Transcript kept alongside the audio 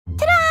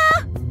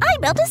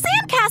built a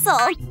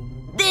sandcastle!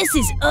 This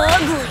is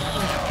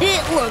ugly!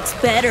 It looks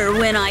better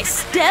when I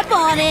step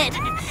on it!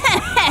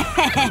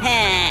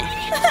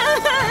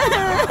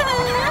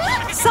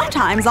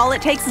 Sometimes all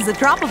it takes is a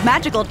drop of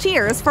magical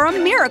tears for a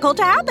miracle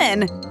to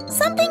happen.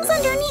 Something's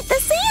underneath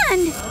the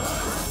sand!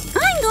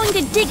 I'm going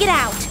to dig it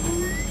out!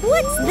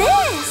 What's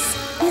this?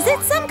 Is it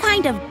some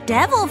kind of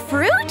devil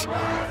fruit?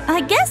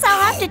 I guess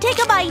I'll have to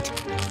take a bite.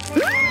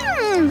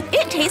 Mmm!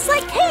 It tastes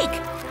like cake!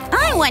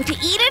 I want to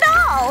eat it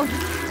all!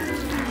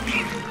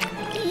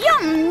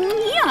 Yum!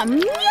 Yum!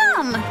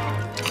 Yum!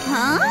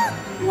 Huh?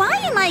 Why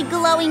am I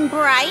glowing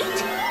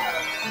bright?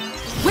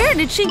 Where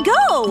did she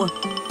go?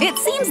 It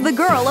seems the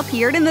girl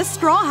appeared in the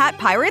Straw Hat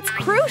Pirate's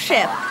cruise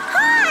ship.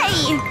 Hi!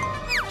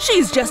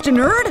 She's just a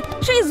nerd.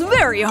 She's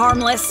very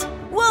harmless.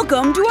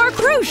 Welcome to our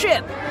cruise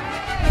ship.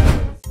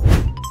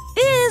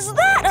 Is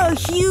that a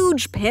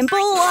huge pimple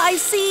I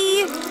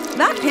see?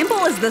 That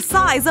pimple is the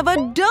size of a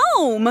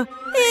dome.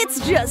 It's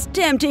just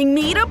tempting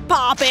me to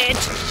pop it.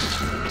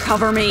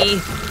 Cover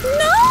me.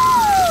 No!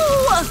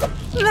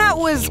 That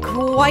was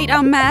quite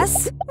a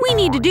mess. We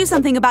need to do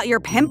something about your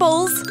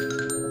pimples.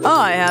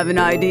 I have an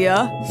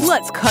idea.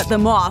 Let's cut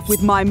them off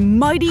with my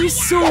mighty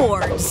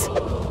swords.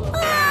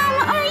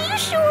 Are you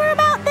sure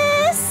about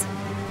this?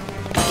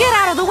 Get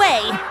out of the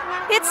way.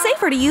 It's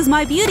safer to use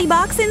my beauty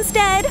box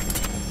instead.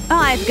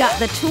 I've got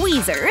the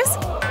tweezers,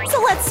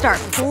 so let's start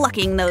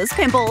plucking those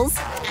pimples.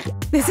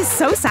 This is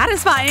so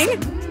satisfying.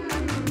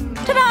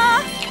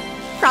 Ta-da!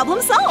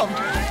 Problem solved.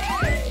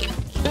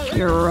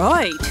 You're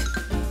right.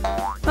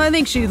 I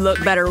think she'd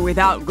look better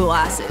without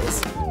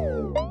glasses.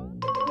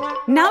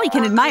 Now we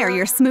can admire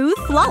your smooth,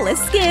 flawless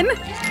skin.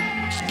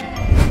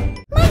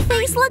 My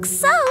face looks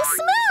so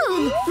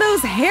smooth!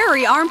 Those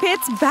hairy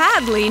armpits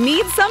badly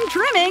need some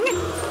trimming.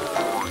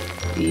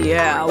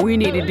 Yeah, we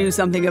need to do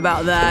something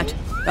about that.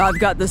 I've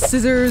got the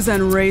scissors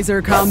and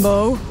razor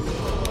combo.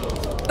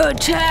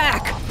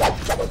 Attack!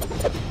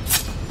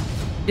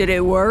 Did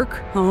it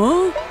work?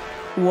 Huh?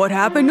 What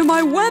happened to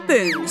my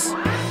weapons?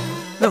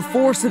 The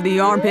force of the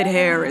armpit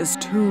hair is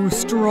too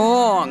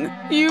strong.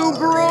 You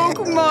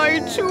broke my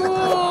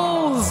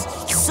tools!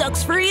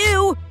 Sucks for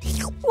you!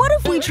 What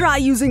if we try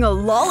using a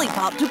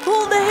lollipop to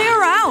pull the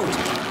hair out?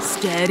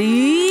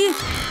 Steady.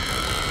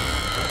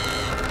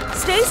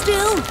 Stay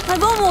still.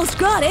 I've almost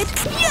got it.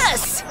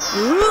 Yes!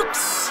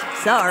 Oops.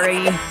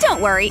 Sorry. Don't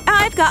worry.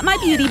 I've got my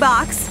beauty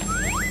box.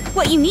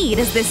 What you need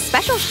is this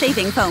special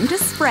shaving foam to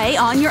spray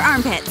on your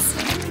armpits.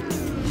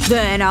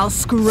 Then I'll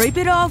scrape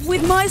it off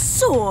with my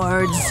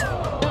swords.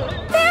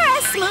 They're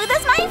as smooth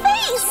as my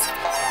face!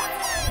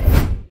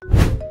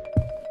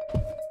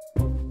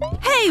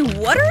 Hey,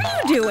 what are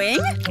you doing?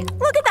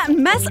 Look at that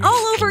mess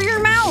all over your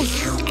mouth.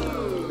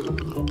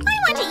 I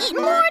want to eat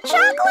more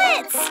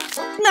chocolates!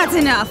 That's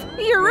enough.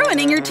 You're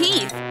ruining your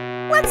teeth.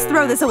 Let's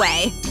throw this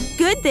away.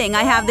 Good thing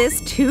I have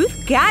this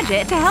tooth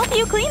gadget to help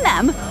you clean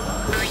them.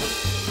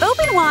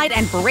 Open wide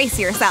and brace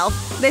yourself.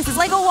 This is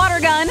like a water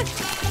gun.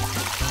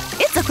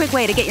 It's a quick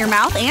way to get your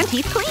mouth and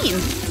teeth clean.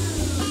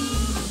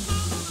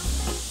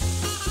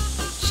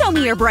 Show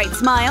me your bright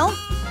smile.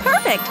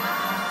 Perfect.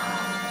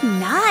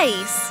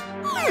 Nice.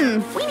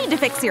 We need to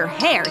fix your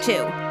hair,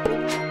 too.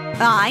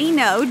 I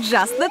know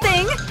just the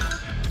thing.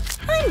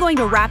 I'm going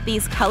to wrap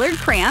these colored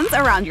crayons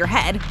around your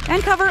head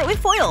and cover it with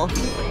foil.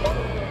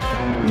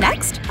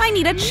 Next, I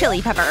need a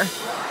chili pepper.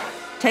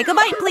 Take a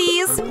bite,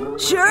 please.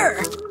 Sure.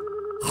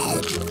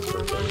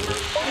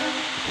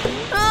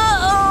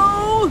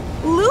 Uh-oh!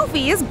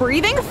 Luffy is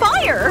breathing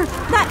fire!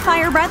 That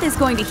fire breath is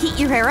going to heat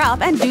your hair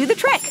up and do the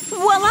trick.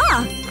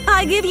 Voila!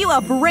 I give you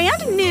a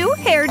brand new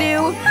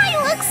hairdo. I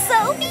look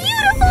so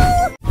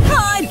beautiful!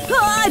 Hot,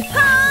 hot,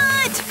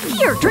 hot!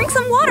 Here, drink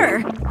some water.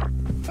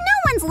 No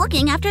one's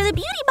looking after the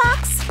beauty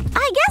box.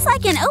 I guess I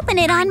can open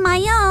it on my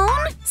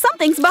own.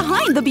 Something's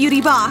behind the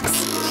beauty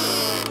box.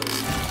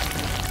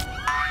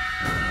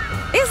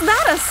 Is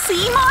that a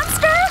sea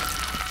monster?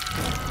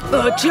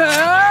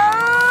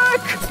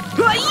 Attack!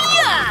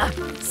 Hi-ya!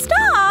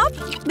 Stop!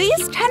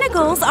 These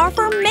tentacles are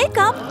for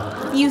makeup.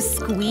 You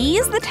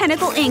squeeze the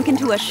tentacle ink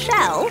into a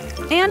shell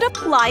and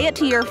apply it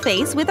to your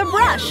face with a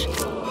brush.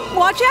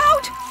 Watch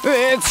out!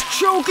 It's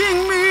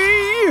choking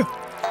me!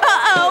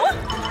 Uh-oh!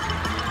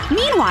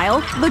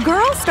 Meanwhile, the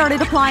girl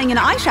started applying an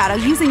eyeshadow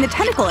using the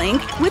tentacle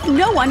ink with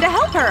no one to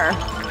help her.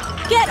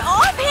 Get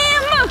off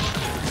him!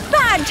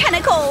 Bad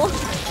tentacle!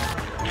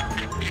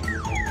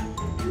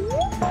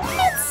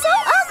 It's so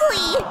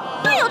ugly!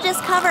 I'll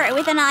just cover it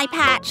with an eye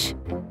patch.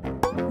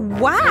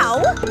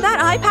 Wow! That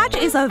eye patch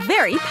is a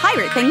very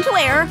pirate thing to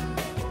wear.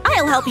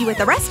 I'll help you with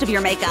the rest of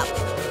your makeup.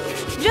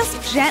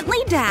 Just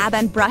gently dab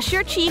and brush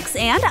your cheeks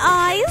and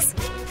eyes.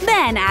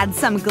 Then add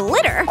some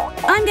glitter.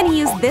 I'm gonna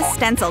use this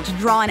stencil to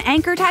draw an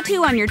anchor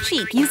tattoo on your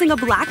cheek using a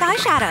black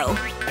eyeshadow.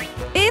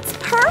 It's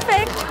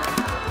perfect!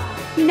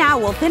 Now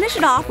we'll finish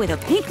it off with a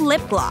pink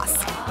lip gloss.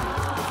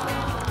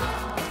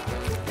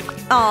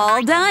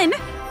 All done!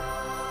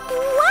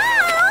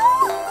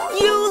 Wow!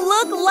 You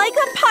look like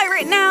a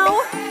pirate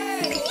now!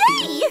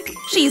 Yay!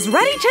 She's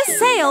ready to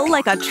sail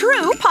like a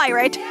true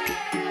pirate.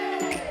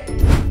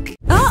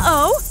 Uh-oh!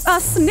 A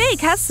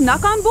snake has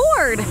snuck on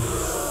board!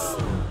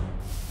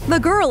 The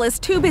girl is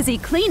too busy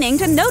cleaning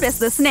to notice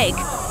the snake.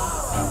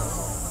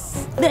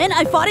 Then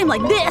I fought him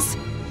like this.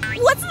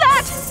 What's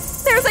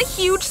that? There's a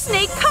huge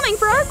snake coming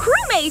for our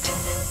crewmate!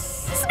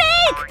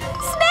 Snake!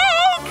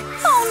 Snake!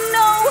 Oh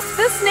no!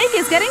 The snake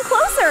is getting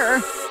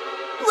closer!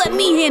 Let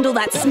me handle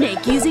that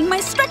snake using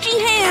my stretchy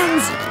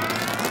hands!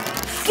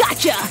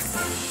 Gotcha!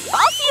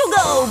 Off you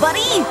go,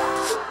 buddy!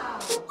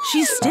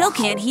 She still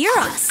can't hear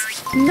us.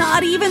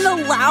 Not even the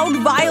loud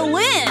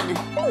violin!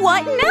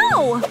 What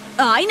now?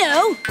 I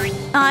know!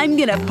 I'm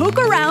gonna poke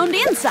around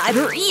inside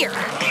her ear.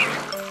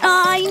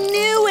 I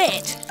knew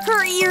it!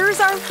 Her ears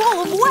are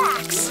full of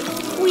wax!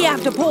 We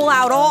have to pull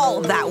out all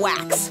of that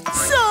wax.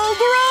 So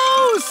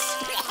gross!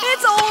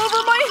 It's all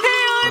over my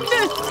hand!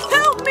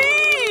 Help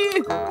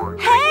me!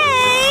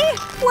 Hey!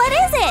 What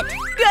is it?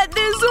 Get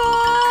this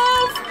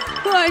off!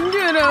 I'm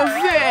gonna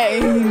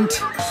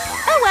faint!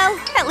 Oh well,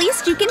 at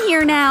least you can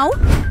hear now.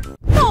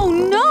 Oh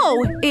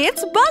no!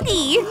 It's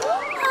Buggy!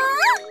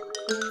 Huh?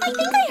 I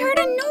think I heard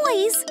a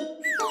noise.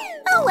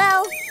 Oh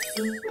well.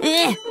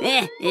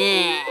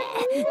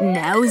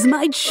 Now's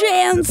my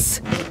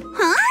chance!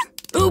 Huh?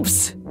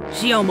 Oops!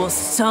 She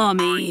almost saw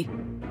me.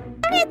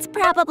 It's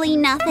probably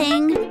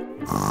nothing.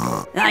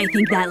 I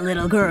think that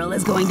little girl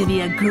is going to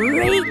be a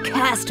great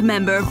cast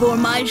member for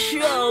my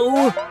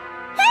show!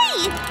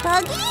 Hey,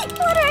 Buggy!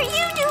 What are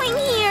you doing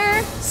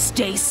here?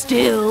 Stay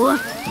still!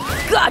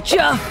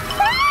 Gotcha!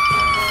 Help!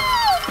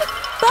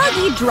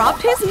 Buggy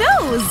dropped his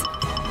nose!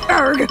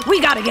 Erg!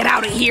 We gotta get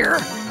out of here!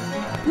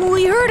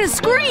 We heard a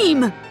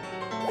scream!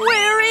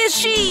 Where is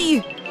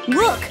she?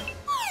 Look!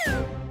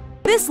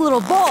 This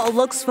little ball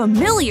looks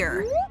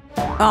familiar.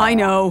 I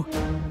know.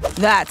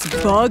 That's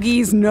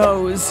Buggy's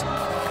nose.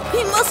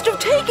 He must have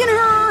taken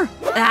her!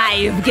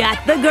 I've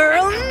got the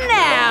girl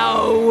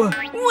now!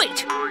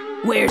 Wait!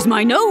 Where's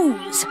my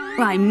nose?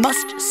 I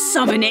must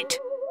summon it.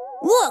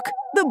 Look!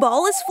 The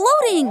ball is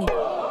floating!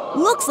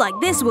 Looks like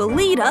this will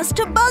lead us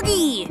to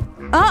Buggy!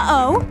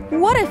 Uh-oh!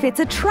 What if it's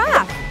a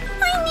trap?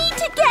 I need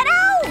to get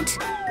out!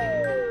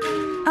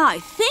 I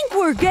think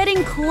we're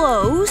getting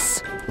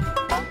close.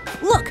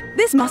 Look!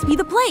 This must be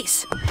the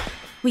place.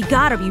 We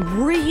gotta be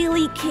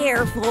really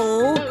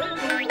careful.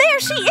 There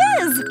she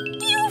is!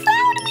 You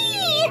found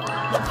me!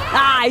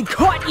 I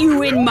caught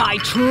you in my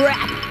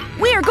trap!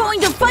 We're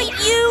going to fight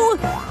you!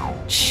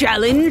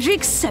 Challenge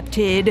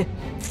accepted.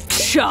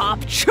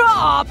 Chop,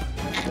 chop!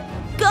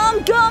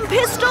 Gum Gum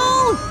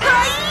Pistol!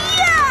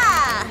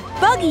 Hi-ya!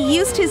 Buggy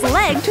used his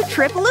leg to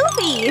trip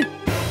Luffy.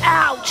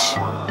 Ouch!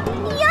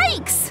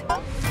 Yikes!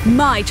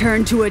 My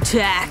turn to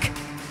attack.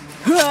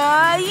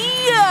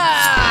 Hi-ya!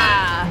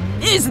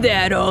 Is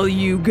that all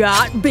you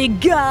got, big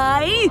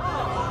guy?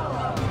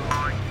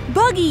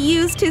 Buggy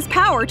used his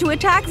power to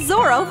attack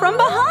Zoro from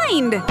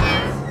behind.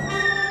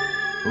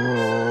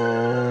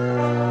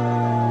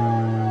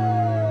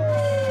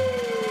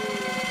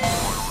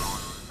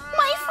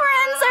 My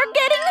friends are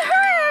getting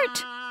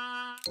hurt!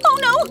 Oh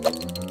no!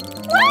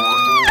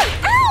 Ah!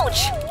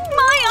 Ouch!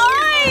 My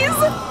eyes!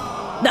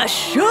 The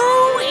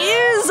show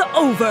is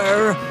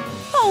over!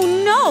 Oh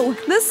no!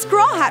 The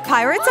Straw Hat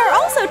Pirates are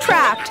also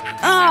trapped!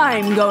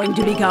 I'm going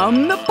to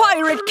become the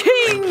Pirate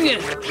King!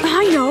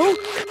 I know!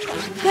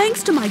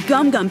 Thanks to my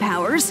Gum Gum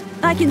powers,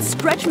 I can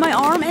stretch my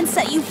arm and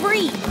set you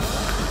free.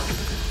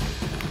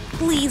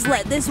 Please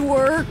let this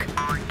work.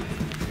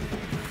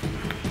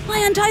 I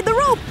untied the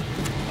rope!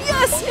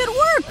 Yes, it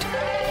worked!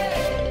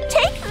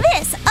 Take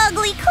this,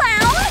 ugly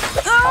clown!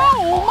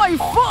 Ow! My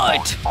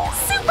foot!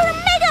 Super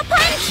Mega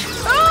Punch!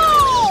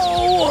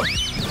 Oh!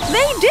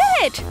 They did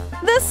it!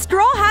 The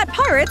Straw Hat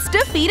Pirates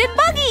defeated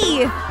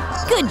Buggy!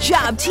 Good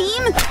job,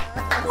 team!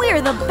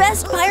 We're the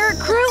best pirate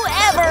crew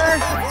ever!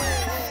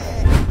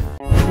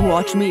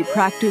 Watch me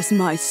practice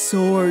my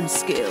sword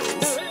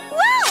skills.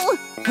 Whoa!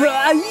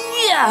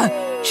 Yeah!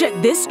 Check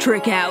this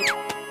trick out!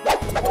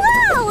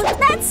 Whoa!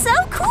 That's so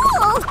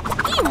cool!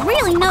 He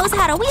really knows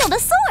how to wield a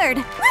sword!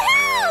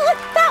 Woohoo!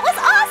 That was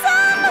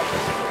awesome!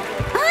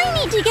 I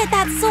need to get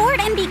that sword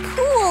and be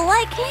cool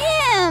like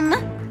him!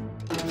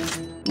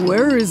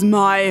 Where is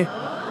my…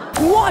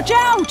 Watch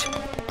out!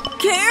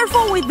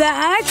 Careful with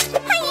that!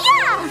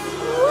 Hi-ya!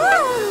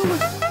 Whoa!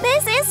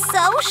 This is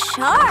so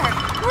sharp!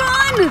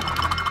 Run!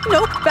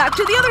 Nope, back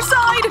to the other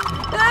side!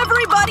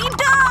 Everybody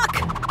duck!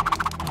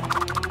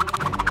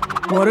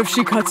 What if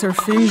she cuts her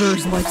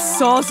fingers like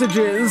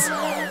sausages?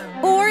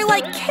 Or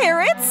like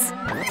carrots?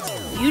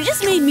 You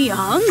just made me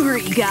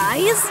hungry,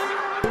 guys!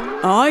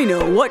 I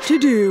know what to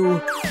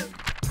do.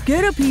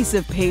 Get a piece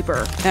of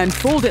paper and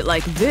fold it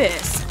like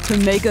this to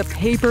make a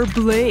paper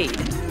blade.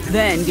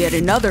 Then get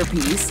another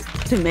piece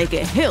to make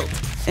a hilt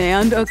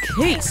and a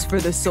case for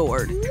the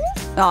sword.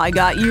 I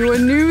got you a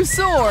new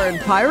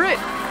sword, pirate!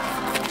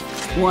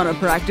 Wanna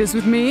practice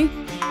with me?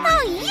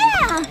 Oh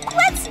yeah!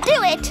 Let's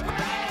do it!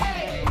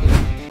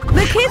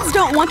 The kids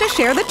don't want to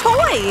share the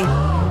toy!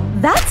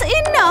 That's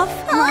enough!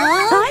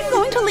 Huh? I'm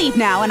going to leave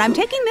now and I'm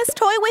taking this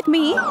toy with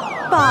me.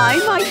 Bye,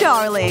 my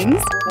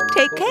darlings.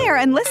 Take care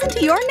and listen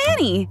to your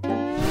nanny.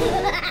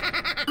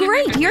 Great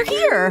Great, you're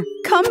here!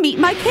 Come meet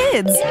my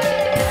kids!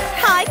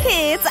 Hi,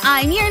 kids!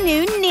 I'm your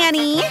new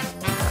nanny!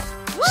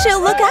 She'll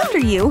look after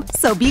you,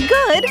 so be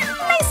good!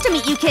 Nice to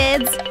meet you,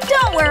 kids!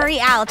 Don't worry,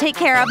 I'll take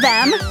care of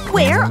them!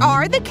 Where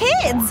are the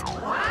kids?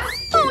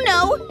 Oh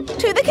no!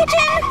 To the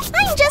kitchen!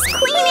 I'm just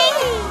cleaning!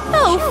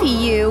 Oh,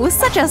 you!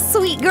 Such a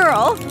sweet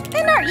girl!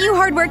 And aren't you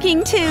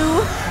hardworking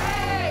too?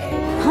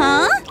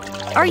 Huh?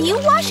 Are you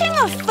washing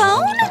a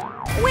phone?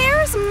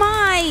 Where's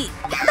my…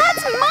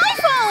 That's my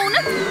phone!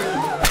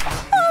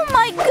 Oh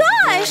my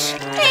gosh!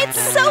 It's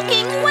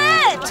soaking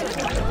wet!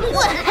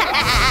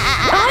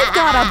 I've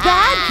got a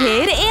bad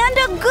kid and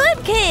a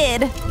good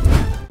kid!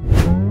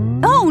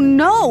 Oh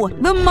no!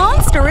 The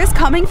monster is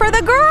coming for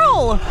the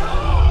girl!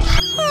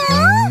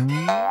 Huh?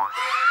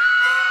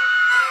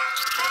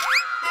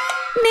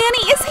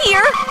 Nanny is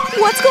here!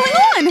 What's going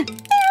on?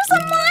 There's a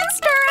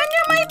monster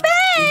under my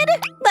bed!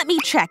 Let me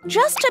check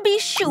just to be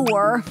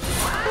sure.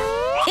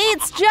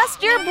 It's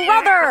just your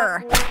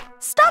brother!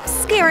 Stop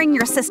scaring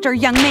your sister,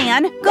 young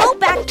man! Go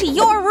back to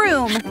your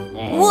room!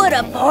 What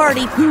a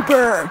party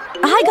pooper!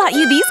 I got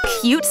you these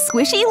cute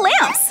squishy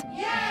lamps!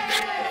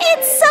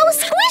 It's so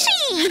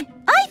squishy!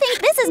 I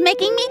think this is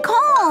making me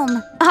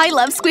calm. I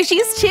love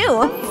squishies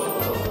too!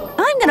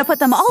 I'm gonna put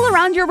them all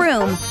around your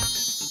room.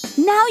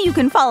 Now you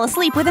can fall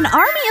asleep with an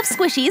army of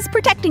squishies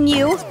protecting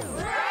you.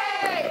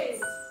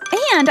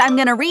 And I'm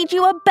gonna read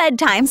you a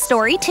bedtime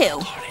story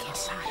too.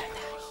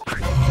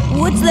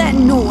 What's that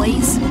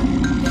noise?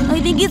 I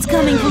think it's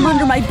coming from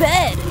under my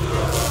bed.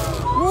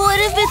 What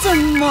if it's a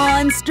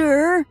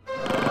monster?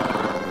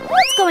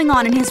 What's going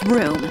on in his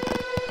room?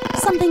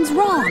 Something's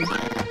wrong.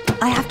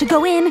 I have to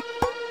go in.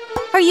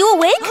 Are you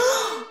awake?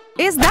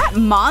 Is that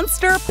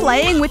monster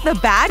playing with the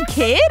bad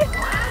kid?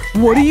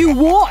 What do you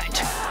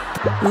want?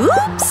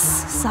 Oops,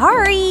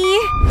 sorry.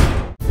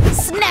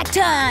 Snack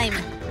time!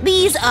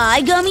 These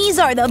eye gummies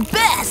are the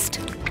best!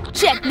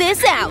 Check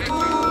this out!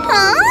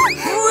 Huh?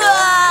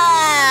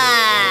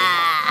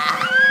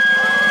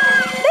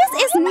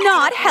 This is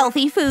not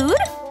healthy food!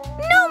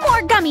 No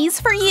more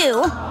gummies for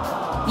you!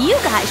 You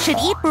guys should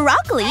eat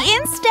broccoli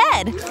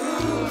instead!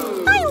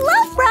 I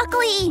love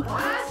broccoli!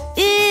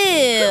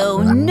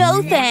 Ew,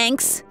 no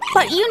thanks!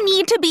 But you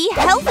need to be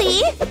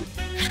healthy!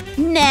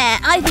 Nah,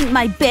 I think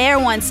my bear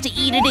wants to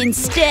eat it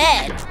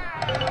instead!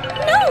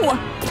 No!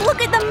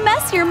 Look at the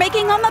mess you're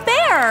making on the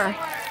bear!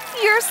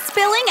 You're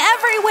spilling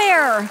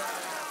everywhere!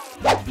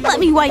 Let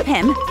me wipe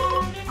him.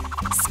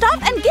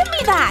 Stop and give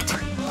me that!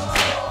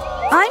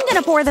 I'm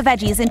gonna pour the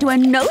veggies into a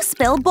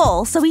no-spill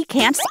bowl so he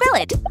can't spill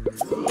it.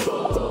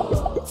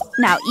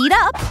 Now eat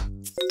up.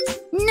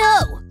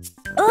 No!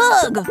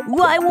 Ugh!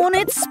 Why won't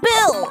it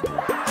spill?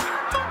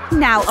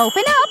 Now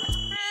open up.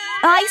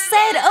 I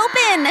said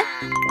open!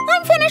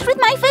 I'm finished with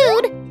my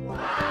food!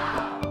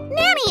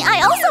 Nanny,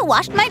 I also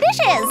washed my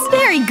dishes!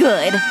 Very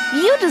good!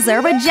 You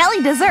deserve a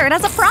jelly dessert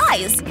as a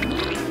prize!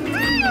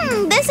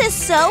 This is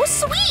so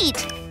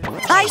sweet!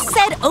 I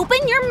said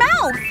open your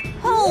mouth!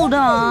 Hold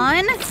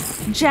on…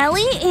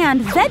 Jelly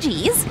and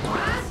veggies?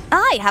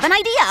 I have an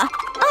idea!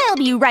 I'll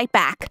be right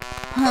back.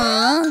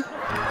 Huh?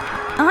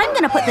 I'm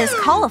gonna put this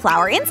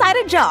cauliflower inside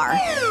a jar.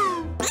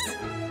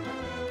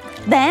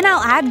 Then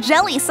I'll add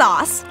jelly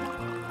sauce.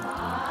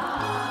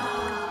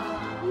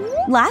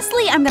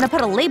 Lastly, I'm gonna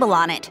put a label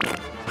on it.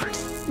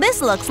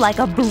 This looks like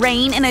a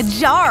brain in a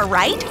jar,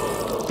 right?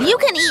 You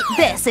can eat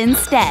this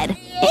instead.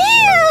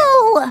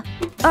 Ew!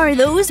 Are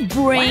those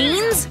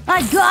brains?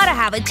 I gotta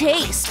have a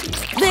taste.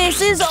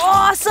 This is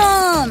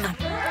awesome!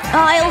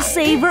 I'll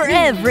savor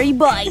every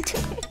bite.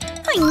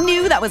 I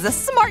knew that was a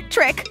smart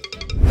trick.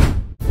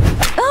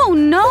 Oh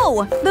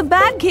no! The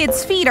bad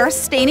kid's feet are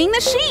staining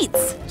the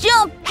sheets.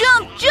 Jump,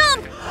 jump,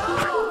 jump!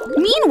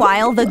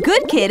 Meanwhile, the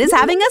good kid is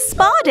having a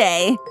spa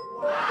day.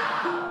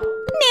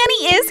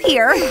 Nanny is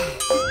here.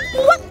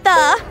 What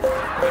the?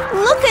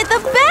 Look at the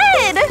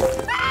bed!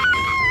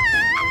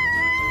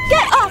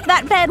 Get off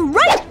that bed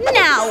right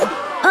now!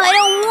 I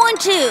don't want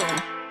to!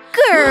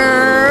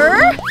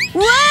 Grrr!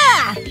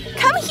 Wah!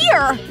 Come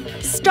here!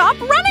 Stop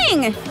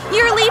running!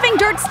 You're leaving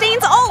dirt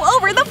stains all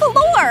over the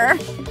floor!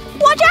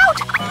 Watch out!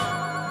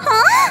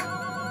 Huh?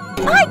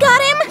 I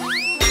got him!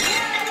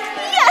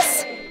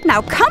 Yes!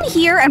 Now come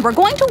here and we're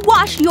going to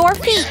wash your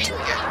feet!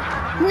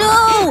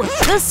 No!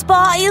 The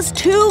spa is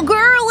too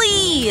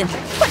girly!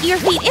 Put your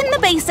feet in the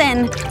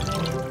basin!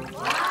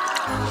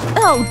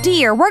 Oh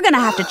dear, we're gonna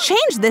have to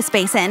change this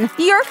basin.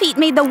 Your feet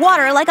made the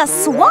water like a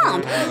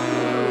swamp.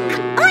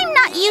 I'm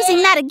not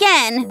using that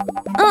again.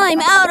 I'm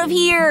out of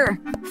here.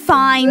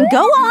 Fine,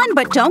 go on,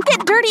 but don't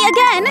get dirty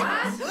again.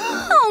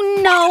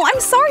 Oh no, I'm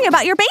sorry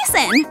about your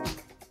basin.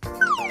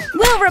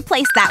 We'll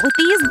replace that with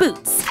these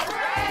boots.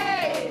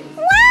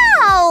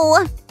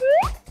 Wow!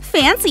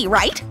 Fancy,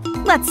 right?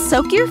 Let's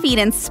soak your feet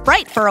in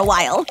Sprite for a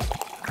while.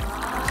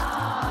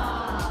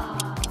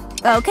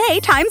 Okay,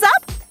 time's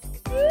up.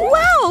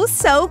 Wow,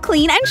 so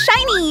clean and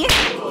shiny!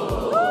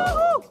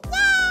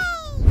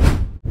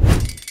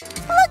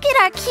 Look at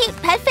our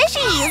cute pet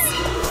fishies!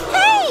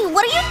 Hey,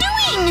 what are you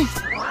doing?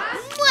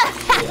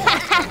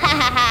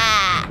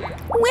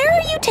 Where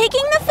are you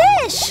taking the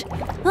fish?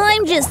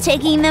 just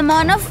taking them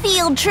on a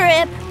field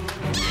trip.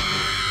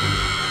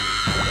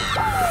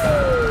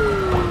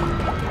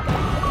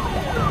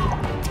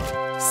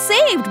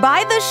 Saved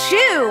by the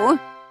shoe!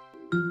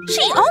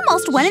 She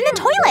almost went in the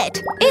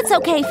toilet. It's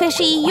okay,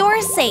 Fishy.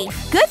 You're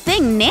safe. Good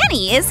thing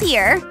Nanny is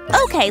here.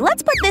 Okay,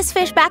 let's put this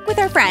fish back with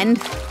her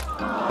friend.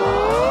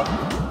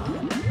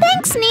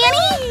 Thanks,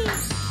 Nanny!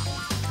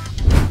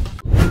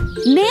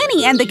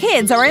 Nanny and the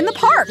kids are in the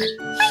park.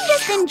 I'm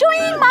just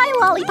enjoying my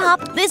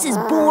lollipop. This is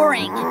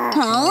boring.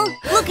 Huh?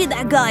 Look at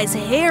that guy's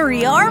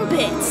hairy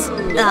armpits.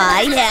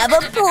 I have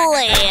a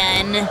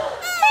plan.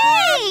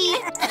 Hey!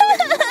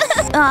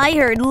 I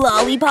heard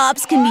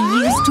lollipops can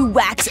be used to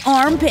wax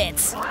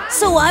armpits,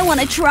 so I want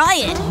to try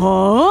it.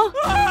 Huh?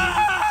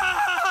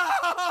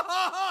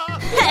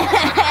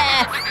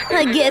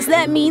 I guess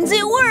that means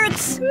it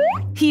works.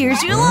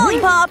 Here's your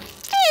lollipop.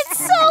 It's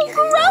so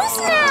gross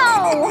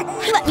now.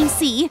 Let me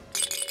see.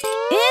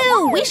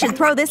 Ew, we should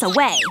throw this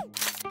away.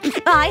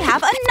 I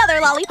have another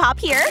lollipop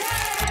here.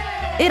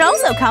 It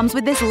also comes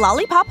with this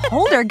lollipop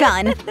holder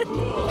gun.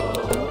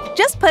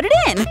 Just put it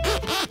in.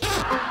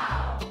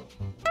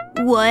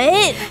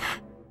 What?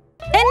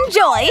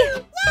 Enjoy!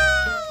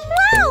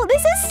 Wow,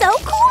 this is so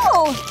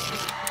cool!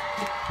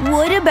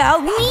 What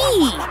about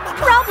me?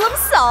 Problem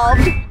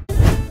solved!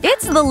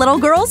 It's the little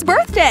girl's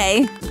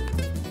birthday!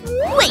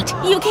 Wait,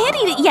 you can't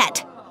eat it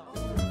yet!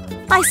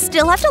 I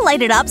still have to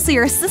light it up so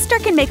your sister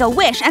can make a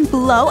wish and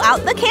blow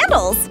out the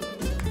candles!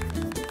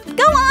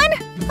 Go on!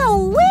 A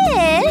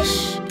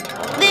wish?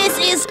 This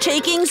is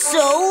taking so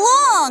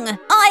long!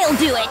 I'll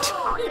do it!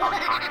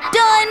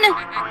 Done!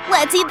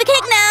 Let's eat the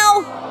cake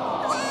now!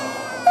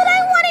 But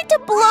I wanted to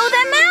blow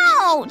them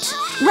out!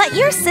 Let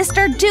your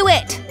sister do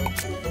it!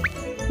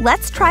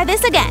 Let's try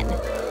this again.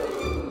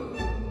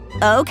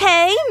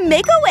 Okay,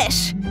 make a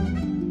wish!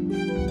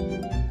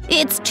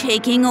 It's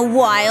taking a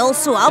while,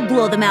 so I'll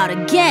blow them out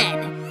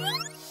again.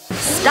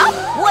 Stop!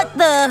 What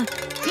the?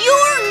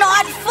 You're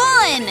not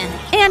fun!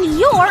 And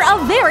you're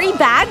a very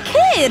bad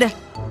kid!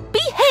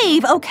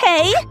 Behave,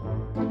 okay?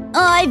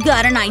 I've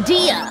got an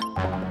idea.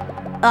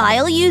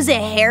 I'll use a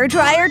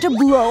hairdryer to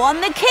blow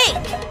on the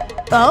cake.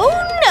 Oh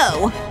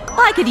no!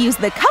 I could use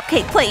the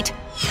cupcake plate.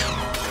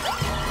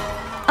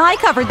 I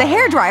covered the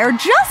hairdryer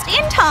just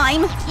in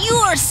time!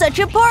 You're such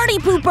a party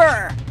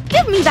pooper!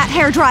 Give me that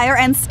hairdryer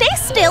and stay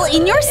still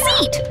in your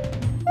seat!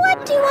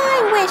 What do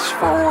I wish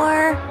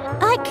for?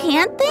 I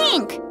can't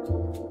think.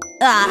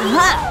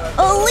 Aha!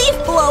 A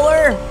leaf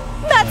blower!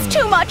 That's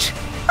too much!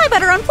 I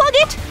better unplug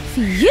it!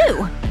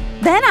 Phew!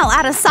 Then I'll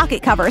add a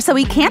socket cover so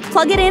we can't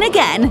plug it in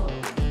again.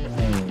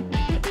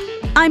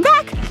 I'm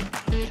back!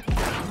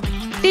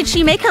 Did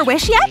she make her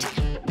wish yet?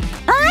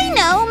 I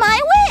know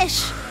my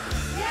wish!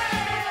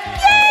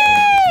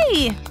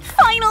 Yay!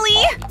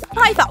 Finally!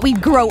 I thought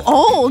we'd grow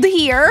old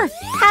here.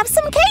 Have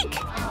some cake!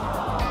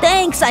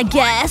 Thanks, I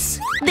guess.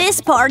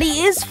 This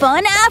party is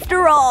fun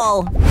after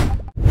all.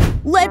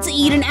 Let's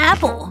eat an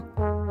apple.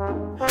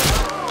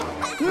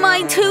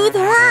 My tooth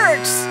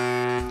hurts.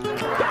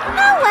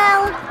 Oh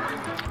well.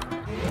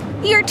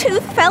 Your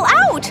tooth fell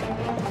out.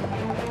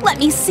 Let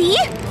me see.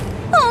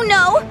 Oh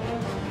no!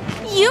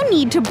 You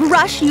need to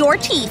brush your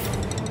teeth.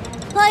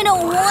 I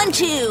don't want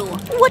to.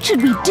 What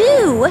should we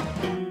do?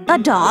 A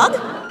dog?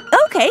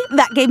 Okay,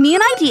 that gave me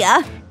an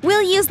idea.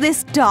 We'll use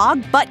this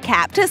dog butt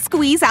cap to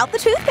squeeze out the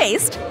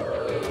toothpaste.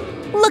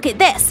 Look at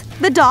this.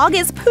 The dog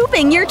is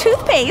pooping your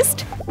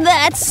toothpaste.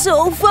 That's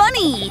so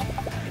funny.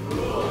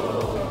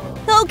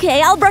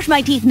 Okay, I'll brush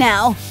my teeth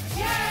now.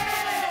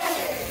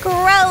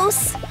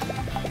 Gross.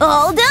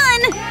 All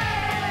done.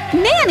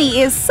 Nanny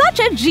is such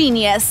a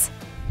genius.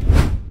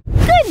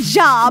 Good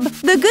job!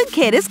 The good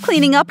kid is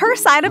cleaning up her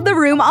side of the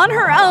room on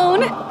her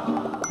own.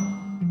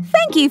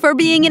 Thank you for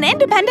being an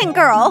independent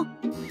girl.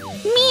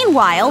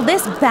 Meanwhile,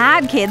 this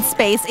bad kid's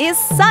space is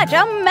such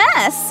a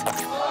mess.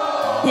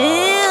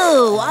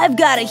 Ew, I've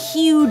got a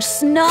huge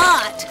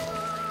snot.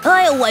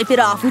 I'll wipe it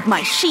off with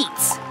my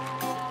sheets.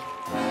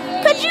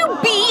 Could you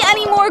be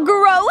any more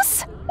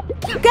gross?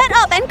 Get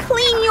up and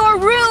clean your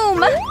room!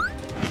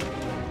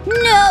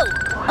 No,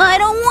 I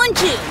don't want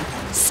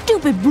to.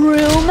 Stupid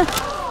broom.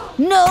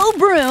 No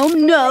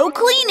broom, no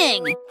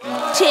cleaning.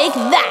 Take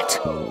that.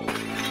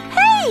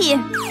 Hey!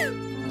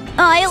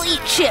 I'll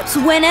eat chips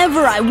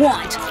whenever I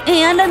want,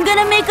 and I'm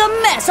gonna make a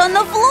mess on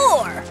the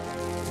floor.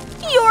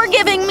 You're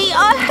giving me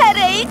a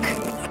headache!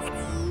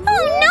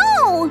 Oh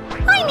no!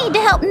 I need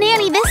to help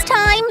Nanny this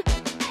time.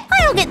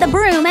 I'll get the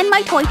broom and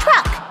my toy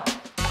truck.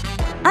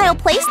 I'll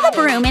place the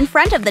broom in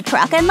front of the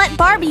truck and let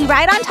Barbie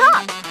ride on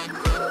top.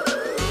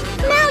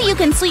 Now you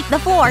can sweep the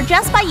floor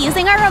just by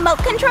using our remote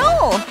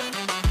control.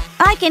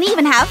 I can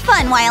even have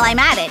fun while I'm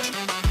at it.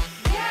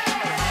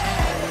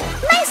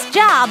 Nice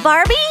job,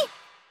 Barbie!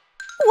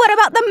 What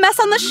about the mess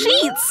on the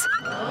sheets?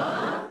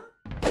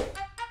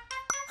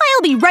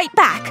 I'll be right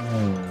back.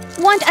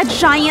 Want a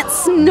giant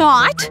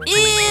snot?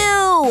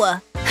 Ew!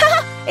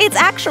 It's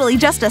actually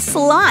just a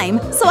slime,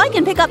 so I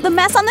can pick up the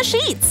mess on the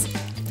sheets.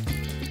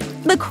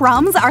 The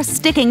crumbs are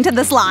sticking to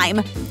the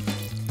slime.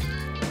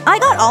 I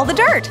got all the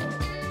dirt.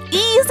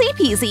 Easy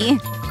peasy.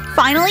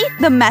 Finally,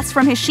 the mess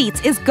from his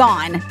sheets is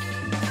gone.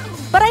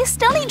 But I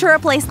still need to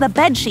replace the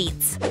bed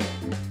sheets.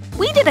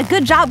 We did a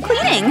good job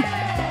cleaning.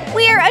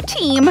 We're a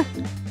team.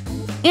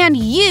 And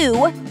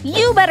you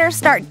better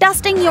start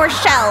dusting your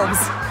shelves.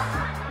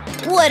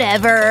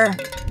 Whatever.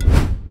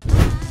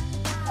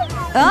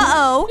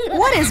 Uh-oh,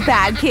 what is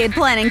Bad Kid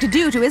planning to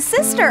do to his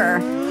sister?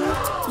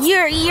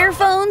 Your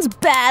earphones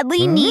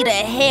badly need a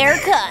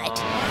haircut.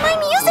 My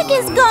music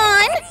is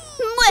gone.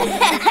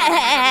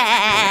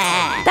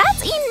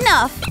 That's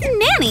enough!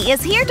 Nanny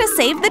is here to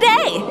save the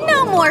day!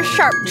 No more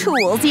sharp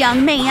tools,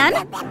 young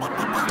man!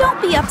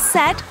 Don't be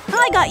upset!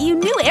 I got you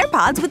new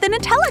AirPods with a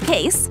Nutella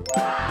case!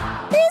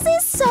 This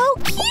is so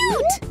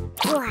cute!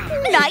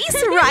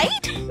 Nice,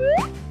 right?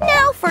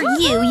 Now for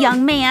you,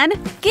 young man.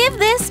 Give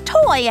this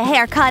toy a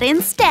haircut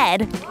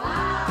instead.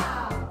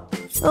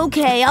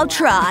 Okay, I'll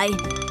try.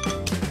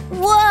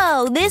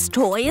 Whoa, this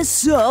toy is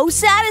so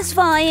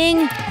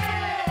satisfying!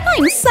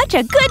 I'm such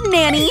a good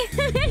nanny!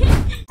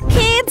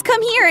 Kids,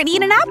 come here and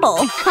eat an apple!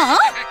 Huh?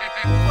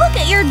 Look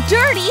at your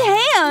dirty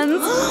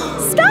hands!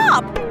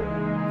 Stop!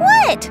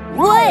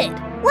 What?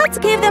 Let's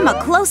give them a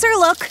closer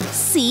look.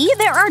 See,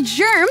 there are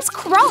germs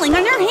crawling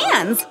on your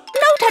hands.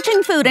 No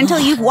touching food until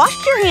you've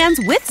washed your hands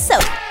with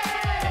soap.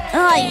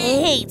 I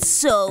hate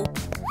soap.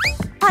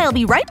 I'll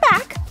be right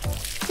back.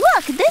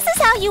 Look, this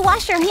is how you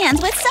wash your hands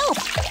with soap.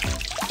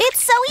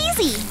 It's so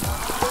easy.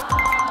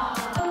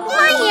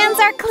 My hands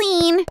are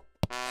clean.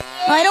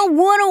 I don't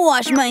want to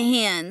wash my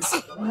hands.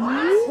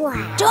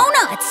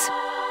 Donuts!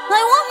 I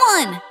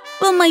want one!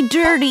 But my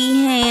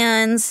dirty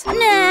hands…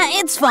 Nah,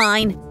 it's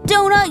fine.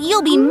 Donut,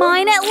 you'll be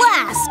mine at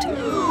last!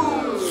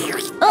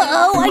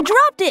 Uh-oh, I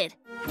dropped it!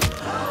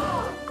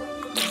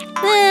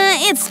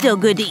 It's still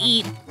good to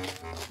eat.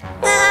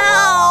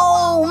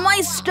 Ow!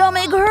 My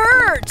stomach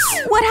hurts!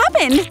 What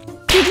happened?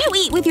 Did you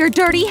eat with your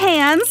dirty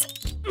hands?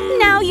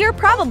 Now you're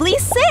probably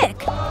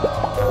sick.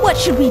 What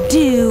should we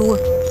do?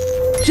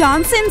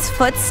 Johnson's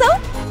foot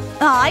soap?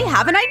 I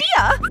have an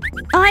idea!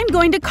 I'm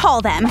going to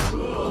call them.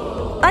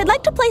 I'd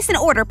like to place an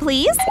order,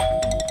 please.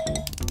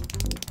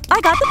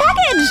 I got the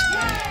package!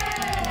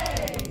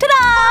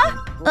 Ta-da!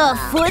 A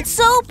foot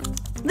soap?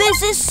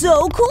 This is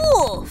so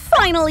cool!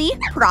 Finally,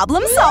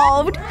 problem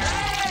solved!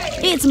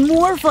 It's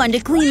more fun to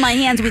clean my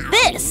hands with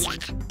this!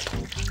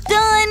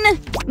 Done!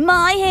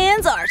 My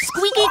hands are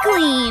squeaky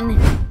clean!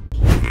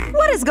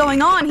 What is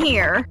going on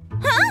here?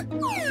 Huh?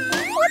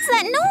 What's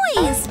that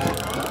noise?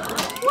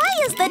 Why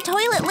is the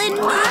toilet lid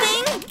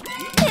moving?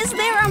 Is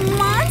there a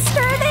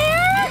monster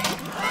there?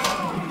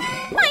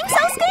 I'm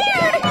so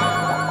scared!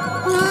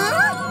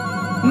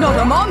 Huh? Not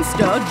a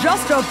monster,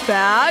 just a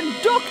bad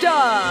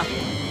doctor!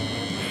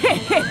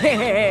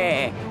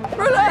 Hehehe!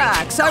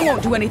 Relax, I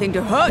won't do anything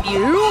to hurt you!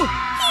 He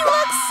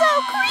looks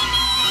so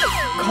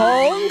creepy!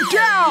 Calm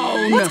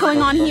down! What's going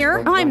on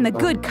here? I'm the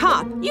good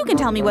cop. You can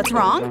tell me what's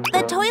wrong.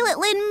 The toilet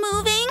lid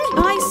moving?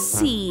 I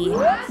see.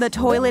 The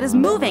toilet is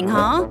moving,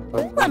 huh?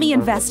 Let me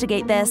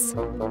investigate this.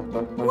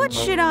 What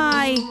should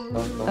I…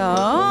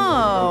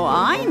 Oh,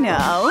 I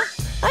know.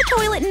 A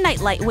toilet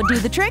nightlight would do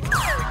the trick.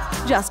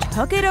 Just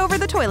hook it over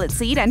the toilet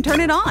seat and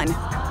turn it on.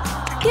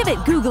 Give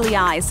it googly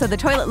eyes so the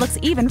toilet looks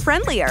even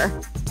friendlier.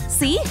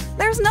 See?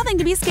 There's nothing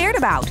to be scared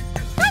about.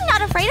 I'm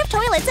not afraid of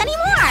toilets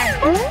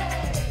anymore!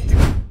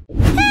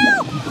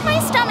 Help! My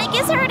stomach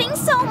is hurting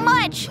so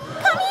much!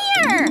 Come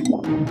here!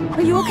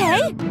 Are you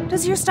okay?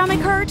 Does your stomach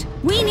hurt?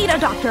 We need a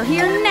doctor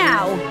here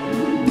now!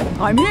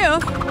 I'm here!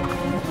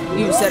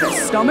 You said a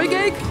stomach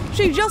ache?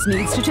 She just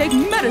needs to take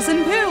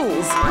medicine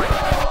pills!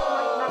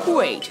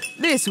 Wait,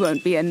 this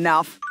won't be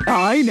enough.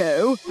 I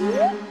know.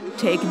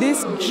 Take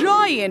this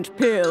giant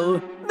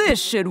pill. This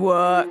should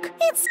work.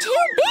 It's too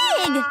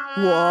big!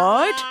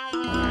 What?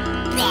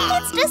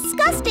 It's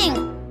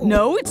disgusting!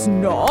 No, it's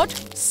not.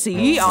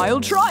 See, I'll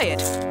try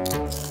it.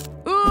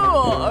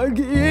 Ugh,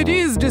 it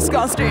is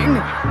disgusting.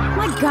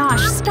 My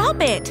gosh,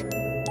 stop it!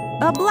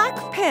 A black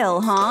pill,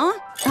 huh?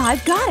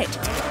 I've got it.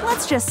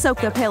 Let's just soak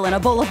the pill in a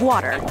bowl of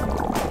water.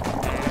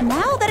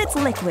 Now that it's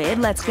liquid,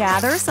 let's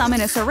gather some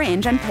in a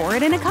syringe and pour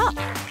it in a cup.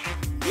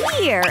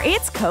 Here,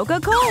 it's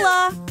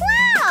Coca-Cola!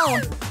 Wow!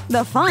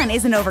 The fun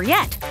isn't over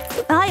yet.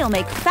 I'll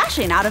make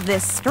fashion out of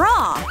this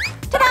straw.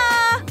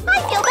 Ta-da!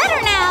 I feel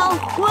better now!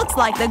 Looks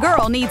like the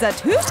girl needs a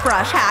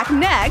toothbrush hack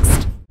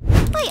next.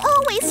 I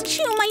always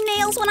chew my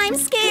nails when I'm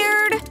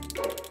scared.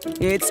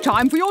 It's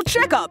time for your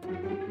checkup.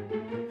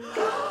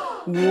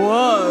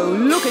 Whoa,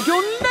 look at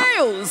your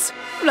nails!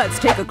 Let's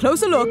take a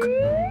closer look.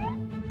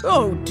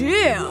 Oh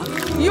dear!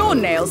 Your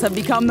nails have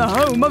become the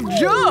home of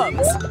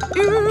germs!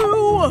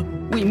 Ew!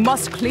 We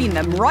must clean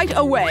them right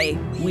away.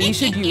 We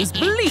should use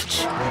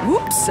bleach.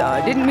 Oops,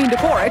 didn't mean to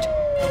pour it.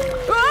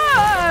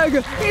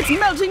 Ugh! It's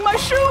melting my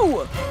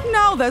shoe!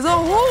 Now there's a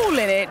hole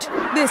in it.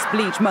 This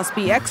bleach must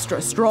be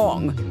extra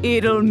strong.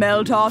 It'll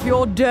melt off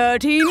your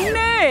dirty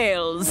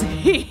nails.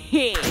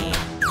 Hee.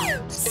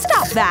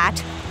 Stop that!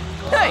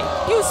 Hey,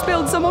 you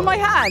spilled some on my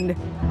hand.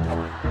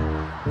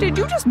 Did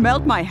you just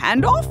melt my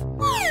hand off?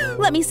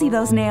 Let me see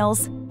those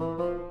nails.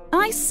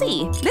 I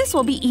see. This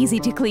will be easy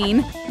to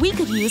clean. We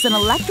could use an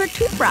electric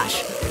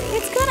toothbrush.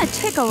 It's gonna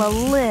tickle a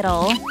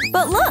little.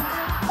 But look!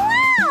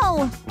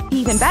 Wow!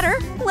 Even better,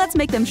 let's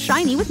make them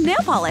shiny with nail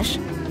polish.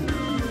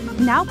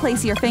 Now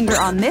place your finger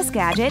on this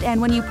gadget,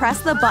 and when you press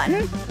the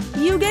button,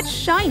 you get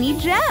shiny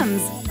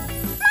gems.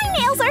 My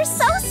nails are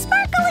so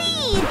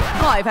sparkly!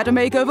 I've had a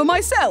makeover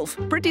myself.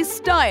 Pretty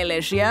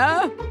stylish,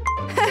 yeah?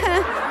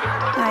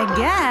 I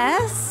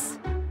guess.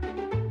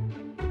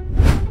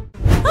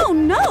 Oh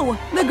no!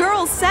 The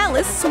girl's cell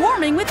is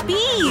swarming with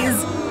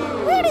bees!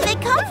 Where did they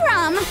come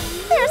from?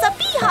 There's a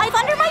beehive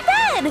under my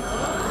bed!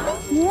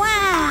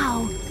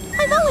 Wow!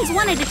 I've always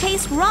wanted to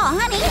taste raw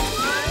honey.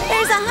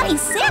 There's a honey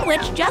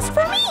sandwich just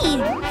for me.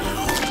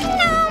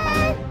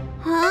 Nom!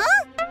 Huh?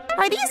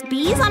 Are these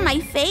bees on my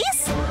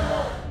face?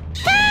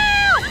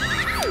 Help!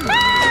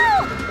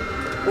 Help!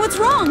 What's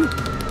wrong?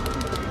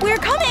 We're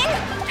coming!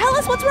 Tell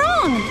us what's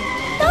wrong!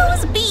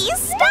 Those bees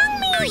stung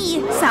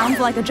me! Sounds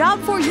like a job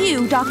for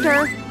you,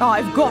 Doctor.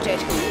 I've got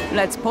it.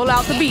 Let's pull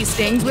out the bee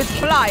stings with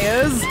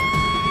pliers.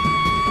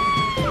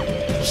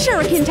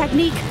 Shuriken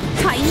technique.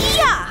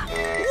 Hi-ya!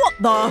 What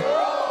the?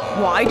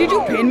 Why did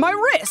you pin my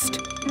wrist?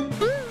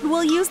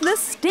 We'll use the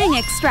sting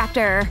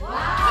extractor.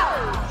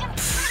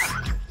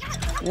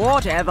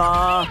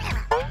 Whatever.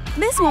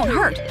 This won't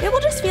hurt. It will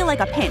just feel like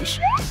a pinch.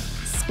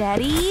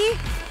 Steady.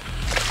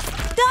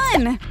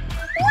 Done!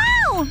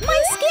 Wow!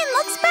 My skin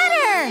looks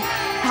better!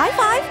 High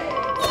five!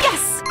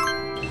 Yes!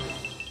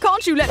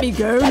 Can't you let me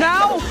go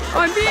now?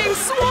 I'm being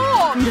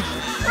swarmed!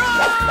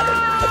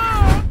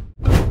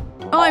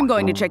 I'm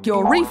going to check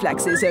your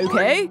reflexes,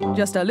 okay?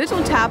 Just a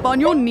little tap on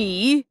your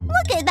knee.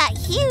 Look at that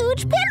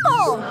huge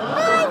pimple!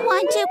 I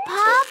want to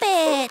pop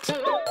it!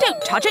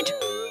 Don't touch it!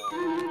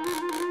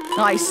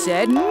 I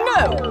said no!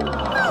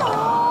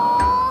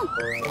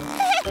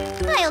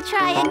 I'll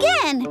try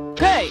again.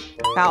 Hey,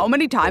 how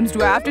many times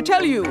do I have to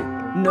tell you?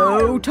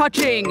 No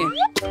touching!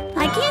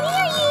 I can't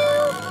hear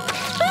you.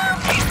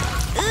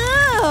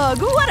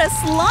 Ugh, what a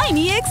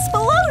slimy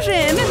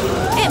explosion!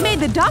 It made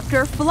the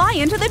doctor fly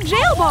into the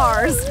jail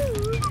bars.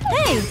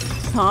 Hey,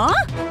 huh?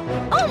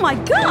 Oh my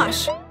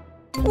gosh!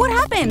 What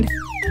happened?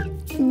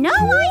 No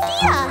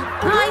idea.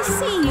 I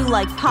see you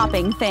like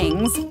popping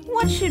things.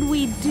 What should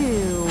we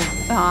do?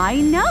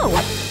 I know!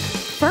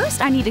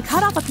 First, I need to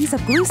cut off a piece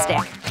of glue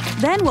stick.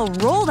 Then we'll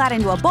roll that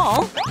into a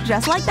ball,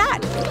 just like that.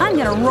 I'm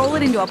gonna roll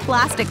it into a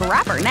plastic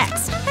wrapper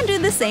next, and do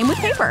the same with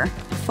paper.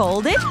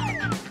 Fold it,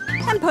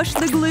 and push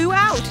the glue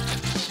out.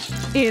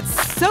 It's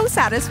so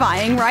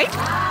satisfying, right?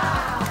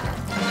 Wow!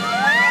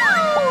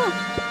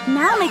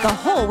 Now make a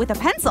hole with a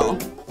pencil.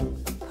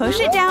 Push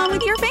it down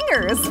with your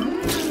fingers.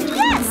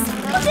 Yes!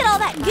 Look at all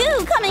that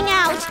goo coming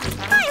out!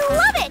 I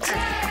love it!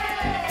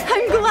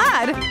 I'm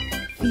glad!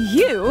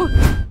 You?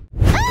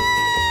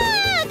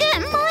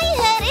 My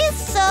head is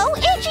so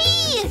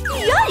itchy!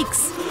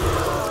 Yikes!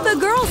 The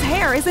girl's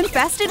hair is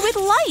infested with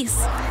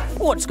lice.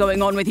 What's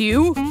going on with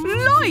you?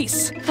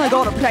 Lice! I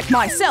gotta protect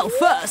myself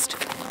first.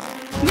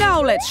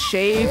 Now let's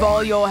shave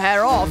all your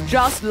hair off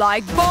just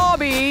like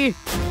Barbie.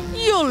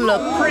 You'll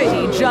look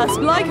pretty just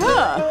like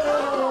her.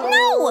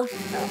 No!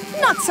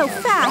 Not so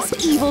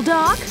fast, evil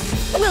doc.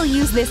 We'll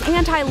use this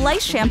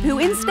anti-lice shampoo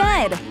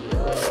instead.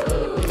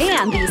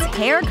 And these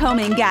hair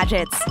combing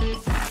gadgets.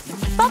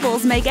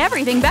 Bubbles make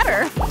everything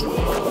better.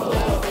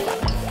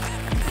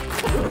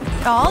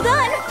 All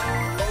done!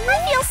 I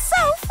feel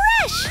so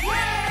fresh!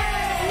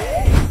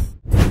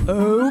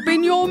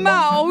 Open your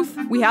mouth.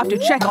 We have to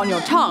check on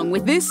your tongue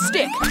with this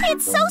stick.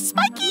 It's so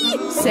spiky!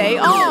 Say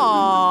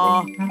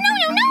ah.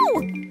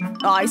 No!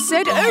 I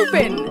said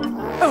open.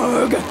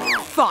 Ugh.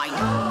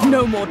 Fine.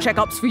 No more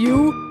checkups for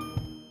you.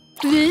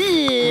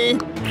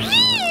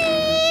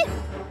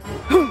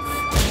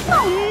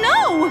 Oh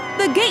no!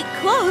 The gate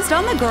closed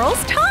on the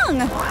girl's tongue!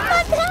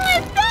 My tongue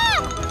is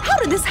back! How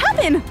did this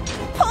happen?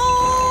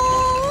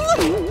 Oh!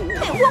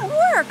 It won't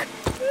work!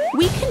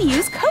 We can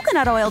use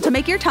coconut oil to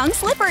make your tongue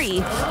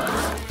slippery.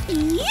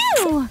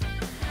 Ew!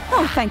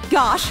 Oh, thank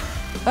gosh.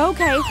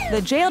 Okay,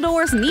 the jail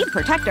doors need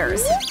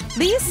protectors.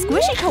 These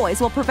squishy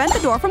toys will prevent the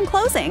door from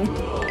closing.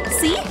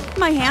 See?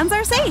 My hands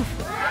are safe.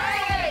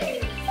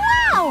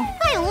 Wow!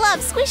 I love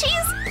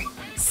squishies!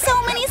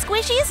 So many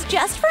squishies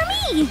just for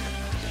me!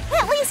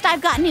 At least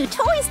I've got new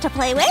toys to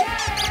play with.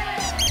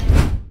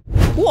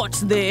 What's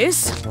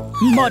this?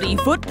 Muddy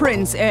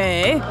footprints,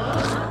 eh?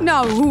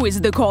 Now who is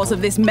the cause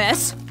of this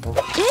mess?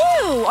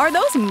 Ew! Are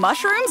those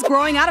mushrooms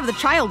growing out of the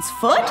child's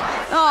foot?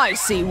 I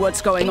see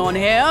what's going on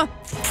here.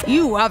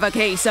 You have a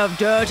case of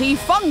dirty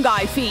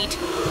fungi feet.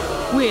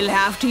 We'll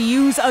have to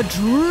use a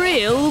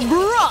drill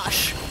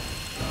brush.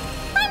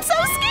 I'm so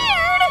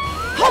scared!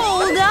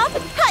 Hold up!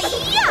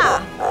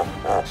 Hi-ya!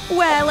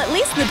 Well, at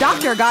least the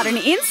doctor got an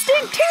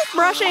instant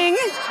toothbrushing.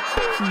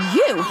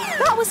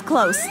 That was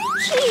close.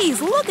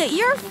 Jeez, look at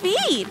your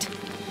feet.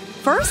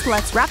 First,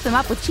 let's wrap them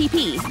up with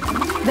TP.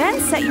 Then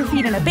set your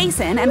feet in a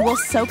basin and we'll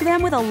soak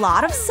them with a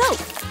lot of soap.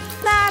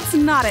 That's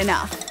not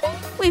enough.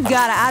 We've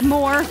got to add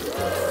more.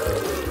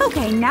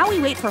 Okay, now we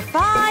wait for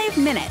 5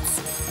 minutes.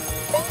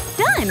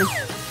 Done!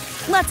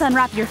 Let's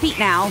unwrap your feet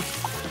now.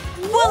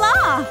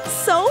 Voila!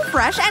 So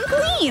fresh and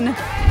clean!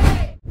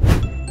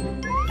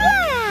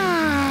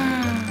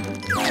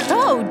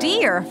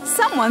 here!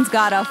 Someone's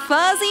got a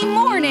fuzzy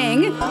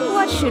morning!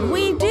 What should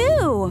we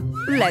do?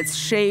 Let's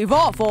shave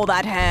off all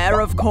that hair,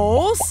 of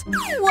course.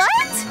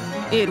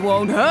 What? It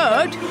won't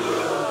hurt.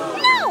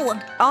 No!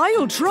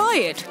 I'll try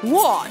it.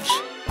 Watch.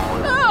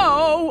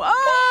 Oh!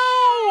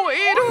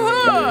 It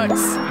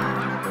hurts!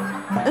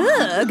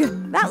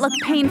 Ugh! That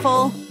looked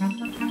painful.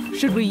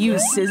 Should we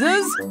use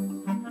scissors?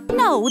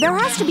 No, there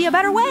has to be a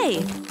better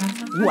way.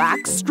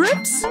 Wax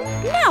strips?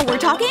 Now we're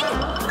talking!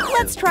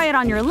 Let's try it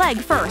on your leg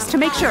first to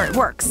make sure it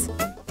works.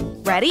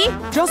 Ready?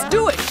 Just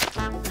do it.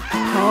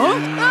 Huh?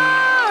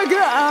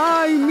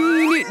 I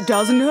mean, it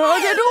doesn't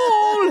hurt at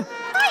all.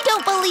 I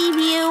don't believe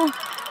you.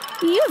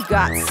 You've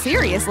got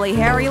seriously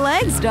hairy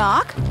legs,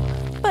 Doc.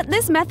 But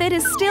this method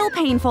is still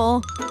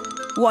painful.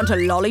 Want a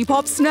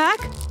lollipop snack?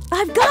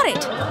 I've got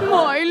it!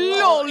 My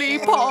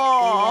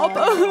lollipop!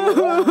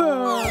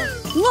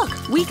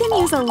 Look, we can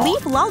use a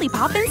leaf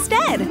lollipop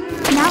instead.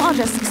 Now I'll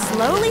just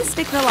slowly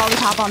stick the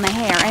lollipop on the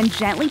hair and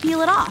gently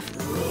peel it off.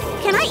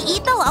 Can I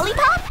eat the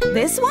lollipop?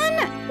 This one?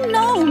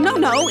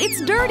 No,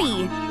 it's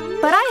dirty.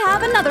 But I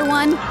have another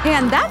one.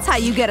 And that's how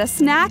you get a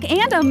snack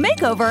and a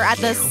makeover at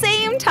the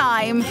same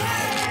time.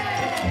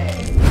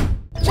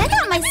 Check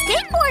out my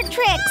skateboard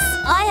tricks.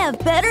 I have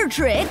better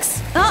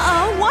tricks.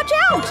 Uh-oh, watch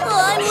out!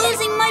 I'm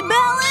losing my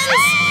balance.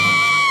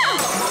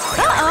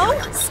 Uh-oh,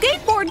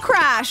 skateboard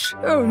crash.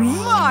 Oh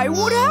my,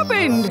 what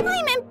happened?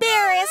 I'm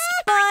embarrassed,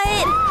 but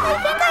I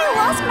think I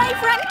lost my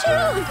front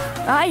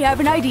tooth. I have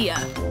an idea.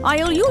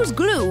 I'll use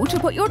glue to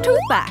put your tooth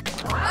back.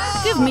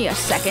 Give me a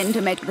second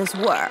to make this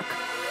work.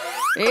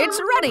 It's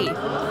ready.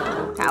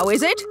 How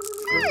is it?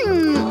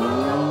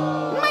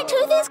 My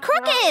tooth is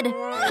crooked.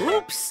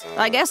 Oops,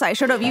 I guess I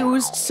should have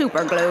used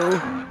super glue.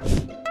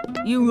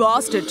 You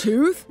lost a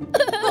tooth?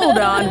 Hold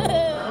on.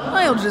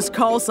 I'll just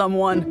call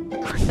someone.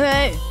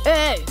 Hey,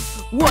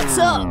 what's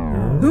up?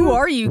 Who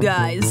are you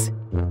guys?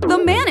 The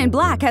man in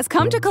black has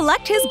come to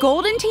collect his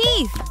golden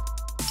teeth.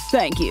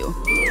 Thank you.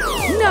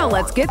 Now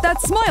let's get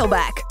that smile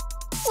back.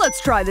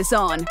 Let's try this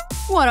on.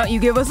 Why don't you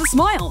give us a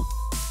smile?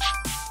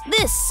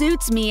 This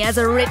suits me as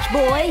a rich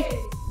boy.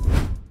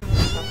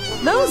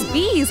 Those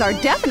bees are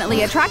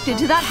definitely attracted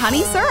to that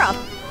honey syrup.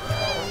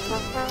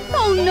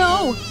 Oh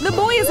no! The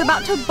boy is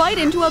about to bite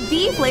into a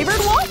bee-flavored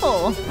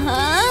waffle.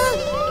 Huh?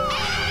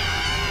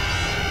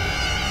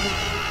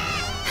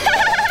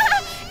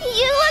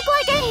 You look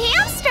like a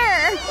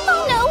hamster!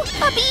 Oh no!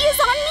 A bee is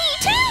on me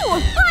too!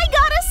 I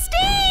got a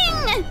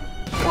sting!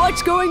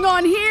 What's going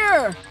on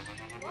here?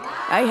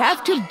 I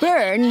have to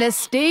burn the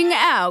sting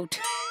out.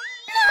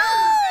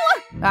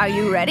 No! Are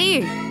you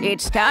ready?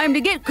 It's time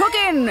to get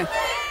cooking! It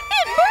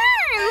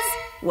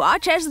burns!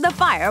 Watch as the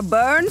fire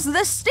burns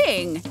the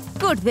sting.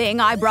 Good thing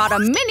I brought a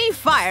mini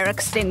fire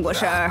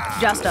extinguisher.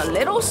 Just a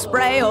little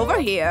spray over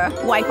here.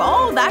 Wipe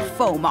all that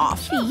foam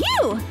off.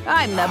 You!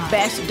 I'm the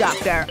best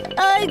doctor.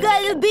 I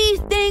got a bee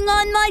sting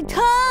on my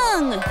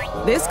tongue!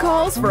 This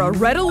calls for a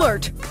red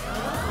alert.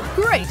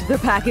 Great, the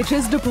package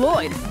is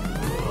deployed.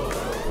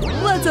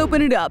 Let's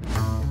open it up.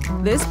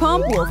 This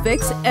pump will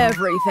fix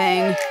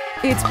everything.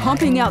 It's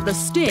pumping out the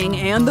sting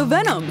and the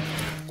venom.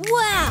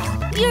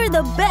 Wow! You're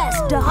the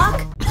best,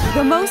 Doc!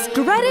 The most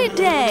dreaded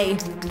day.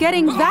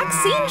 Getting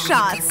vaccine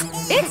shots.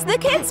 It's the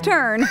kids'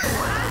 turn.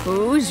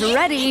 Who's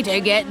ready to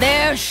get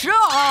their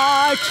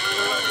shot?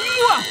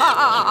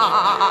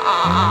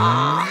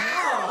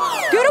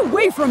 Get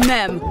away from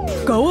them!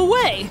 Go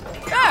away!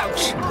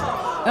 Ouch!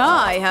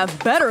 I have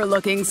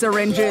better-looking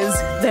syringes.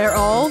 They're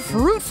all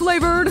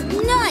fruit-flavored.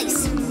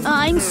 Nice!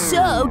 I'm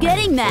so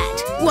getting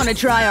that. Want to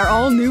try our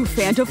all-new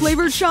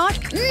Fanta-flavored shot?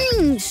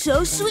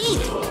 So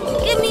sweet.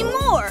 Give me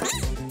more.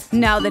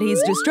 Now that he's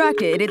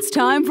distracted, it's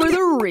time for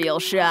the real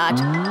shot.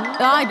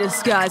 I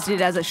disguised it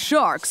as a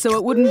shark so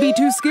it wouldn't be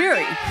too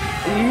scary.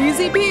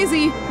 Easy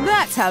peasy.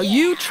 That's how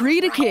you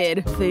treat a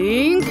kid.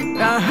 Think.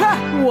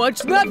 Aha!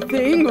 What's that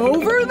thing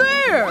over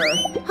there?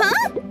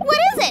 Huh? What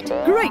is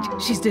it? Great,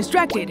 she's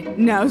distracted.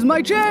 Now's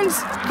my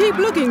chance. Keep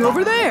looking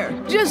over there.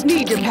 Just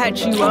need to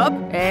patch you up,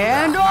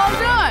 and all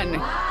done.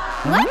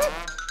 What?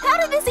 How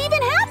did this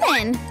even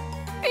happen?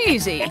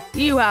 Easy.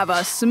 You have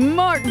a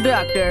smart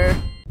doctor.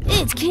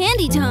 It's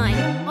candy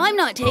time. I'm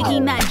not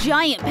taking that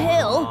giant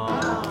pill.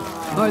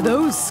 Are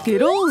those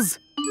Skittles?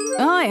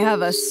 I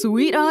have a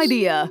sweet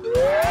idea.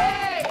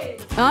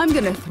 I'm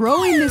gonna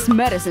throw in this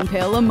medicine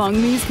pill among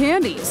these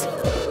candies.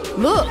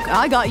 Look,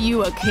 I got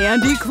you a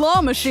candy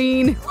claw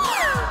machine.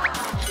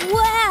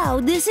 Wow,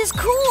 this is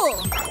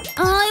cool.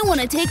 I want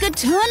to take a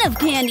ton of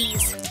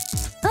candies.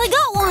 I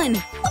got one.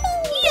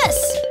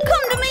 Yes,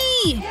 come to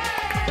me.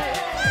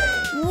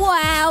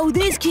 Wow,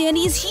 this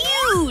candy's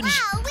huge.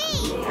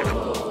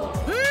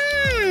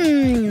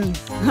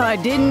 I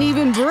didn't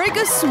even break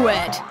a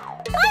sweat.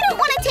 I don't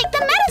want to take the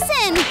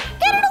medicine.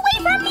 Get it away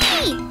from me.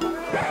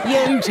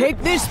 You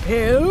take this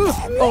pill,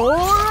 or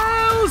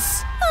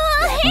else…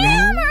 A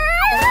hammer!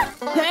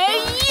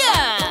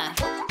 Hey-ya!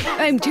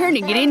 I'm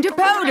turning it into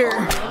powder.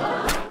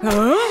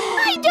 Huh?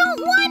 I don't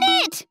want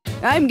it!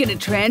 I'm gonna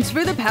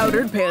transfer the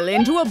powdered pill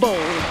into a bowl.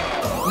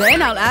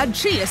 Then I'll add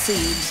chia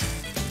seeds.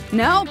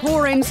 Now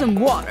pour in some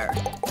water.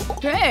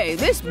 Hey,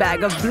 this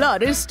bag of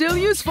blood is still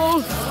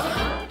useful.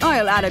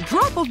 I'll add a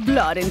drop of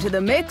blood into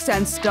the mix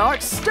and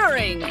start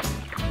stirring.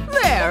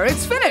 There,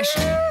 it's finished.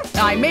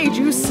 I made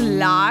you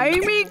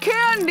slimy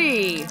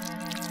candy.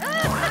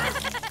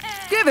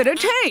 Give it a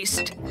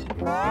taste.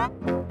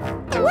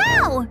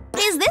 Wow!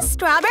 Is this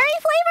strawberry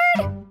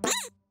flavored?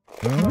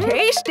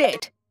 Taste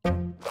it.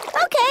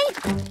 Okay.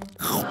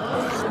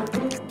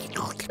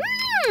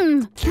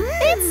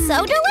 It's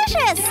so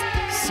delicious!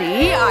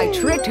 See, I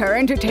tricked her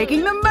into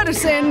taking the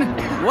medicine.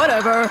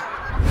 Whatever.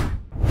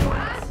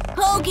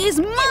 Hulk is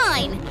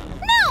mine!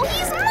 No,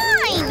 he's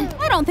mine!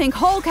 I don't think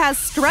Hulk has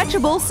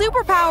stretchable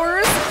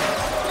superpowers.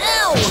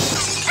 Ow!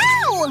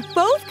 Ow!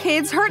 Both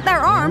kids hurt their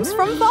arms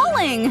from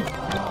falling.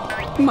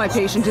 My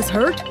patient is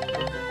hurt.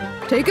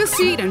 Take a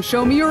seat and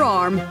show me your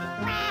arm.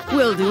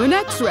 We'll do an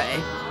x-ray.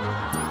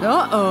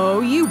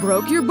 Uh-oh, you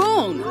broke your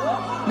bone.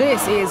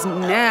 This is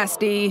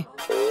nasty.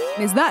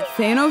 Is that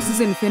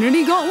Thanos'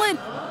 Infinity Gauntlet?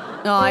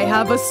 I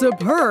have a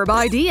superb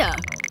idea.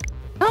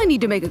 I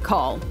need to make a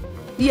call.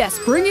 Yes,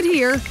 bring it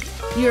here.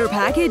 Your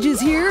package is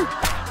here.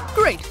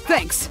 Great,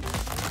 thanks.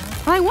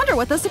 I wonder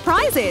what the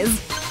surprise is.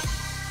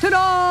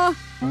 Ta-da!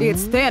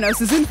 It's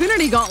Thanos'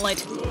 Infinity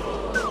Gauntlet.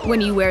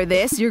 When you wear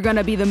this, you're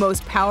gonna be the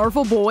most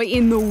powerful boy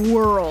in the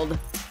world.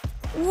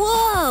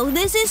 Whoa,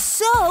 this is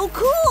so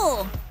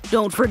cool!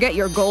 Don't forget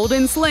your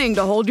golden sling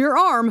to hold your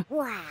arm.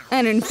 Wow.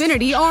 An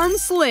infinity arm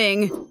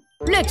sling.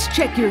 Let's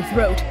check your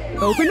throat.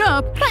 Open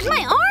up. But my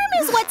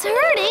arm is what's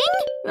hurting!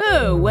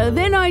 Oh, well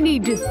then I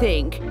need to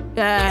think.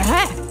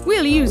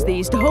 We'll use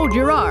these to hold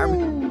your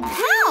arm.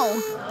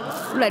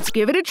 How? Let's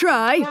give it a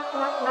try.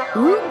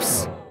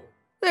 Oops.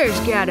 There's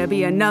gotta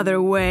be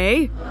another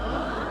way.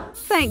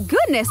 Thank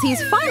goodness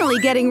he's finally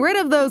getting rid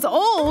of those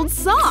old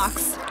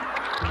socks.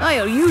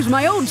 I'll use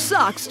my old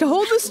socks to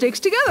hold the sticks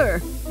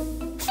together.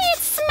 It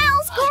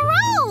smells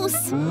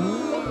gross!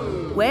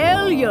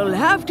 Well, you'll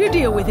have to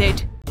deal with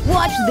it.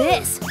 Watch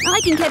this!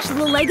 I can catch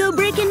the Lego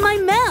brick in my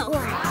mouth!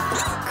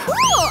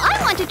 Cool! I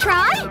want to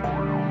try!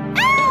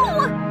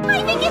 Ow!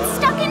 I think it's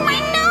stuck in my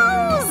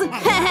nose!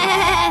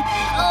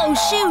 Oh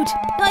shoot!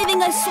 I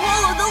think I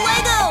swallowed the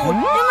Lego!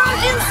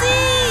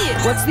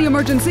 Emergency! What's the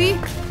emergency?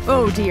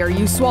 Oh dear,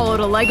 you swallowed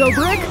a Lego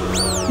brick?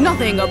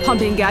 Nothing a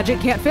pumping gadget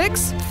can't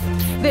fix.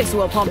 This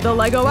will pump the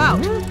Lego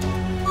out.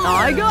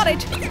 I got it!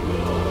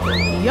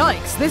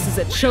 Yikes, this is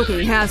a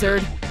choking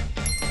hazard.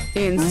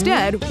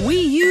 Instead, we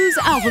use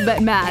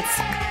alphabet mats.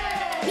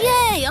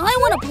 Yay! I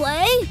want to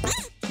play!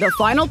 The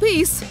final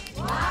piece.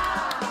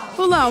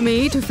 Allow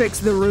me to fix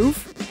the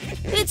roof.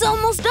 It's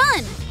almost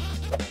done!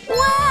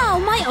 Wow!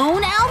 My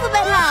own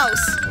alphabet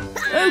house!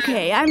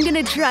 Okay, I'm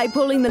gonna try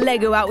pulling the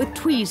Lego out with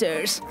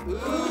tweezers.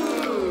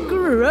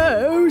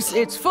 Gross!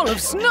 It's full of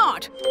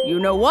snot! You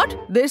know what?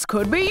 This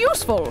could be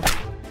useful.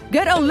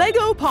 Get a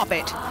Lego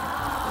Poppet.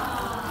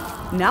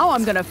 Now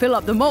I'm gonna fill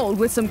up the mold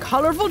with some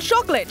colorful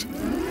chocolate.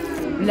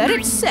 Let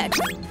it set.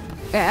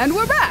 And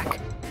we're back.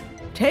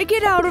 Take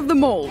it out of the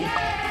mold.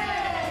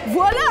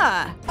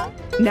 Voila!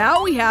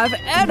 Now we have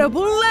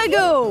edible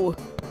Lego!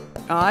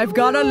 I've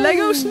got a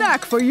Lego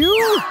snack for you!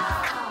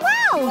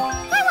 Wow!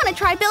 I want to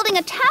try building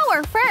a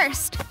tower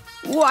first!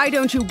 Why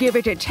don't you give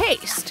it a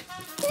taste?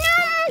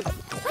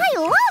 I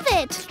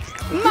love it!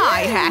 My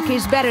hack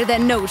is better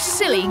than no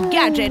silly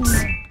gadgets!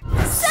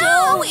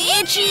 So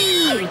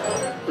itchy!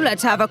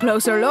 Let's have a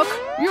closer look.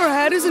 Your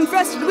head is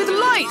infested with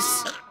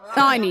lice!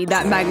 I need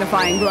that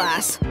magnifying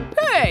glass.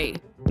 Hey!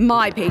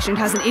 My patient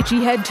has an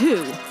itchy head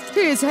too.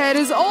 His head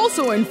is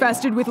also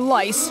infested with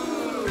lice.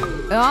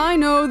 I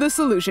know the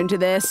solution to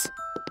this.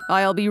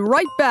 I'll be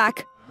right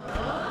back.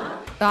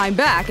 I'm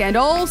back and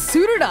all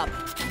suited up.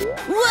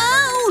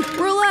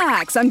 Whoa!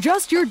 Relax, I'm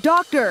just your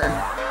doctor.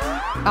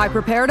 I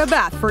prepared a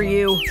bath for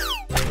you.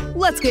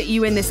 Let's get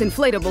you in this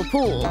inflatable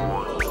pool.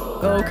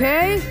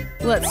 Okay,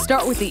 let's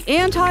start with the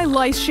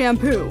anti-lice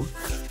shampoo.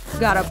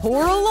 Gotta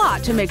pour a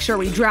lot to make sure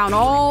we drown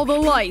all the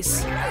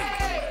lice.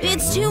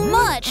 It's too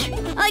much!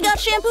 I got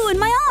shampoo in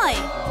my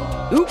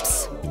eye!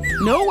 Oops.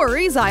 No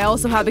worries, I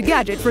also have a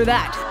gadget for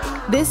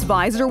that. This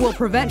visor will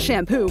prevent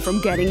shampoo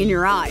from getting in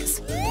your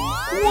eyes.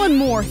 One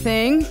more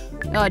thing.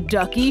 A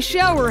ducky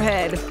shower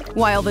head.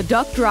 While the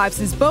duck drives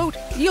his boat,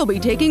 you'll be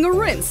taking a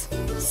rinse.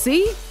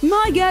 See?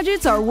 My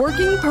gadgets are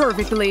working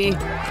perfectly.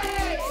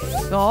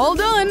 All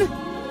done.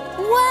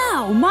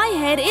 Wow, my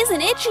head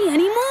isn't itchy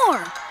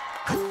anymore.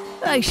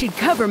 I should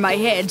cover my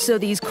head so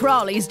these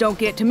crawlies don't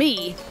get to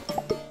me.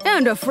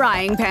 And a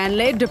frying pan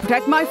lid to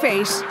protect my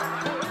face.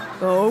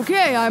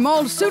 Okay, I'm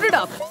all suited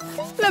up.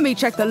 Let me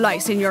check the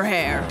lice in your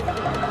hair.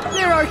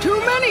 There are too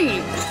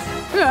many!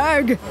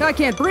 Ugh, I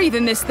can't breathe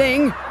in this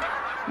thing.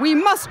 We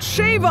must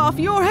shave off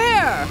your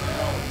hair!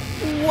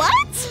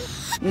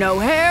 What? No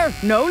hair,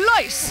 no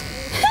lice!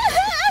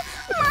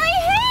 My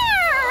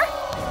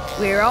hair!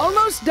 We're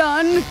almost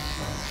done.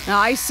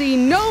 I see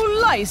no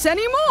lice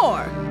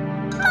anymore.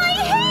 My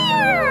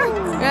hair!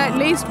 At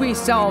least we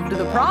solved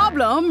the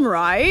problem,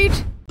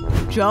 right?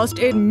 Just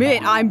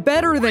admit I'm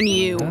better than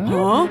you.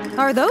 Huh?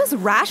 Are those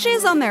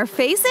rashes on their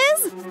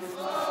faces?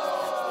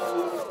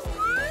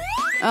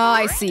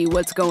 I see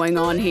what's going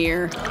on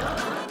here.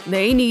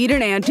 They need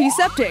an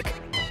antiseptic.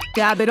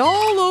 Dab it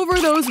all over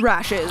those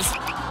rashes.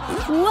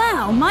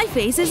 Wow, my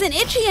face isn't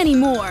itchy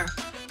anymore.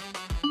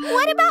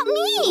 What about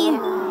me?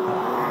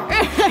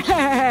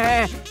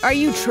 Are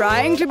you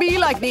trying to be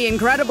like the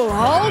Incredible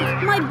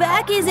Hulk? My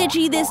back is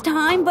itchy this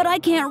time, but I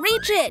can't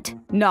reach it.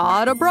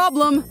 Not a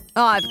problem.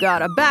 I've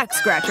got a back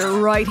scratcher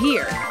right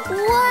here.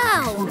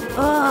 Wow!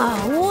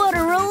 Oh, what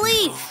a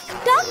relief.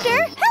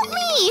 Doctor, help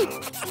me!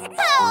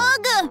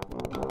 Ugh!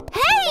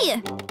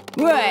 Hey!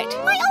 What?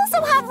 I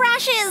also have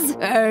rashes!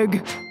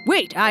 Ugh.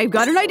 Wait, I've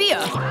got an idea.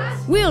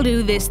 We'll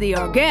do this the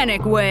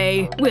organic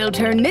way. We'll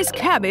turn this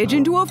cabbage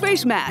into a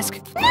face mask.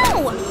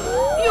 No!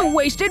 You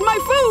wasted my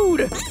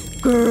food!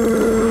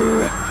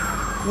 Grrr.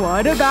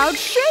 What about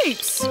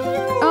shapes?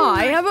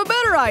 I have a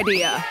better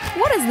idea.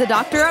 What is the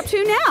doctor up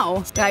to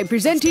now? I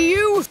present to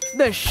you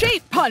the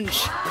Shape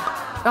Punch.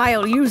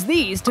 I'll use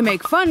these to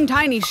make fun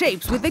tiny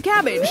shapes with the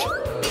cabbage.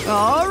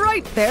 All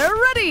right, they're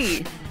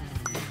ready.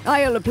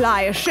 I'll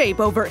apply a shape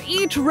over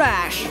each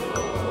rash.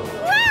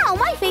 Wow,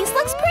 my face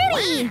looks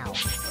pretty!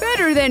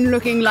 Better than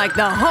looking like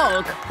the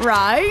Hulk,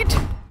 right?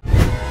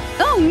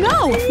 Oh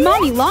no!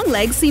 Mommy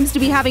Longlegs seems to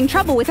be having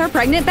trouble with her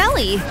pregnant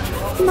belly.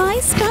 My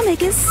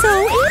stomach is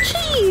so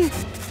itchy!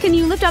 Can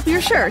you lift up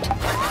your shirt?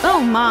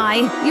 Oh my,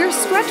 your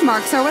stretch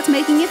marks are what's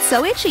making it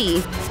so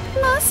itchy.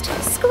 Must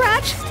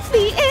scratch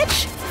the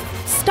itch.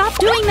 Stop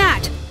doing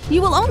that!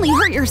 You will only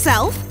hurt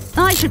yourself.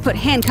 I should put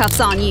handcuffs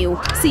on you,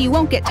 so you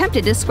won't get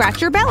tempted to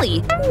scratch your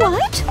belly.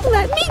 What?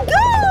 Let me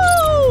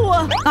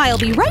go! I'll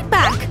be right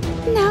back.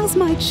 Now's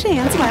my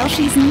chance while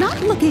she's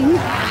not looking.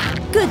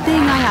 Good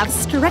thing I have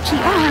stretchy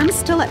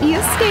arms to let me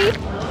escape.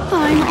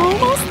 I'm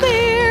almost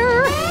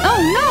there. Oh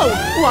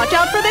no! Watch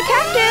out for the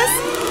cactus!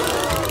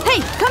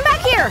 Hey, come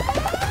back here!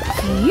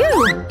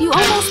 Phew! You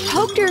almost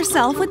poked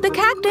yourself with the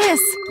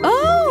cactus.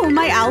 Oh,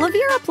 my aloe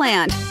vera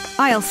plant.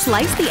 I'll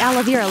slice the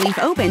aloe vera leaf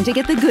open to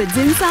get the goods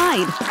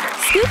inside.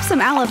 Scoop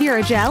some aloe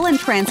vera gel and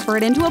transfer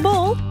it into a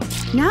bowl.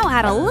 Now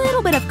add a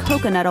little bit of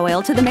coconut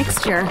oil to the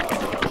mixture.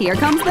 Here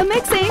comes the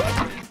mixing.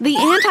 The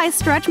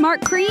anti-stretch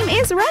mark cream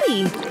is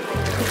ready.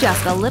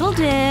 Just a little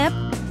dip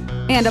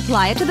and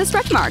apply it to the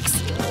stretch marks.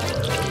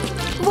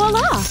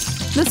 Voila!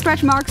 The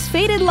stretch marks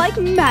faded like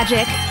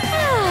magic.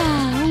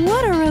 Ah,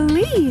 what a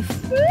relief.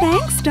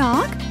 Thanks,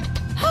 Doc.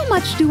 How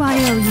much do I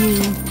owe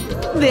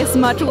you? This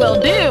much will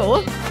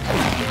do.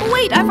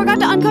 Wait, I forgot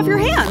to uncuff your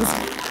hands.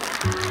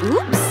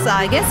 Oops,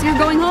 I guess you're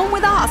going home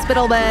with a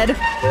hospital bed.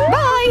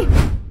 Bye!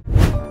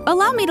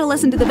 Allow me to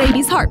listen to the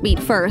baby's heartbeat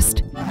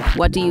first.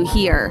 What do you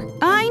hear?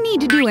 I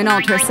need to do an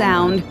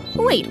ultrasound.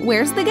 Wait,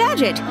 where's the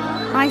gadget?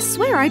 I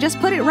swear I just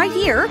put it right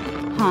here.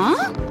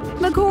 Huh?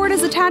 The cord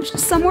is attached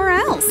somewhere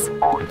else.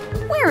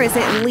 Where is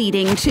it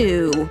leading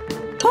to?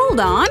 Hold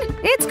on,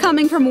 it's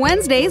coming from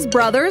Wednesday's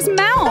brother's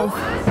mouth.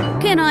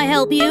 Can I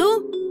help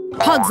you?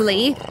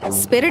 Pugsley,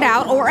 spit it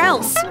out or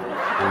else.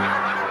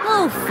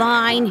 Oh,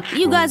 fine.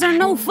 You guys are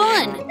no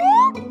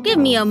fun. Give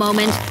me a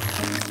moment.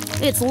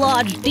 It's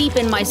lodged deep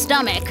in my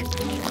stomach.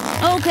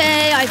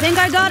 Okay, I think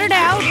I got it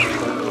out.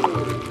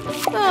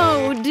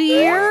 Oh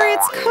dear,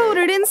 it's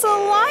coated in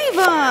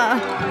saliva.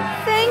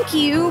 Thank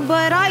you,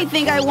 but I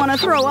think I want to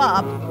throw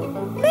up.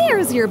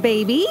 There's your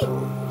baby.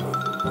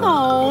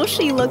 Oh,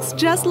 she looks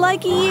just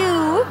like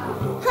you.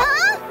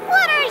 Huh?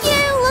 What are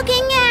you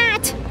looking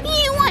at?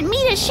 You want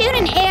me to shoot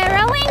an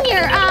arrow in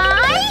your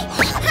eye?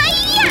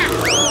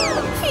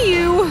 Hi-ya!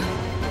 Phew.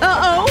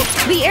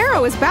 Uh-oh, the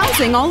arrow is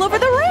bouncing all over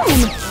the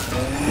room.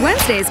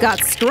 Wednesday's got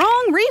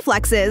strong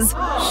reflexes.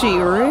 She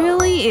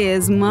really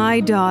is my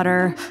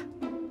daughter.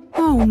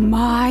 Oh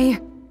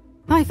my.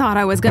 I thought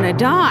I was gonna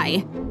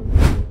die.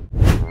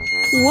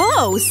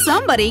 Whoa,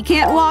 somebody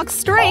can't walk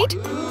straight.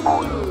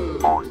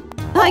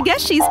 I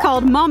guess she's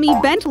called Mommy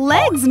Bent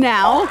Legs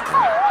now.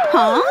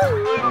 Huh?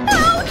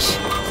 Ouch!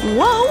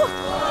 Whoa!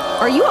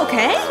 Are you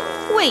okay?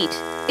 Wait,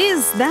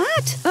 is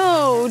that?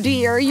 Oh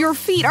dear, your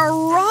feet are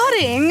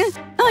rotting.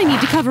 I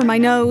need to cover my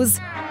nose.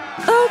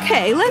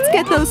 Okay, let's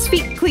get those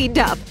feet cleaned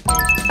up.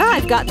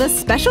 I've got the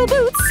special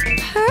boots.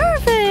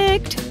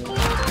 Perfect!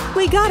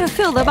 We gotta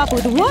fill them up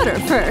with water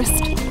first.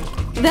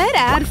 Then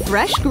add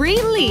fresh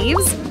green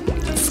leaves.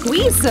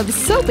 Squeeze some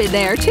soap in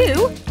there,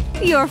 too.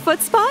 Your foot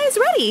spa is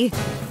ready.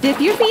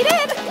 Dip your feet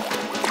in.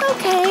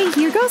 Okay,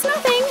 here goes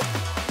nothing.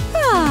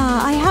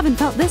 Ah, I haven't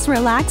felt this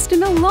relaxed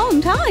in a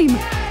long time.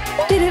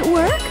 Did it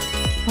work?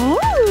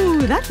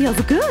 Oh, that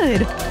feels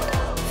good.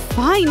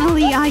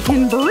 Finally, I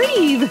can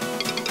breathe.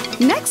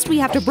 Next, we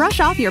have to brush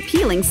off your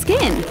peeling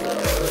skin.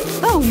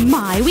 Oh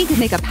my, we could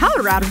make a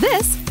powder out of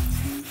this.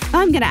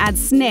 I'm gonna add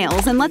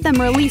snails and let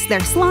them release their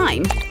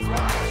slime.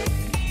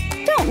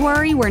 Don't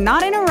worry, we're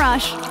not in a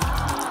rush.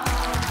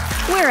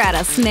 We're at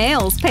a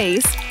snail's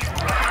pace.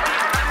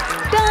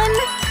 Done!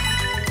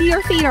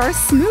 Your feet are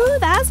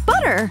smooth as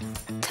butter.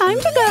 Time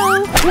to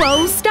go.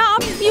 Whoa,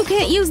 stop! You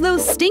can't use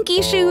those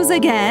stinky shoes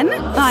again.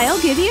 I'll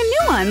give you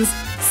new ones.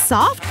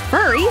 Soft,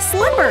 furry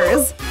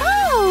slippers.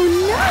 Oh,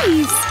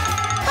 nice!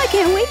 I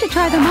can't wait to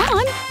try them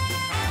on.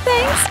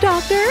 Thanks,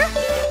 Doctor.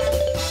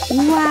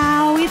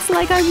 Wow, it's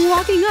like I'm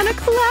walking on a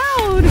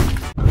cloud!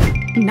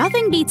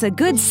 Nothing beats a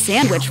good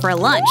sandwich for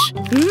lunch.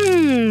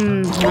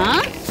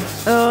 Huh?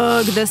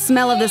 Ugh, the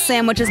smell of the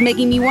sandwich is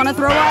making me want to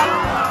throw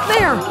up.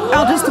 There,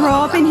 I'll just throw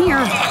up in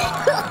here.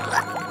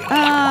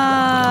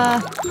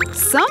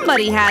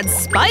 Somebody had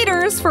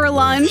spiders for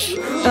lunch.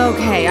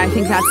 Okay, I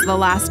think that's the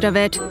last of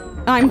it.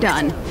 I'm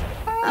done.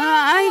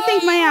 I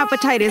think my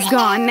appetite is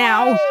gone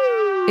now.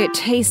 It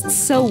tastes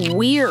so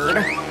weird.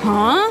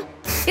 Huh?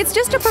 It's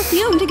just a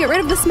perfume to get rid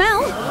of the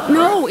smell.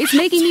 No, it's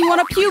making me want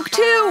to puke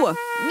too.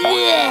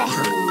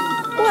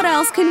 What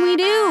else can we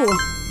do?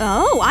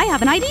 Oh, I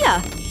have an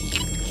idea.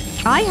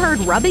 I heard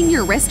rubbing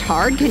your wrist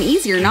hard can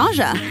ease your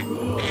nausea.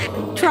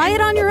 Try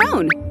it on your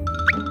own.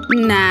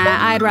 Nah,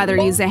 I'd rather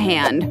use a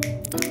hand.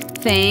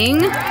 Thing.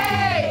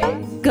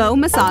 Go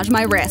massage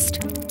my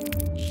wrist.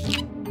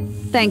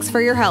 Thanks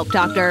for your help,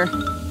 doctor.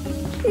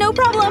 No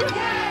problem.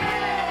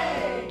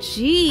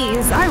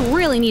 Jeez, I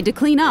really need to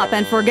clean up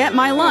and forget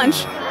my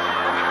lunch.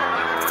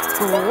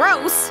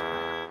 Gross!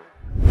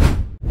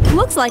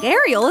 Looks like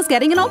Ariel is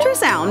getting an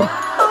ultrasound.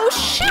 Oh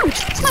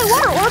shoot! My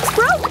water orbs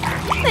broke!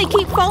 They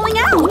keep falling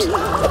out!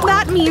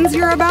 That means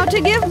you're about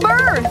to give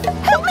birth!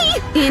 Help me!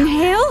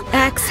 Inhale,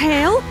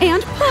 exhale,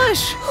 and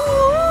push!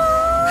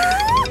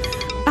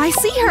 I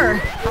see her!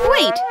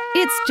 Wait,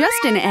 it's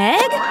just an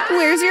egg?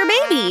 Where's your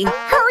baby?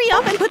 Hurry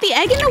up and put the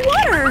egg in the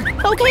water!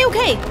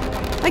 Okay.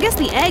 I guess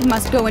the egg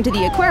must go into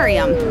the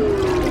aquarium.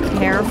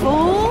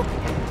 Careful.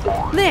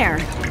 There.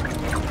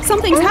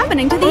 Something's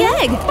happening to the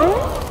egg.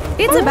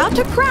 It's about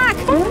to crack.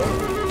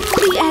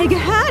 The egg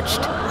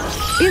hatched.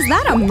 Is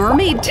that a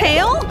mermaid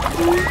tail?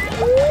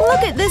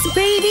 Look at this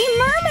baby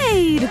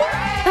mermaid.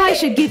 I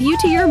should give you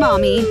to your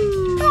mommy.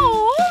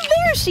 Oh,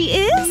 there she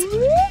is.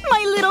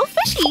 My little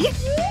fishy.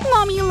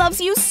 Mommy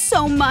loves you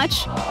so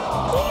much.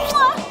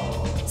 Mwah.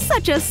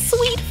 Such a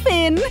sweet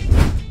fin.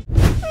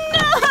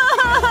 No!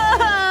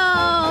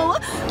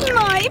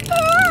 My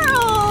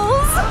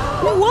pearls!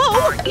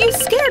 Whoa! You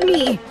scared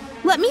me!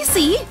 Let me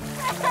see.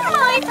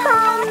 My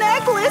pearl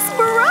necklace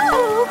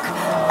broke!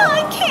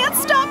 I can't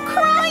stop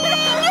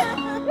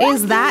crying!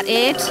 Is that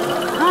it?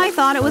 I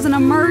thought it was an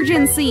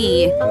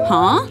emergency.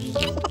 Huh?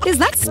 Is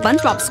that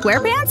SpongeBob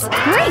SquarePants?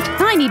 Great!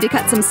 I need to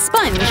cut some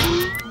sponge.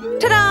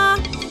 Ta-da!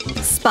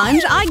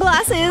 Sponge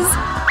eyeglasses!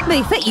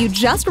 They fit you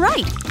just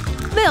right.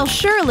 They'll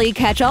surely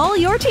catch all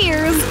your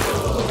tears.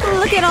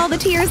 Look at all the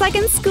tears I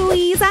can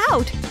squeeze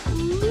out.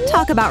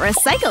 Talk about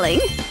recycling.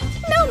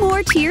 No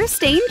more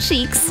tear-stained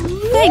cheeks.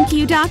 Thank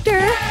you,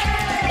 doctor.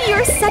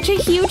 You're such a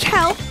huge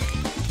help.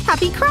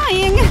 Happy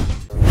crying.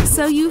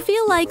 So you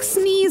feel like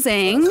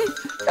sneezing?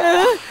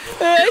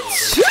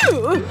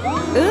 Achoo!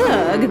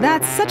 Ugh,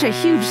 that's such a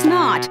huge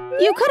snot.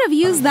 You could have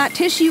used that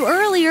tissue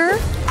earlier.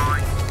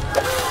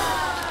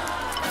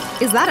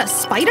 Is that a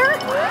spider?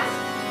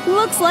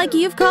 Looks like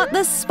you've caught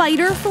the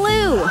spider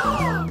flu.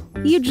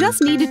 You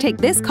just need to take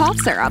this cough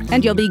syrup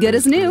and you'll be good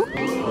as new.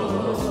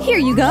 Here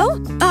you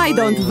go. I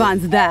don't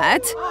want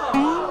that.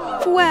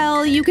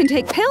 Well, you can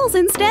take pills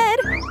instead.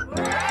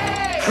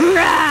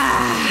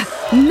 Rah!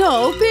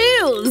 No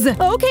pills!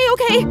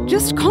 Okay.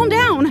 Just calm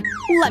down.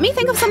 Let me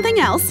think of something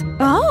else.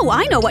 Oh,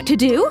 I know what to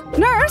do.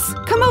 Nurse,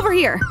 come over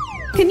here.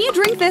 Can you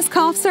drink this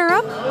cough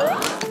syrup?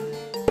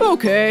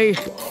 Okay.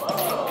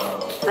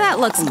 That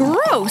looks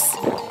gross.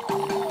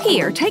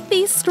 Here, take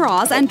these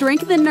straws and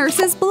drink the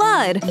nurse's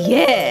blood.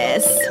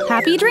 Yes!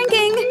 Happy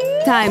drinking!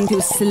 Time to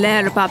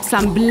slurp up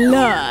some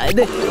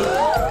blood.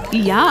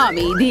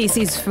 Yummy, this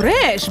is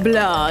fresh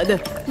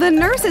blood. The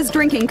nurse is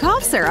drinking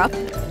cough syrup,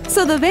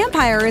 so the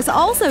vampire is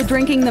also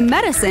drinking the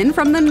medicine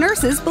from the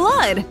nurse's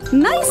blood.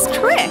 Nice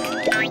trick!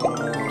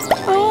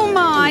 Oh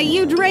my,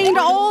 you drained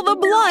all the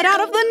blood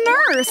out of the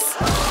nurse!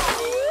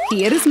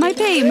 Here is my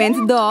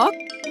payment, Doc.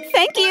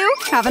 Thank you!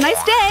 Have a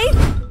nice day!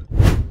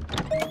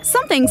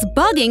 Something's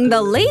bugging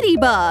the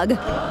ladybug.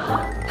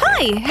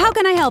 Hi, how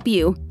can I help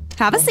you?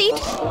 Have a seat.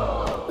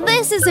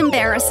 This is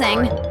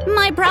embarrassing.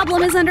 My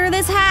problem is under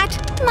this hat.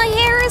 My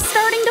hair is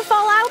starting to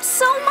fall out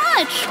so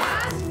much.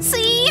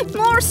 See?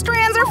 More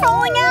strands are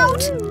falling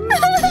out.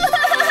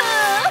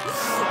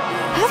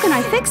 How can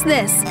I fix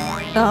this?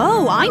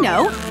 Oh, I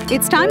know.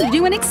 It's time to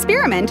do an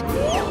experiment.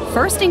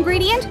 First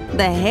ingredient,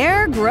 the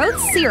hair growth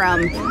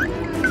serum.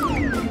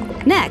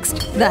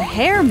 Next, the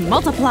hair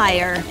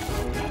multiplier.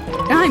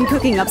 I'm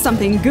cooking up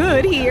something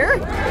good here.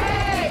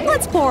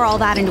 Let's pour all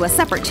that into a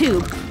separate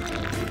tube.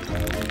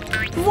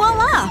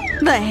 Voila!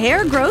 The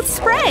hair growth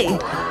spray!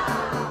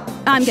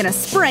 I'm gonna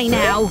spray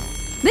now.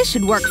 This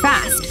should work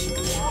fast.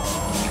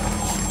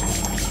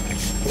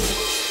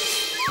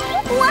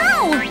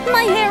 Wow!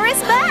 My hair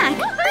is back!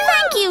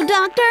 Thank you,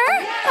 doctor!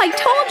 I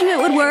told you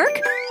it would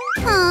work!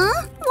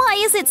 Huh? Why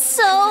is it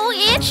so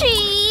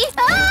itchy?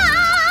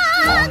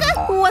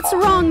 What's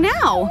wrong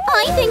now?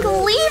 I think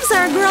leaves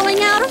are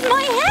growing out of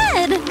my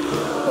head!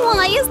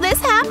 Why is this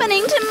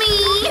happening to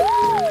me?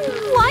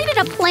 Why did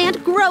a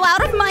plant grow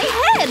out of my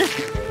head?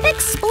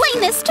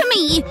 Explain this to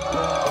me!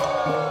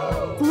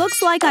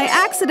 Looks like I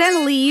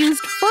accidentally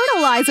used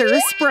fertilizer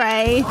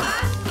spray.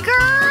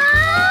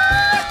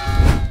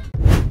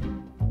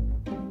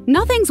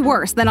 Nothing's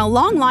worse than a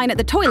long line at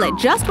the toilet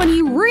just when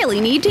you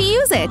really need to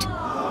use it.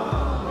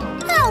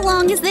 How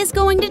long is this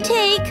going to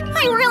take?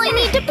 I really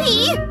need to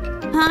pee.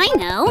 I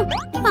know.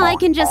 I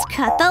can just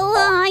cut the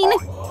line.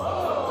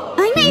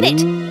 I made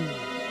it.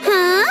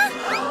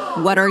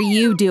 Huh? What are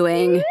you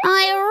doing?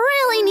 I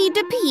really need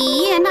to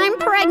pee and I'm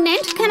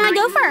pregnant. Can I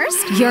go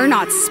first? You're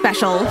not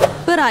special,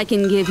 but I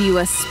can give you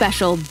a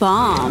special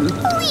bomb.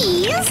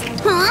 Please?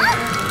 Huh?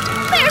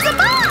 There's a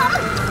bomb!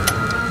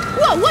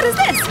 Whoa, what is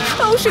this?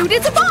 Oh shoot,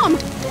 it's a bomb!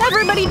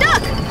 Everybody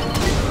duck!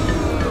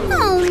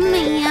 Oh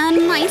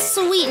man, my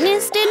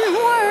sweetness didn't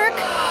work.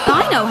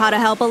 I know how to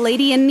help a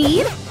lady in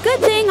need. Good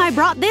thing I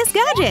brought this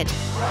gadget.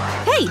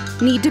 Hey,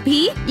 need to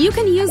pee? You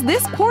can use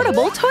this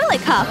portable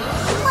toilet cup.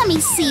 Let me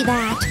see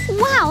that.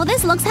 Wow,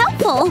 this looks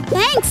helpful.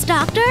 Thanks,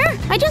 doctor.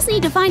 I just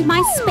need to find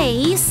my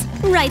space.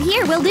 Right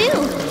here will do.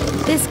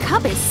 This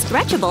cup is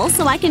stretchable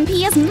so I can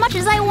pee as much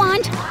as I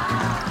want.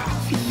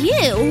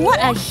 Phew, what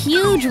a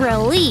huge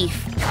relief.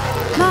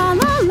 La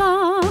la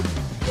la.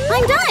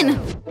 I'm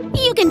done.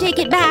 You can take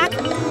it back.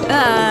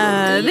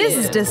 This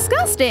is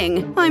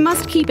disgusting. I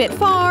must keep it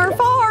far,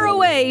 far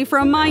away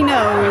from my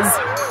nose.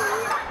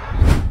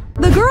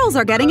 The girls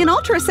are getting an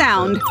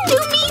ultrasound. Do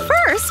me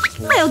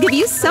first. I'll give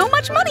you so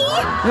much money.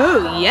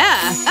 Oh, yeah.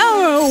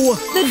 Oh!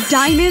 The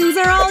diamonds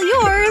are all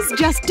yours.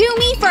 Just do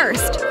me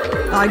first.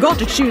 I got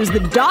to choose the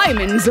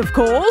diamonds, of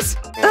course.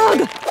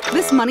 Ugh,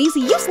 this money's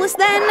useless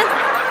then.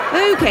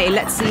 Okay,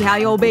 let's see how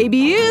your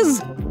baby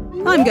is.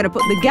 I'm gonna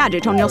put the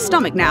gadget on your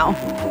stomach now.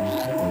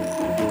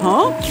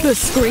 Huh? The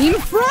screen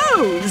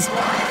froze!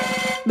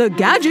 The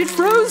gadget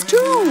froze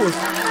too!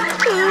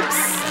 Oops!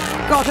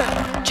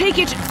 Gotta take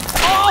it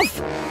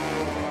off!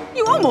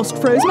 You almost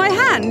froze my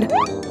hand!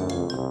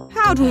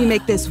 How do we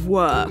make this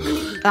work?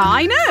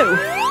 I know!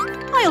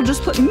 I'll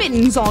just put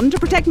mittens on to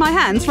protect my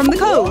hands from the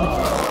cold.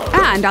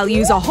 And I'll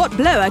use a hot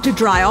blower to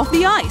dry off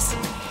the ice.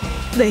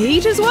 The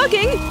heat is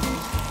working!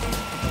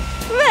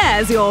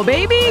 There's your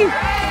baby!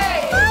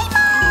 Hi,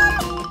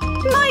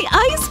 Mom! My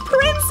ice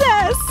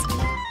princess!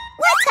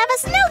 Let's have a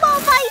snowball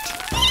fight!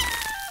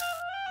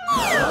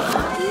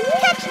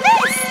 Catch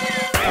this!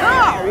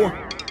 Ow!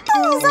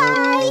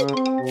 Bullseye!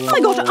 I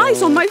got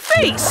ice on my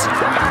face!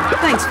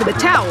 Thanks for the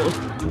towel.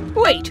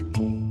 Wait,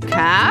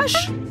 cash?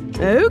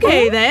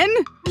 Okay then.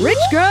 Rich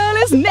girl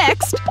is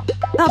next.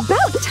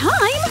 About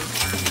time!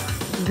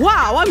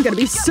 Wow, I'm gonna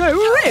be so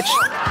rich!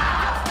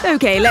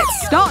 Okay,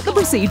 let's start the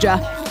procedure.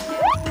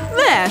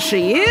 There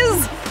she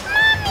is!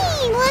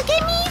 Mommy, look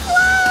at me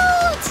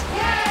float!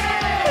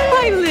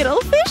 My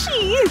little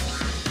fishy!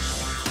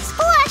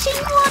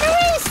 Splashing water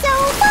is so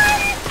fun!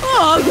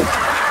 Ugh!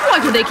 Why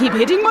do they keep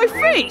hitting my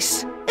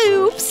face?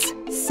 Oops!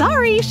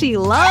 Sorry, she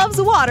loves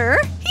water.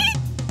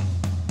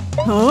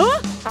 Huh?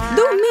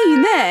 Do me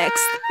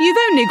next. You've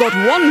only got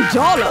 $1.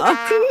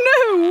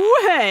 No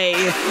way!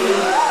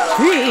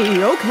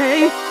 Gee,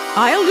 okay.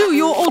 I'll do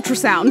your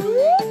ultrasound.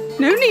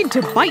 No need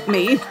to bite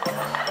me.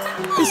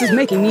 This is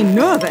making me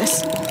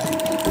nervous.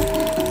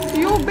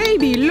 Your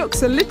baby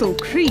looks a little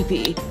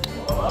creepy.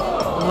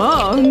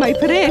 Oh, my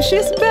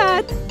precious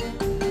bat.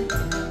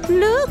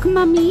 Look,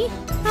 Mummy.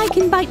 I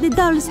can bite the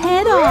doll's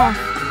head off.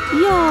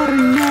 You're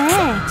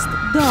next,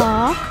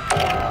 Doc.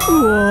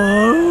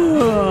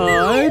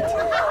 What?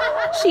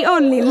 She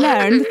only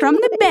learned from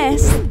the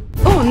best.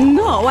 Oh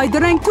no, I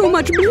drank too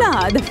much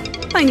blood.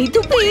 I need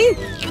to pee.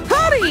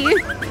 Hurry!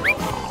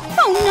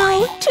 Oh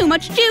no, too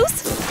much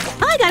juice.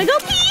 I gotta go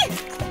pee.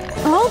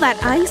 All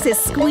that ice is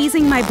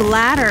squeezing my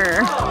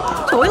bladder.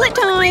 Toilet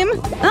time!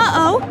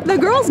 Uh-oh, the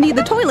girls need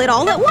the toilet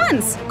all at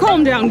once.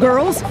 Calm down,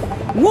 girls.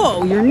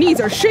 Whoa, your knees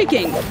are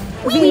shaking.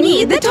 We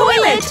need the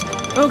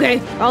toilet.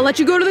 Okay, I'll let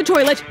you go to the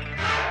toilet.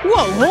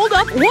 Whoa, hold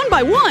up, one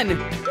by one.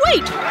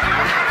 Wait.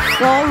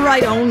 All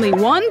right, only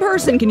one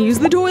person can use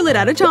the toilet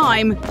at a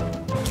time.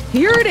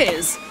 Here it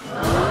is.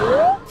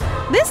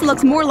 This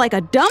looks more like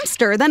a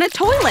dumpster than a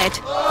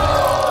toilet.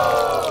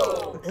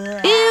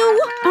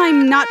 Ew,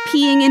 I'm not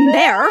peeing in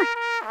there.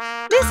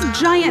 This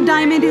giant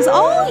diamond is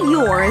all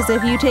yours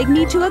if you take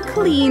me to a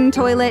clean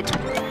toilet.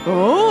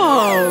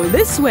 Oh,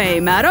 this way,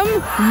 madam.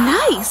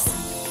 Nice.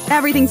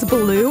 Everything's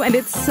blue and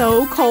it's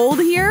so cold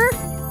here.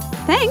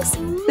 Thanks.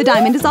 The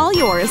diamond is all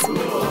yours.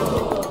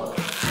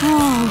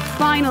 Oh,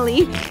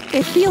 finally.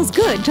 It feels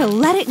good to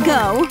let it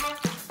go.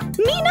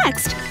 Me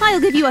next. I'll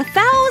give you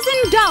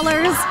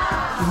 $1,000.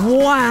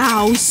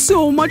 Wow,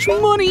 so much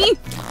money.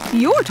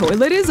 Your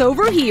toilet is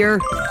over here.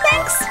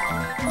 Thanks.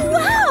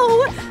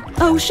 Wow.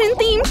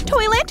 Ocean-themed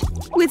toilet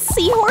with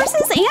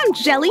seahorses and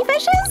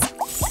jellyfishes.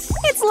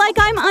 It's like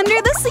I'm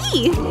under the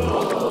sea.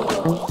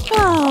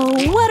 Oh,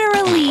 what a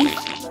relief.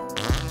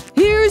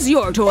 Here's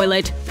your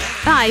toilet.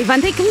 I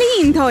want a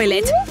clean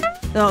toilet.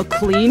 A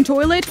clean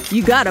toilet?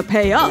 You gotta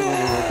pay up.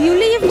 You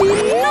leave me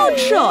no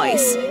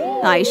choice.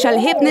 I shall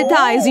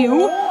hypnotize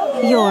you.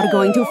 You're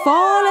going to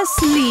fall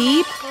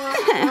asleep.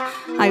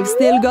 I've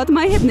still got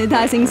my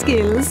hypnotizing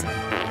skills.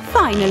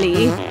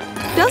 Finally.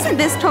 Doesn't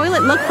this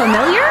toilet look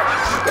familiar?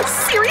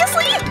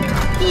 Seriously?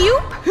 You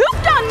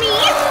pooped on me!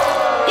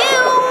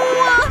 Ew!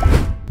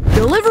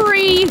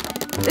 Delivery!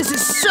 This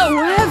is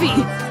so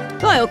heavy!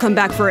 I'll come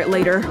back for it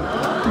later.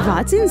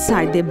 What's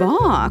inside the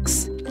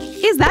box?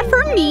 Is that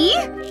for me?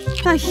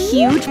 A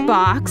huge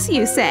box,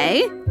 you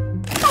say?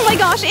 Oh my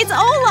gosh, it's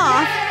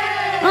Olaf!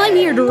 I'm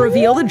here to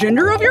reveal the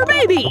gender of your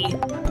baby!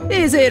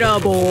 Is it a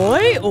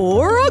boy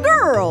or a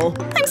girl?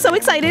 I'm so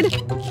excited!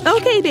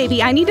 Okay,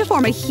 baby, I need to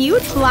form a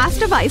huge blast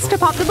device to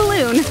pop the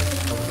balloon.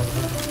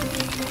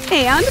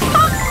 And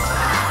pop!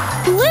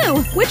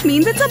 Blue, which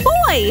means it's a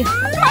boy!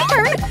 My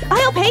turn!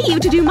 I'll pay you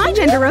to do my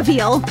gender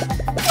reveal.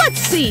 Let's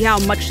see how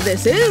much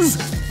this is.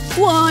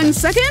 1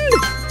 second.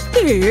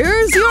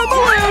 Here's your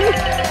balloon.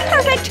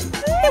 Perfect!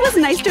 It was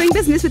nice doing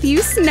business with you,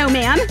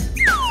 snowman.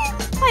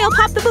 I'll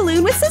pop the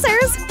balloon with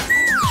scissors.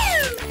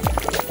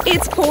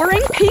 It's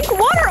pouring pink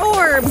water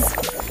orbs!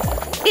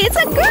 It's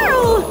a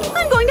girl!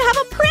 I'm going to have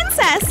a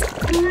princess!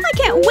 I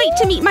can't wait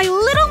to meet my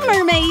little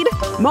mermaid!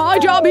 My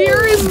job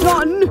here is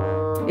done.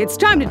 It's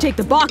time to take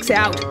the box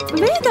out.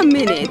 Wait a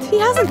minute, he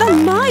hasn't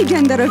done my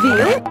gender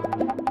reveal.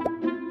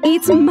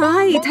 It's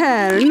my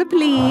turn,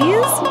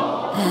 please.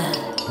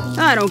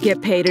 I don't get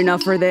paid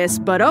enough for this,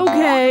 but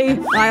okay.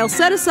 I'll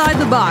set aside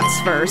the box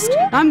first.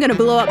 I'm gonna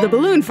blow up the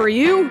balloon for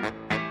you.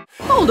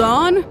 Hold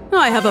on,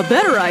 I have a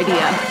better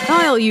idea.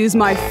 I'll use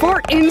my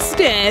fart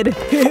instead.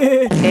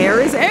 Air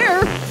is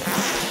air.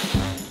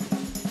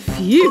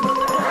 Phew.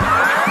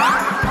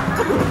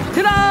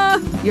 Ta-da!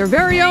 Your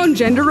very own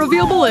gender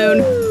reveal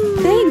balloon.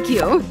 Thank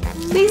you.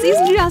 This is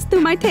just to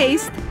my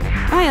taste.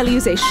 I'll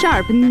use a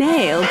sharp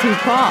nail to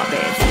pop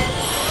it.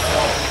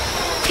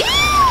 Ew!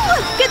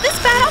 Get this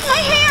bat off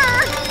my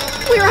hair!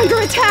 We're under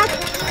attack!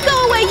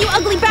 Go away, you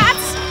ugly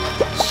bats!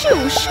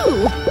 Shoo,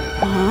 shoo!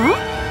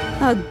 Huh?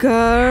 A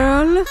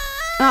girl?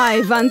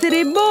 I wanted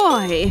a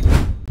boy.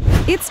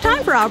 It's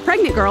time for our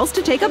pregnant girls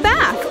to take a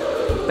bath.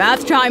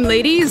 Bath time,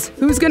 ladies.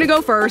 Who's gonna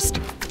go first?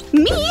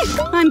 Me!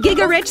 I'm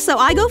giga rich, so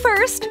I go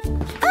first.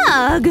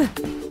 Ugh!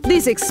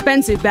 This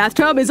expensive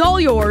bathtub is all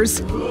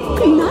yours.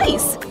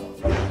 Nice!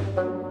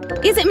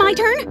 Is it my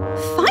turn?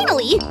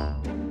 Finally!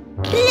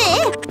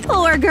 Blech,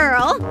 poor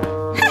girl!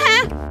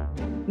 Haha!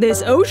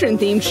 This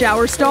ocean-themed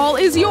shower stall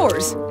is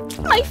yours.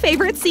 My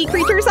favorite sea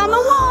creature's on the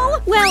wall!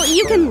 Well,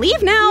 you can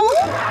leave now!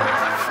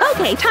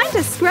 Okay, time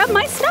to scrub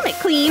my stomach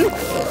clean.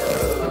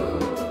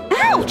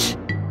 Ouch!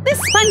 This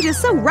sponge is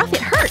so rough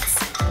it hurts.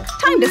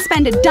 Time to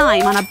spend a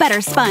dime on a better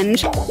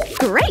sponge.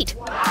 Great!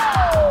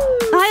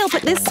 I'll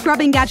put this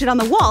scrubbing gadget on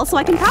the wall so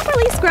I can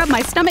properly scrub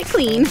my stomach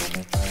clean.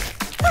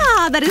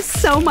 Ah, that is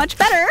so much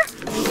better!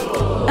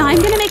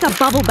 I'm gonna make a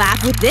bubble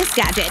bath with this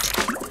gadget.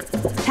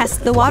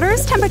 Test the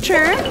water's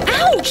temperature.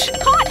 Ouch!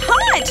 Hot,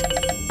 hot!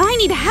 I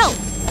need help.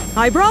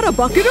 I brought a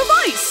bucket of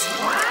ice.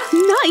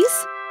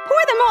 Nice!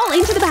 Pour them all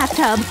into the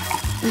bathtub.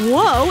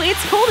 Whoa,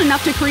 it's cold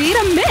enough to create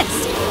a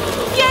mist.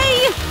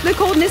 Yay! The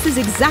coldness is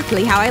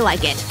exactly how I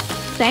like it.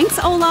 Thanks,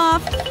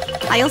 Olaf.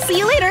 I'll see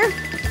you later.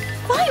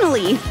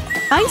 Finally!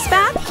 Ice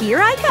bath, here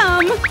I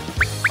come.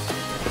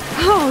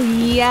 Oh,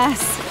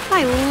 yes.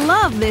 I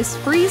love this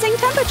freezing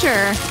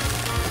temperature.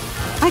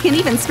 I can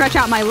even stretch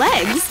out my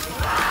legs.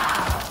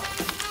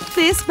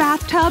 This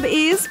bathtub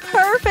is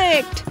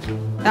perfect.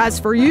 As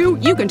for you,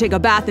 you can take a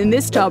bath in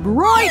this tub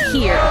right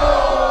here.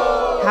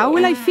 How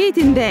will I fit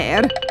in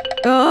there?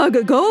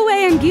 Ugh, go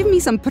away and give me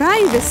some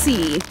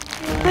privacy.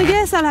 I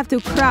guess I'll have to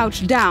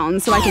crouch down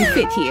so I can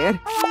fit here.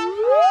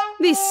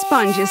 This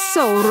sponge is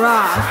so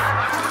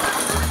rough.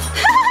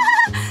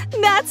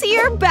 That's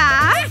your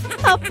bath?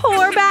 A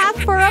poor bath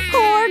for a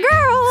poor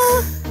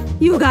girl.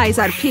 You guys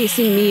are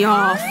pissing me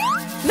off.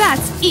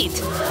 That's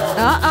it.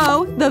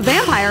 Uh-oh, the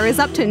vampire is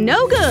up to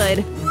no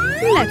good.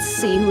 Let's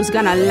see who's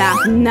gonna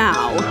laugh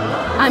now.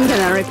 I'm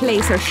gonna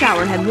replace her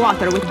showerhead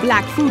water with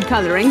black food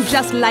coloring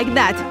just like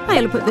that.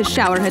 I'll put the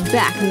showerhead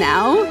back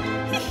now.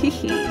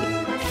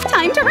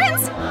 Time to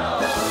rinse.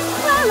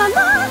 La la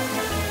la.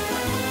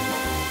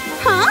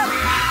 Huh?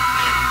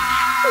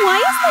 Why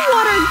is the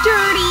water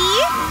dirty?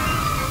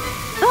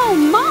 Oh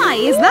my,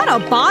 is that a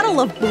bottle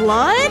of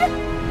blood?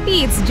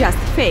 It's just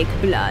fake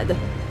blood.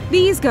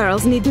 These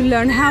girls need to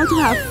learn how to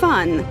have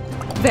fun.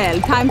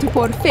 Well, time to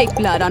pour fake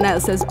blood on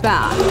Elsa's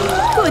bath.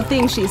 Good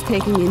thing she's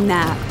taking a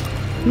nap.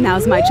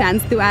 Now's my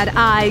chance to add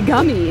eye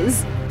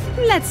gummies.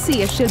 Let's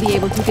see if she'll be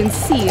able to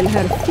conceal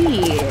her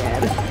fear.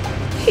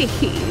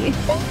 Hehe.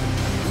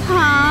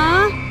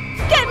 Huh?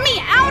 Get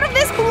me out of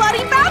this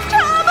bloody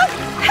bathtub!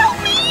 Help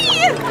me!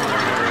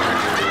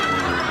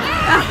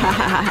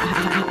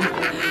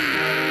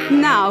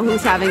 Now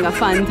who's having a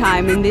fun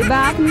time in the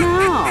bath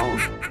now?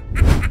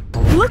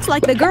 Looks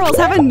like the girls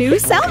have a new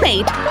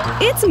cellmate.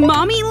 It's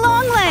Mommy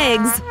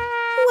Longlegs.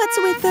 What's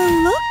with the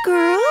look,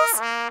 girls?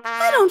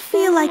 I don't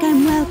feel like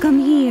I'm welcome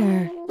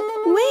here.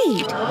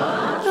 Wait,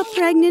 a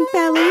pregnant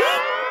belly?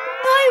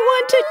 I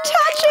want to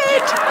touch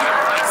it!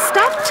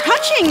 Stop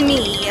touching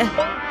me!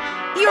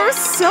 You're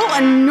so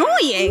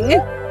annoying!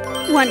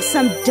 Want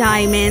some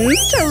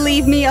diamonds to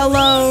leave me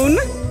alone?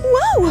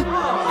 Whoa!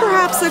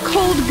 Perhaps a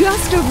cold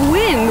gust of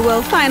wind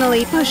will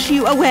finally push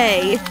you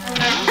away.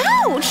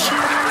 Ouch!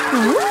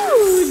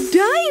 Ooh,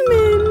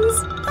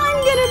 diamonds!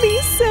 I'm gonna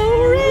be so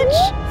rich!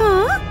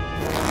 Huh?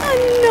 A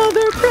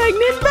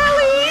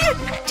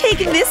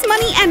this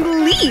money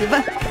and leave.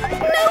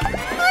 Nope,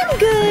 I'm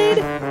good.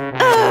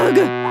 Ugh,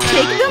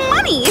 take the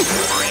money.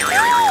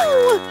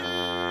 No!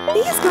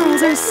 These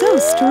girls are so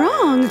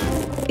strong.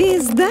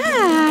 Is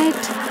that…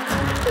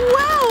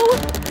 Wow!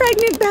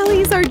 Pregnant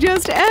bellies are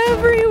just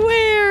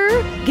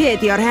everywhere.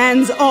 Get your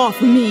hands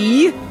off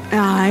me.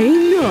 I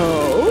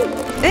know.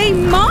 A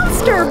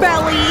monster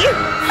belly!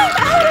 I'm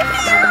out of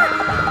here!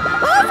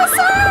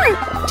 Officer!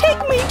 Take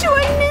me to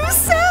a new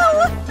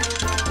cell!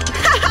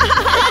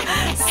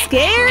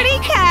 Scaredy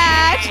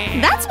cat!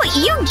 That's what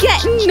you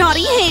get,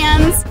 naughty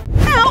hands!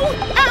 Ow!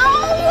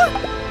 Ow!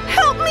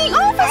 Help me,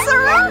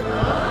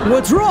 officer!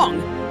 What's wrong?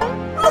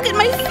 Look at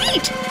my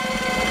feet!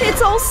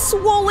 It's all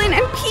swollen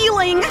and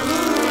peeling!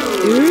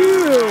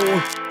 Ew!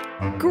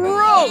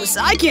 Gross!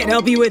 I can't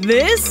help you with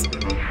this!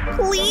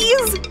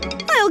 Please?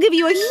 I'll give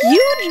you a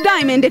huge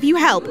diamond if you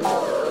help.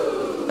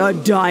 A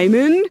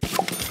diamond?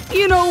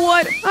 You know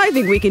what? I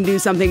think we can do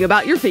something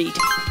about your feet.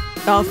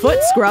 A foot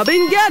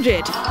scrubbing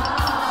gadget!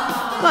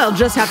 I'll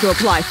just have to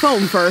apply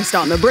foam first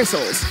on the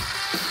bristles.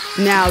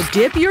 Now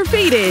dip your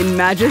feet in,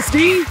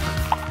 Majesty!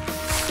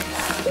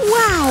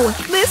 Wow,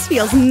 this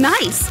feels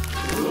nice!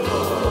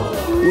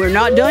 We're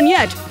not done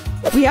yet.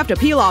 We have to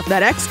peel off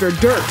that extra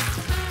dirt.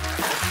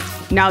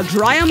 Now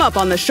dry them up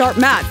on the sharp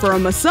mat for a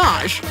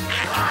massage.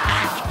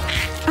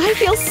 I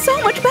feel so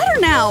much better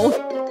now!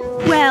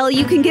 Well,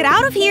 you can get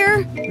out of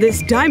here!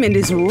 This diamond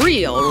is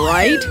real,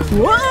 right?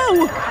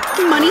 Whoa!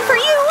 Money for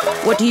you!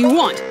 What do you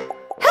want?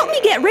 Help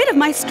me get rid of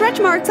my stretch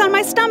marks on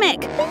my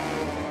stomach!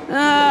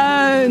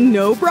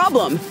 No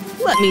problem.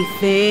 Let me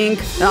think.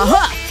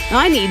 Aha!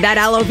 I need that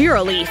aloe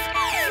vera leaf.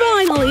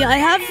 Finally, I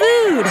have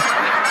food!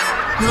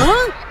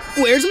 Huh?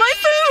 Where's my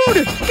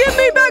food? Give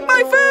me back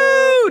my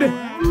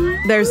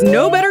food! There's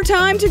no better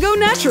time to go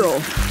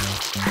natural.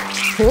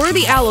 Pour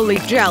the aloe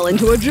leaf gel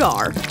into a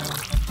jar.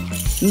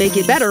 Make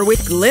it better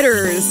with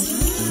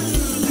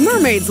glitters.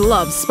 Mermaids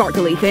love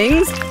sparkly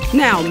things.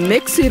 Now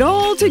mix it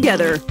all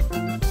together.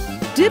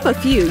 Dip a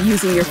few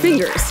using your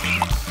fingers.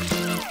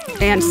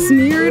 And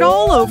smear it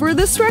all over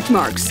the stretch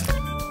marks.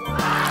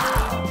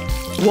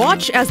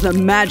 Watch as the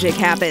magic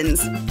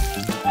happens.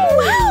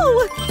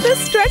 Wow! The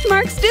stretch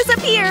marks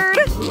disappeared!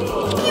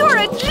 You're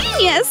a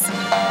genius!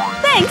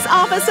 Thanks,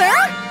 officer!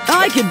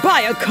 I could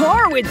buy a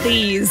car with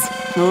these!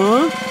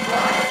 Huh?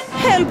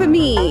 Help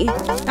me!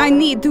 I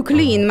need to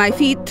clean my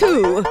feet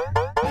too.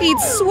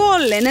 It's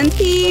swollen and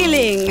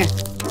peeling.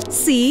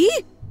 See?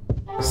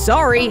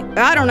 Sorry,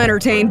 I don't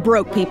entertain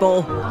broke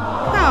people.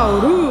 How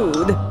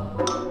rude.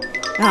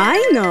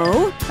 I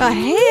know. A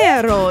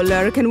hair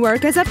roller can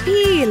work as a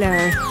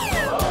peeler.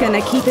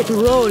 Gonna keep it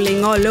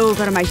rolling all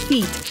over my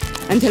feet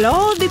until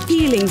all the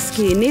peeling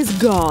skin is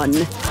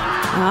gone.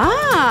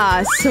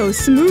 Ah, so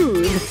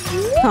smooth.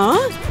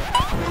 Huh?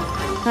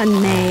 A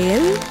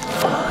nail?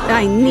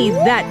 I need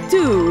that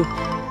too.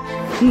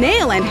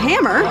 Nail and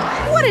hammer?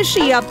 What is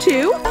she up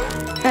to?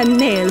 A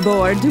nail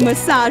board to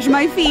massage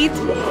my feet.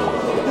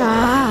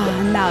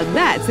 Ah, now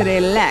that's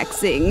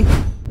relaxing.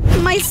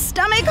 My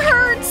stomach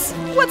hurts!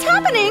 What's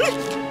happening?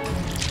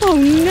 Oh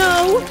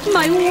no,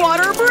 my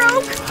water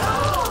broke!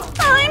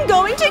 I'm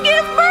going to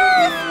give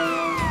birth!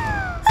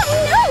 Oh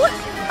no!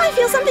 I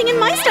feel something in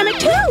my stomach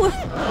too!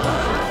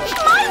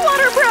 My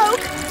water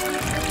broke!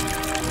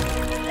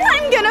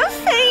 I'm gonna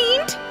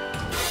faint!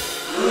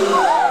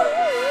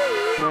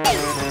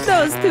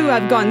 Those two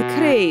have gone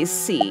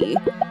crazy.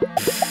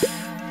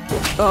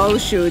 Oh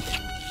shoot.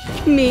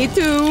 Me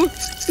too.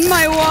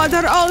 My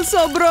water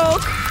also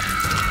broke.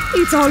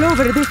 It's all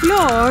over the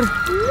floor.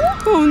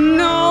 Oh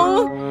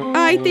no!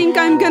 I think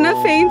I'm gonna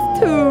faint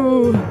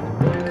too.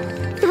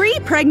 3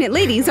 pregnant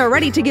ladies are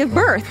ready to give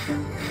birth.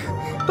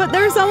 But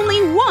there's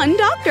only one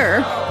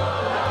doctor.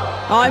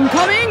 I'm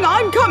coming!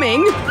 I'm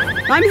coming!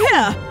 I'm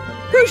here!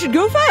 Who should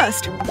go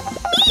first?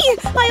 Me!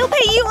 I'll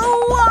pay you a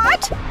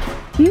lot!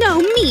 No,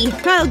 me!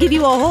 I'll give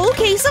you a whole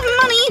case of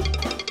money!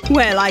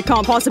 Well, I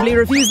can't possibly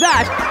refuse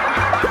that.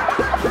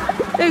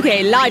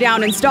 Okay, lie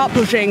down and stop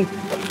pushing.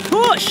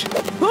 Push!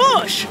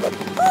 Push!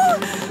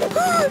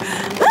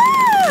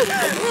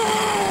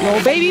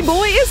 Your baby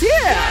boy is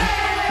here!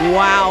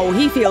 Wow,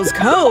 he feels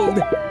cold.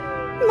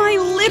 My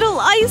little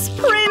ice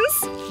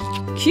prince!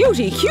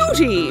 Cutie,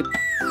 cutie!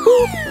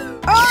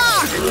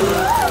 Ah!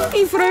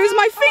 He froze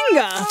my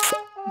finger!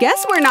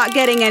 Guess we're not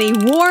getting any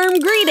warm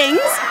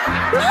greetings.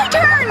 My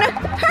turn!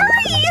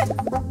 Hurry!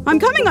 I'm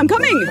coming, I'm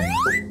coming!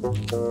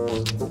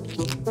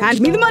 Hand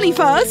me the money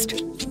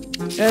first.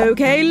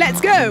 Okay,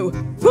 let's go.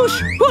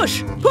 Push,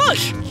 push,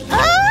 push!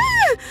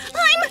 Ah!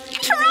 I'm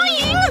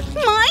trying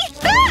my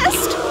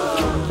best!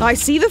 I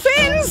see the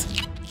fins!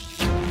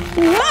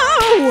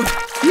 Whoa!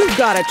 You've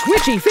got a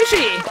twitchy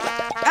fishy!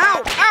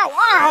 Ow, ow,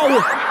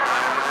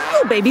 ow!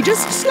 Your baby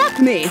just slapped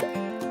me!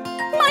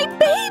 My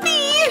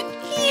baby!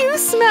 You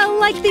smell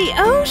like the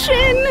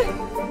ocean!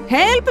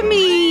 Help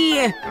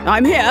me!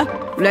 I'm here.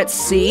 Let's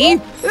see.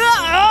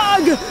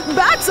 Ugh!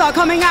 Bats are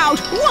coming out!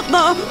 What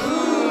the?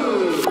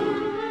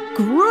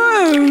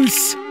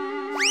 Gross!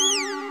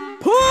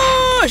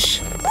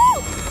 Push!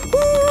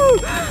 Ooh,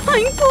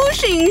 I'm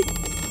pushing!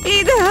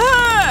 It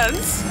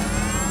hurts!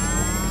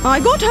 I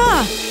got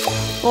her!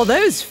 Are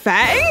those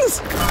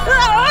fangs?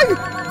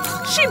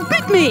 Ah! She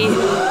bit me!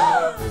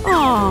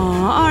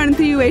 Aw, aren't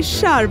you a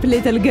sharp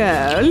little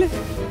girl?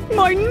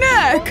 My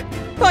neck!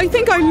 I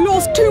think I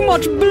lost too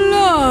much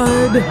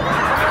blood!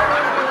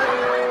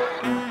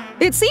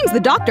 It seems the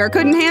doctor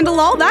couldn't handle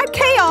all that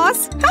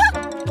chaos!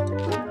 Huh?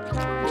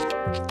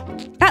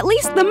 At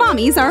least the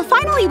mommies are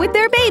finally with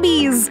their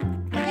babies!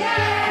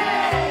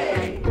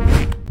 Yay!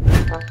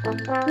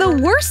 The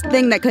worst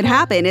thing that could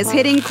happen is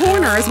hitting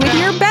corners with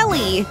your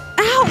belly!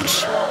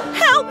 Ouch!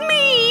 Help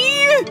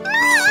me!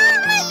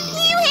 Mom!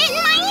 You hit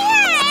my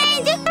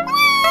head!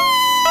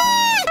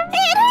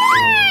 It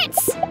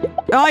hurts!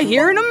 I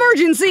hear an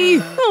emergency!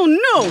 Oh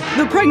no!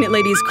 The pregnant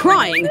lady's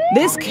crying!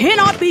 This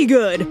cannot be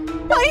good!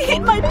 I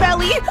hit my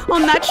belly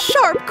on that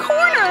sharp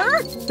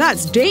corner!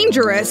 That's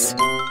dangerous!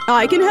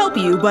 I can help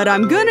you, but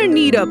I'm gonna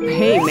need a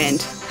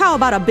payment. How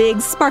about a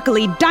big,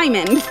 sparkly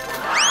diamond?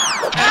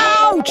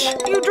 Ouch!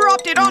 You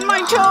dropped it on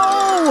my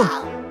toe!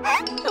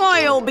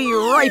 I'll be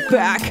right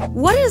back.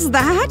 What is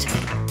that?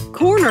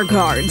 Corner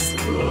guards.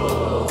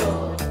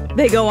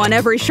 They go on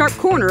every sharp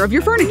corner of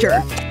your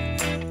furniture.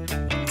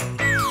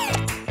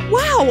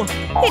 Wow!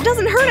 It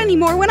doesn't hurt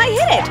anymore when I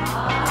hit it!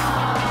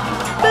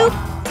 Boop!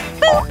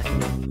 Boop!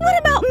 What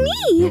about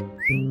me?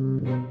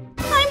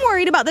 I'm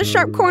worried about the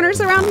sharp corners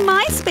around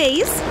my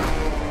space.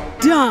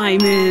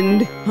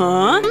 Diamond,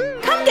 huh?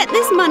 Come get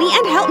this money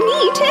and help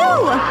me,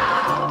 too!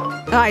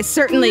 I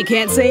certainly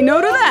can't say no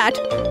to that.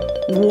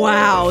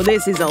 Wow,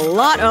 this is a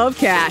lot of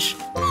cash.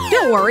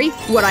 Don't worry,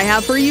 what I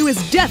have for you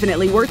is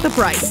definitely worth the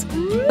price.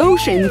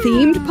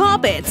 Ocean-themed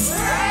poppets.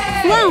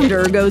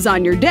 Flounder goes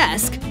on your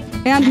desk,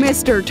 and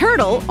Mr.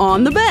 Turtle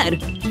on the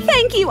bed.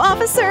 Thank you,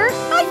 officer!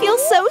 I feel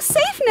so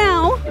safe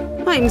now!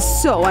 I'm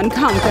so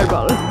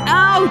uncomfortable.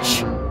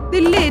 Ouch!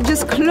 The lid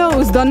just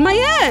closed on my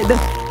head!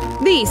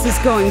 This is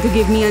going to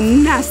give me a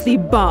nasty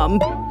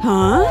bump.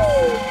 Huh?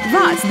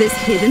 What's this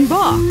hidden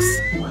box?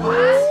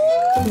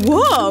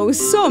 Whoa,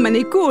 so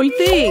many cool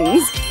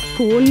things!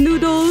 Pool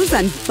noodles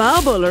and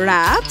bubble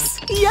wraps?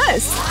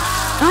 Yes!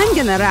 I'm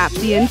gonna wrap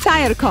the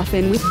entire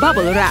coffin with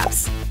bubble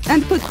wraps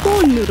and put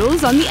pool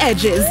noodles on the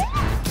edges.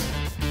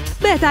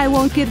 Bet I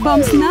won't get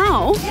bumps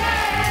now.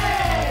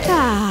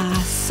 Ah,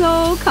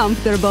 so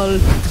comfortable.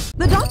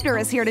 The doctor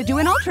is here to do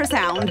an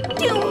ultrasound.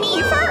 Do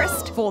me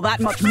first! For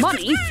that much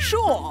money,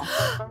 sure.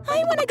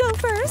 I want to go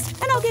first,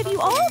 and I'll give you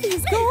all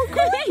these gold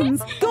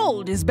coins.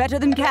 Gold is better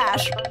than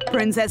cash.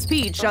 Princess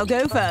Peach shall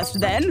go first,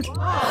 then.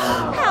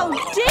 How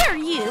dare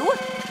you!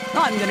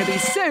 I'm gonna be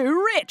so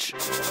rich.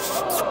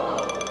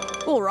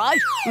 All right,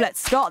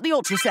 let's start the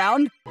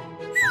ultrasound.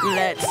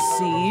 Let's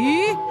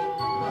see.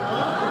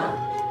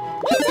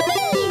 It's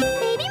me,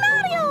 Baby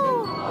Mario!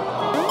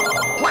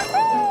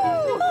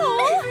 Wahoo!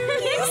 Oh,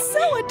 he's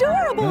so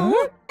adorable!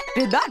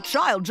 Did that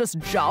child just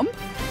jump?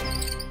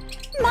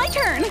 My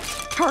turn!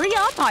 Hurry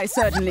up! I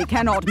certainly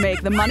cannot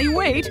make the money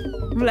wait.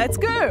 Let's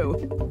go!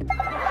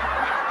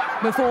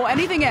 Before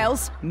anything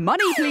else,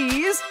 money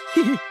please!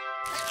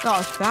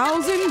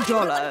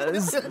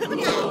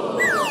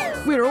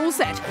 $1,000. We're all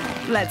set.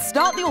 Let's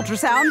start the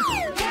ultrasound.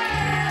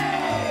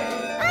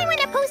 I want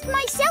to post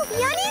my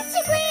selfie on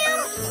Instagram!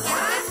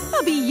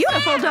 A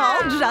beautiful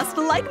doll, just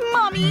like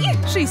Mommy.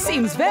 She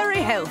seems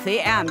very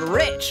healthy and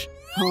rich.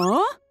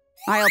 Huh?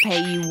 I'll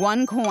pay you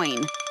 1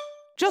 coin.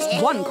 Just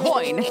 1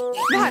 coin?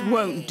 That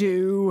won't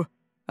do.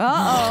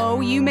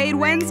 Uh-oh, you made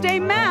Wednesday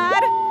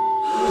mad.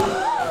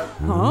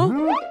 Huh?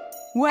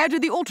 Where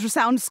did the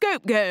ultrasound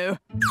scope go?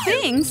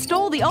 Thing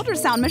stole the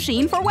ultrasound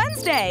machine for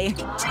Wednesday.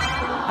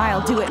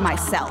 I'll do it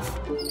myself.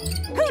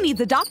 Who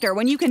needs a doctor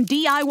when you can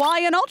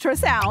DIY an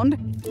ultrasound?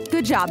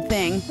 Good job,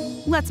 Thing.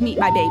 Let's meet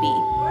my baby.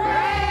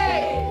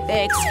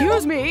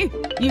 Excuse me,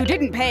 you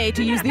didn't pay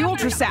to use the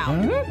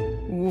ultrasound.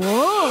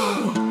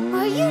 Whoa!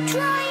 Are you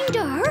trying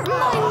to hurt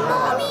my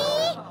mommy?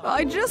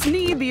 I just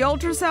need the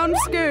ultrasound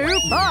scoop.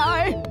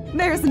 Bye!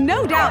 There's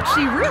no doubt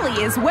she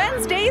really is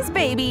Wednesday's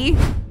baby.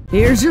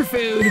 Here's your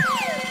food.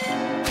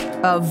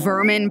 A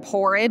vermin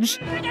porridge?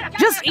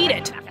 Just eat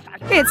it.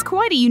 It's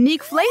quite a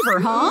unique flavor,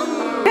 huh?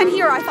 And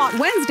here I thought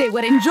Wednesday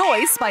would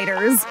enjoy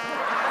spiders.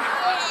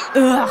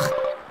 Ugh.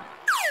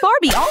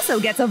 Barbie also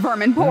gets a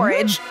vermin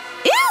porridge.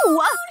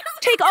 Ew!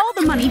 Take all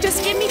the money,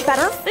 just give me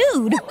better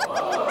food.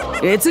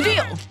 It's a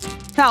deal.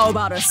 How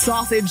about a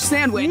sausage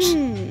sandwich?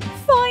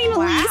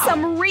 Finally,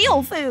 some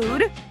real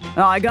food.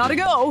 I gotta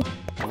go.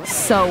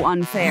 So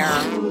unfair.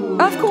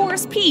 Of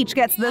course, Peach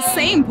gets the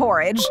same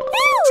porridge.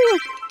 Ooh,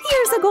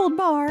 here's a gold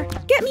bar.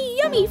 Get me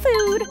yummy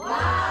food.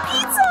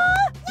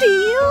 Pizza!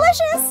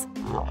 Delicious!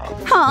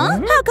 Huh?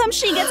 How come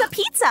she gets a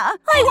pizza?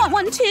 I want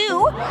one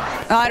too.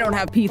 I don't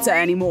have pizza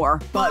anymore,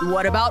 but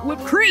what about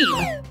whipped cream?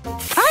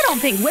 I don't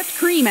think whipped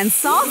cream and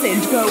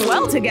sausage go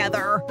well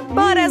together.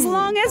 But as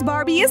long as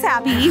Barbie is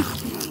happy.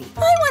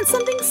 I want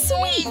something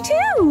sweet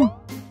too.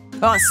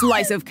 A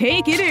slice of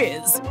cake it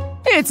is.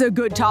 It's a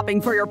good topping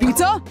for your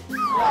pizza.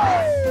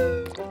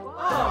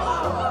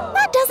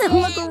 That doesn't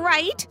look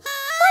right.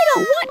 I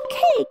don't want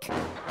cake.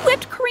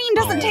 Whipped cream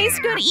doesn't taste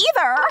good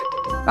either.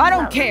 I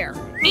don't care.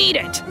 Eat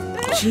it.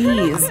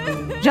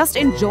 Jeez. Just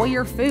enjoy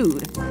your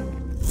food.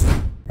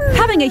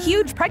 Having a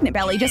huge pregnant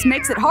belly just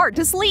makes it hard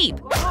to sleep.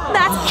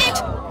 That's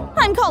it!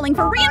 I'm calling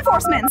for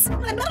reinforcements!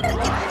 Help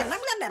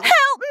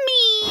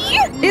me!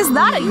 Is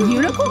that a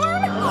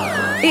unicorn?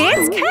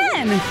 It's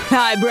Ken!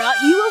 I brought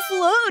you a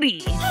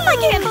floaty. I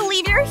can't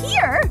believe you're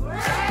here!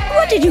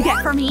 What did you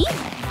get for me?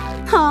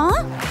 Huh?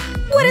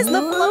 What is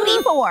the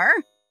floaty for?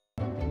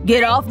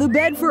 Get off the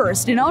bed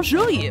first and I'll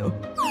show you.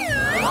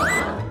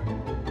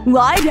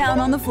 Lie down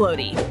on the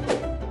floaty.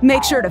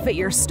 Make sure to fit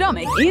your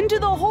stomach into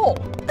the hole.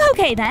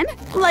 Okay then,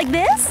 like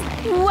this?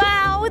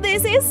 Wow,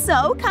 this is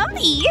so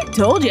comfy!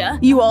 Told ya,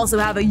 you also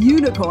have a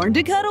unicorn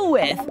to cuddle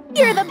with.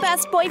 You're the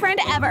best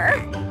boyfriend ever!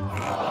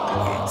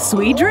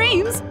 Sweet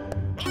dreams!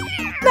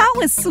 That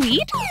was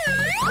sweet!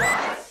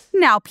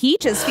 Now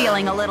Peach is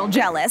feeling a little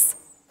jealous.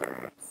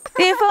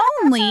 If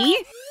only…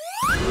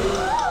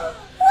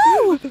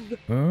 Whoa!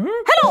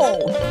 Hello!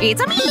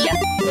 It's me!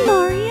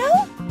 Mario?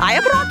 I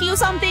have brought you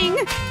something!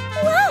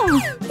 Wow!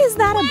 Is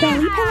that a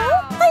belly pillow?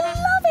 I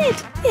love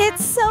it!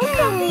 It's so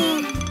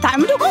comfy!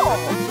 Time to go!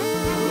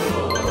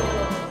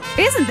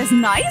 Isn't this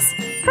nice?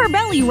 Her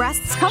belly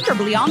rests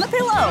comfortably on the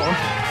pillow.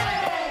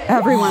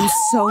 Everyone's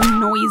so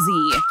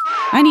noisy.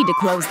 I need to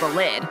close the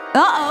lid.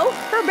 Uh-oh!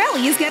 Her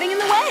belly is getting in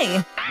the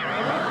way!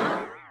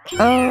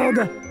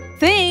 Ugh!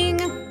 Thing!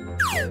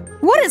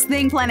 What is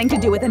Thing planning to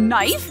do with a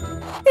knife?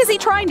 Is he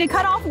trying to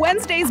cut off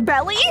Wednesday's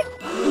belly?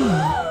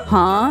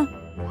 Huh?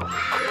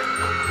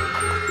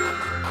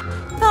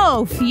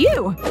 Oh,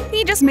 phew!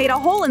 He just made a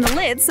hole in the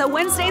lid so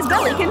Wednesday's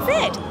belly can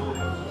fit!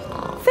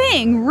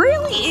 Thing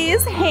really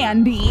is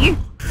handy!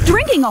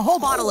 Drinking a whole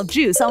bottle of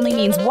juice only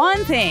means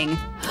one thing.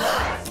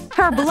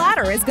 Her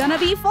bladder is gonna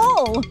be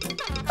full!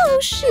 Oh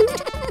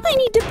shoot! I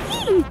need to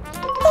pee!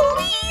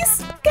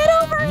 Police! Get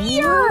over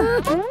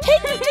here!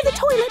 Take me to the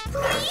toilet,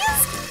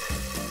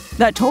 please!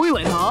 The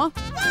toilet, huh?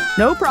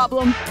 No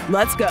problem.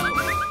 Let's go.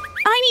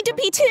 I need to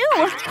pee too!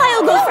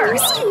 I'll go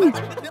first!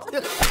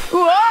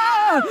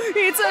 Whoa!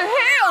 It's a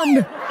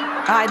hand!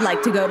 I'd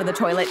like to go to the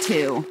toilet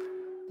too.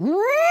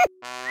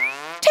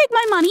 Take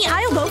my money,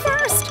 I'll go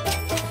first!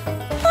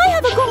 I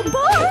have a gold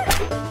bar!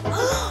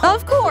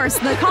 Of course,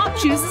 the cop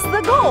chooses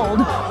the gold.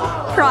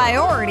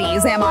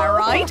 Priorities, am I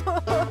right?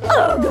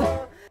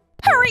 Ugh!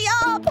 Hurry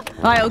up!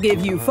 I'll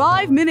give you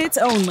 5 minutes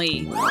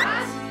only.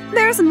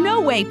 There's no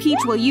way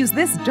Peach will use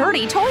this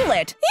dirty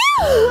toilet.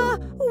 Ew!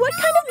 What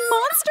kind of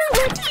monster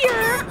lived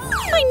here?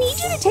 I need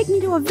you to take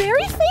me to a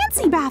very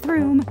fancy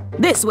bathroom.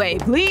 This way,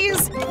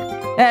 please.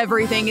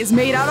 Everything is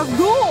made out of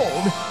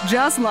gold,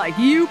 just like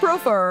you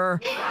prefer.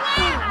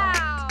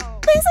 Wow!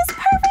 This is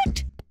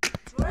perfect!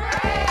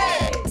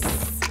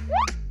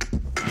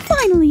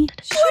 Finally!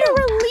 What a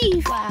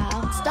relief!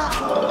 Wow, stop.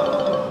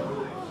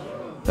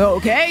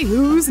 Okay,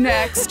 who's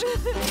next?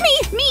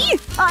 Me!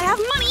 I have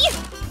money!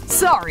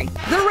 Sorry,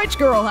 the rich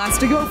girl has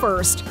to go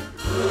first.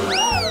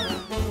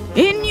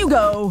 In you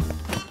go.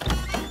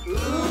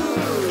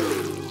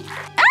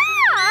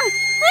 Ah!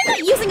 I'm not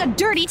using a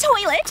dirty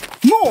toilet!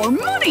 More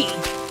money!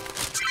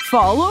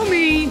 Follow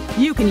me.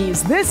 You can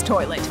use this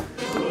toilet.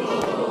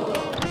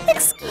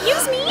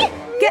 Excuse me?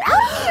 Get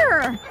out of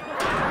here!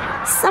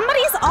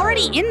 Somebody's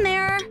already in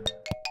there.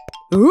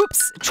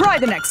 Oops, try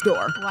the next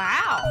door.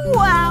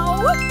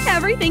 Wow!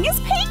 Everything is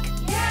pink!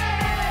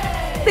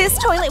 This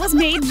toilet was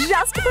made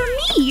just for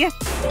me!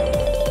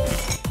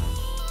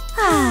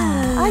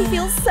 I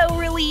feel so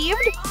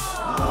relieved.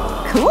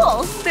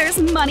 Cool, there's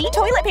money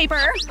toilet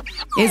paper.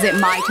 Is it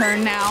my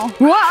turn now?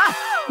 Wah!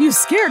 You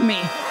scared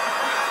me.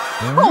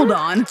 Hold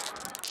on.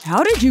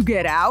 How did you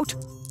get out?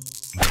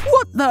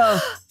 What the?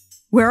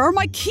 Where are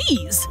my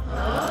keys?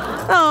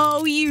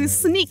 Oh, you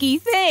sneaky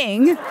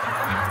thing.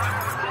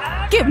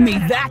 Give me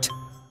that.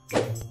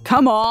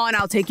 Come on,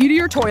 I'll take you to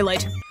your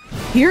toilet.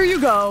 Here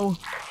you go.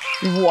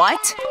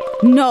 What?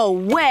 No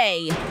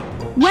way!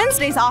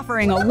 Wednesday's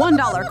offering a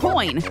 $1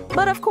 coin,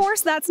 but of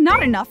course that's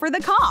not enough for the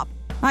cop.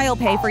 I'll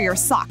pay for your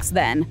socks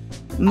then.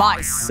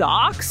 My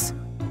socks?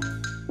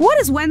 What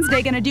is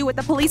Wednesday gonna do with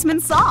the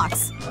policeman's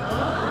socks?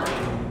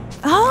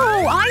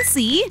 Oh, I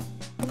see.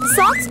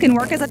 Socks can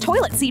work as a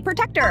toilet seat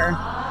protector.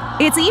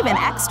 It's even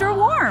extra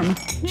warm.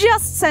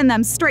 Just send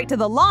them straight to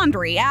the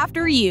laundry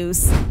after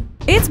use.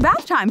 It's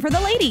bath time for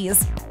the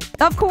ladies.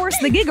 Of course,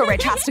 the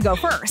Giga-Rich has to go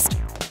first.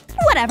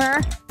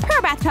 Whatever.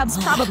 Her bathtub's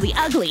probably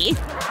ugly.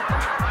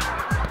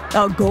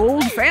 A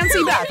gold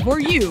fancy bath for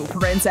you,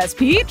 Princess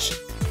Peach.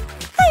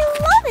 I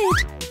love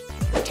it!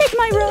 Take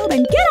my robe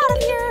and get out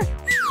of here!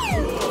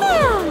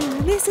 Ah,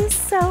 this is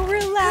so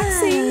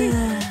relaxing.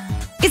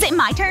 Is it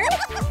my turn?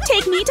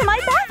 Take me to my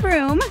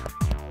bathroom!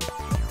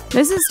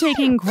 This is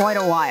taking quite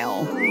a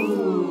while.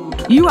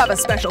 You have a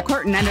special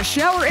curtain and a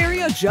shower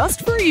area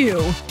just for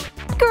you.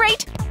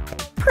 Great!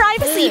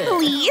 Privacy,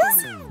 please!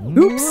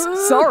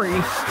 Oops,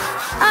 sorry.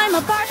 I'm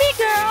a Barbie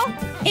girl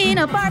in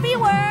a Barbie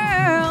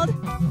world.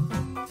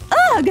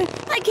 Ugh!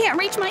 I can't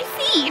reach my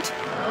feet.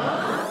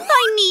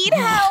 I need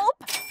help.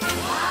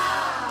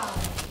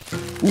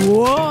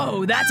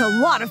 Whoa, that's a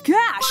lot of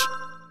cash.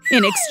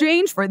 in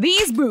exchange for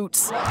these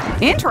boots.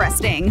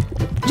 Interesting.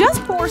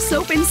 Just pour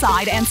soap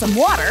inside and some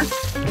water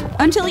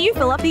until you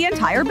fill up the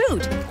entire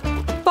boot.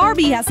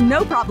 Barbie has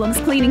no problems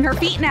cleaning her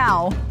feet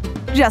now.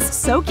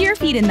 Just soak your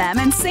feet in them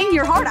and sing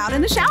your heart out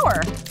in the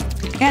shower.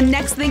 And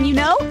next thing you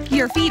know,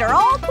 your feet are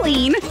all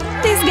clean.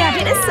 This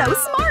gadget is so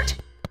smart.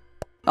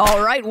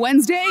 All right,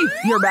 Wednesday,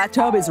 your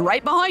bathtub is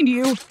right behind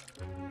you.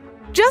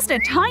 Just a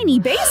tiny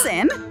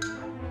basin?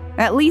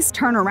 At least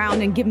turn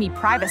around and give me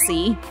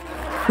privacy.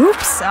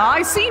 Oops,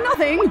 I see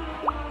nothing.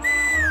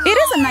 It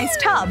is a nice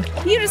tub.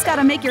 You just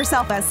gotta make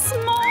yourself as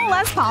small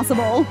as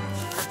possible.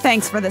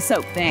 Thanks for the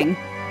soap thing.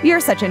 You're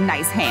such a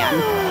nice hand.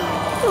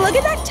 Look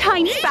at that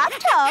tiny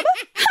bathtub.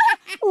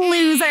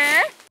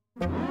 Loser.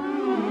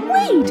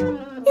 Wait,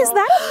 is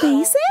that a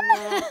basin?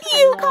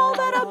 You call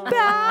that a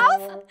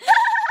bath?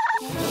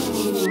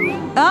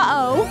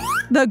 Uh-oh,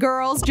 the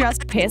girl's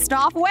just pissed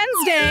off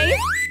Wednesday.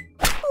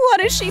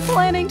 What is she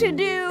planning to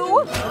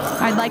do?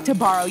 I'd like to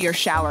borrow your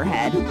shower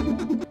head.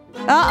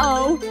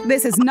 Uh-oh,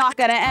 this is not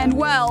gonna end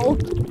well.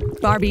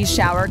 Barbie's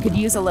shower could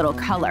use a little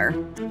color.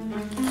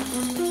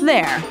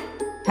 There,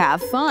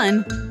 have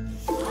fun.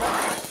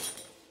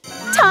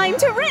 Time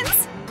to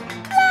rinse.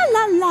 La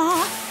la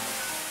la.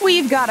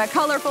 We've got a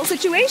colorful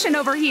situation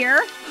over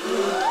here.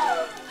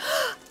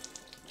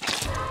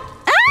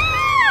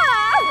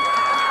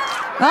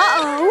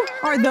 Uh-oh,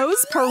 are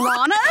those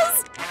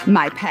piranhas?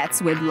 My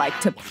pets would like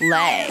to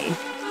play.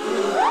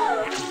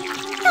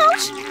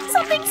 Ouch!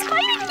 Something's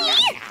biting me!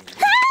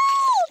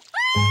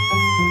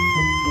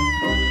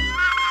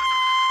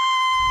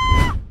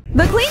 Help!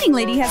 The cleaning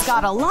lady has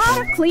got a lot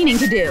of cleaning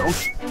to do,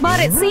 but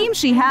it seems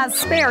she has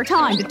spare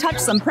time to touch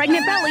some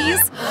pregnant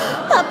bellies.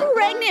 A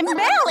pregnant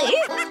belly?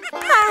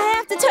 I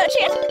have to touch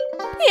it.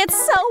 It's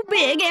so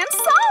big and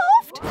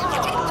soft.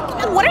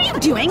 What are you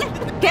doing?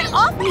 Get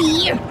off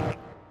me!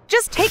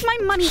 Just take my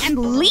money and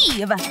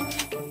leave.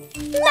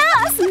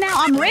 Thus, now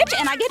I'm rich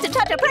and I get to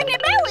touch a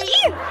pregnant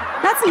belly.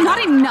 That's not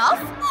enough?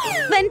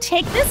 Then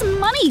take this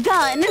money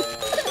gun.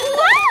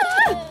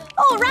 Ah!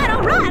 All right,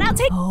 I'll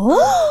take…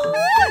 Oh?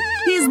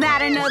 Is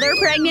that another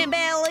pregnant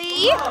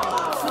belly?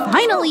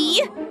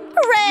 Finally!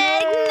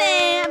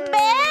 Pregnant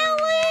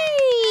belly!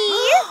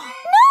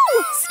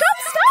 No!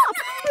 Stop!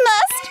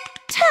 Must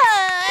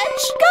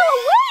touch! Go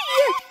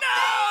away!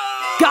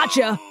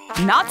 Gotcha!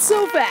 Not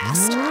so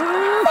fast.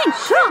 Thank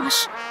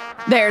gosh!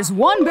 There's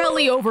one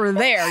belly over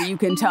there you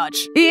can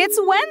touch. It's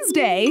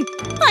Wednesday.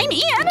 I'm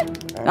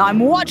in! I'm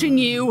watching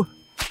you.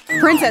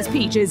 Princess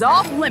Peach is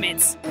off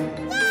limits.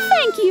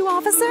 Thank you,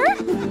 officer.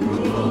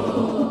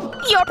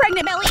 Your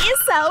pregnant belly is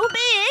so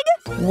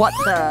big! What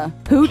the?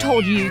 Who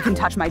told you you can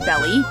touch my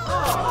belly?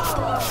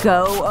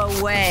 Go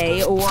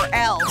away or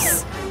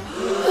else.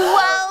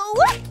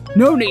 Whoa!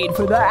 No need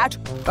for that.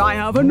 I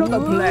have another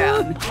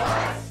plan.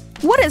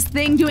 What is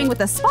Thing doing with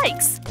the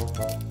spikes?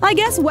 I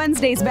guess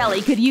Wednesday's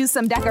belly could use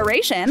some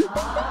decoration.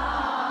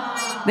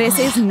 This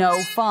is no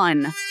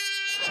fun.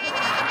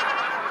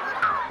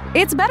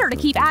 It's better to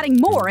keep adding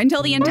more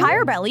until the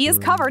entire belly is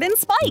covered in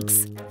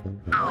spikes.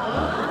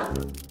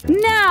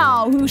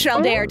 Now, who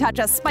shall dare touch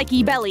a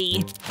spiky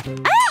belly?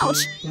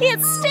 Ouch!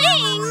 It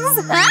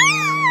stings!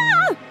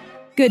 Ah!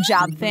 Good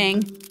job,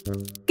 Thing.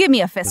 Give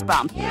me a fist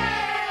bump.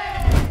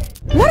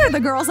 What are the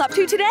girls up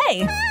to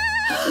today?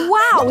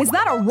 Wow, is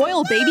that a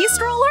royal baby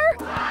stroller?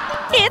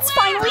 It's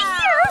finally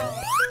here!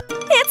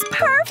 It's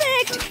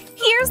perfect!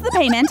 Here's the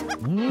payment.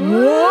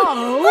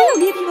 Whoa! I'll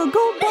give you a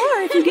gold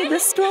bar if you give the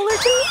stroller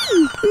to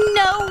me.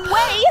 No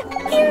way!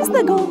 Here's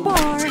the gold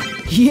bar.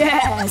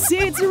 Yes,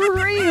 it's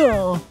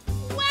real.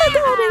 A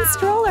golden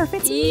stroller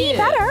fits me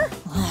better.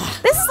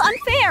 This is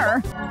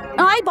unfair.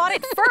 I bought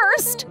it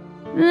first.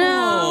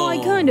 Now I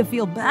kind of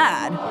feel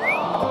bad.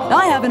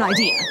 I have an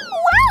idea.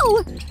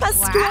 Wow! A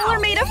stroller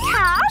made of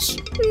cash?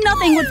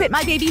 Nothing would fit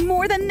my baby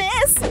more than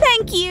this.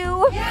 Thank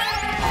you.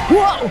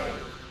 Whoa!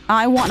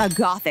 I want a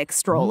gothic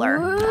stroller.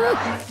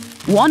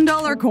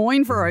 $1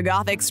 coin for a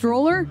gothic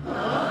stroller?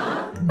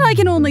 I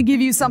can only give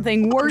you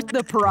something worth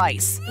the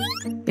price.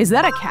 Is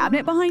that a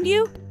cabinet behind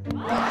you?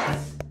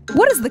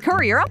 What is the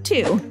courier up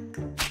to?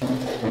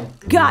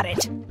 Got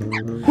it.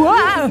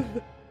 Wow!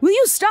 Will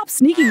you stop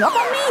sneaking up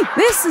on me?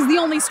 This is the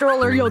only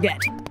stroller you'll get.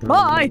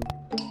 Bye!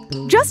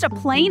 Just a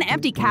plain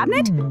empty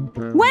cabinet?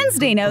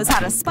 Wednesday knows how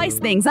to spice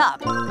things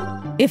up.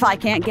 If I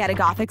can't get a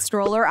gothic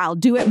stroller, I'll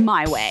do it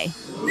my way.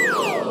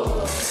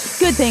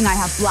 Good thing I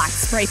have black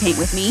spray paint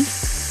with me.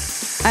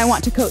 I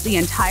want to coat the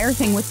entire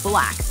thing with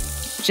black,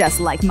 just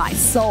like my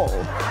soul.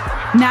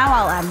 Now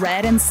I'll add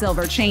red and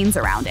silver chains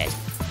around it.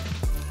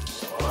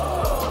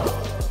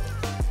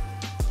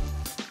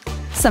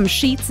 Some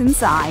sheets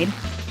inside,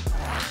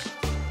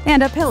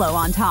 and a pillow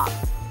on top.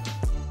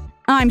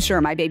 I'm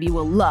sure my baby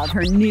will love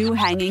her new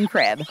hanging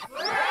crib.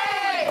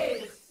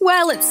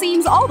 Well, it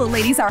seems all the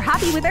ladies are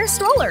happy with their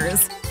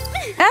strollers.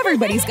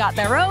 Everybody's got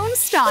their own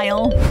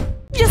style.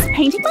 Just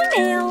painted my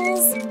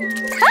nails.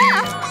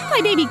 Ah!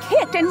 My baby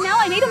kicked and now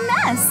I made a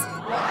mess.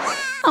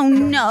 Oh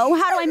no,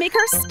 how do I make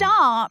her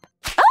stop?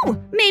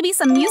 Oh, maybe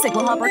some music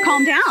will help her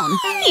calm down.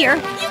 Here,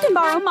 you can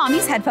borrow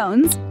Mommy's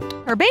headphones.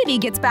 her baby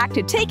gets back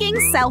to taking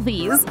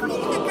selfies.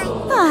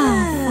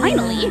 Ah,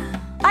 finally!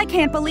 I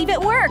can't believe it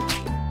worked!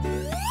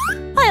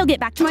 I'll get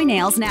back to my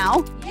nails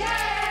now.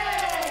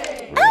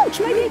 Yay! Ouch!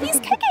 My baby's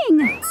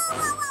kicking!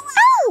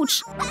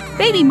 Ouch!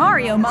 Baby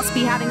Mario must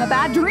be having a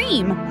bad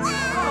dream.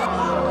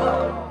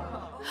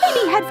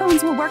 Maybe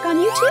headphones will work on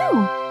you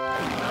too.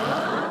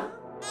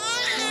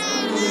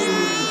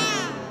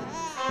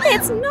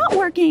 It's not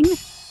working.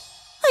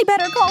 I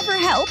better call for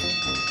help.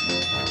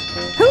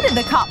 Who did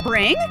the cop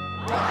bring?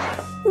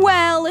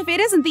 Well, if it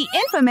isn't the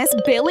infamous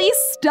Billy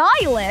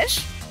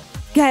Stylish.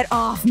 Get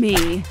off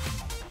me.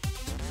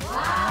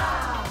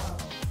 Wow.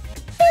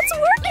 It's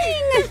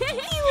working!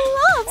 He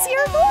loves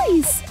your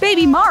voice.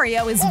 Baby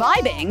Mario is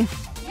vibing.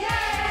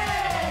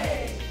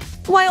 Yay!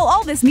 While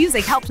all this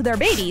music helped their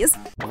babies,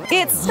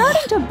 it's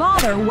starting to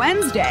bother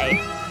Wednesday.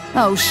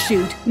 Oh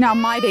shoot, now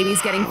my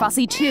baby's getting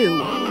fussy too.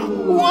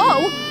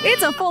 Whoa,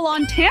 it's a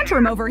full-on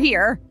tantrum over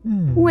here.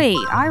 Wait,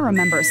 I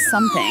remember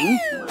something.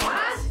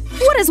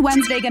 What is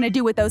Wednesday gonna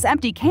do with those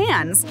empty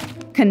cans?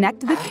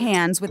 Connect the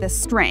cans with a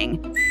string,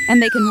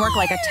 and they can work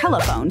like a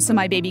telephone so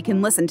my baby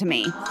can listen to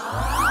me.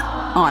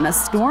 On a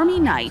stormy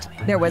night,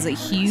 there was a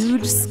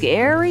huge,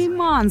 scary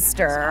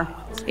monster.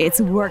 It's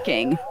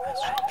working.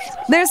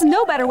 There's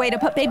no better way to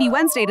put baby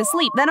Wednesday to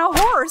sleep than a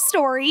horror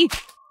story.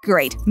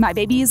 Great, my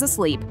baby is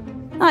asleep.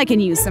 I can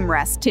use some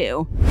rest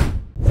too.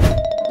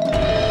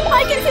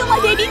 I can feel my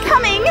baby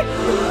coming!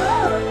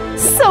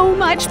 So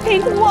much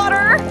pink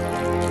water!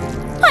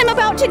 I'm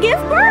about to give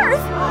birth!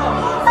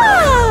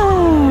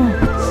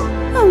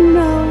 Oh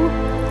no!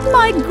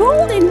 My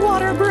golden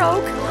water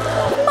broke!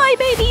 My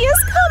baby is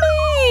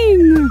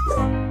coming!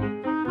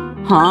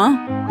 Huh?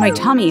 My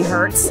tummy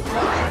hurts.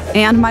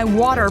 And my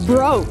water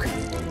broke.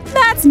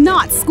 That's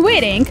not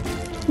squid ink!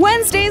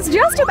 Wednesday's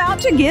just about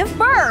to give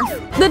birth!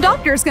 The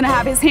doctor's gonna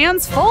have his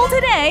hands full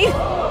today!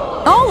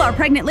 All our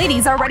pregnant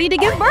ladies are ready to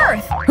give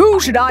birth! Who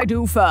should I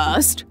do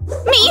first?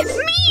 Me!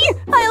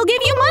 I'll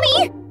give you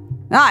money!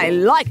 I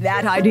like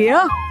that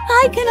idea!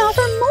 I can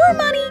offer more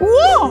money!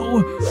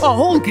 Whoa! A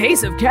whole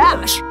case of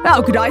cash!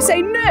 How could I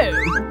say no?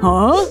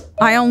 Huh?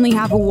 I only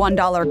have a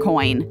 $1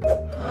 coin.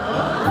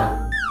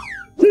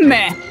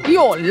 Meh,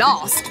 you're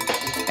lost.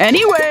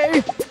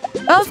 Anyway,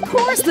 of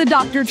course the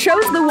doctor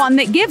chose the one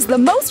that gives the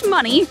most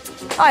money.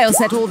 I'll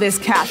set all this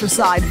cash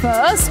aside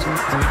first.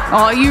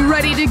 Are you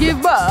ready to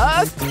give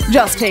birth?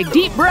 Just take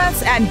deep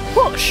breaths and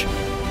push.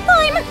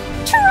 I'm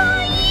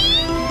trying!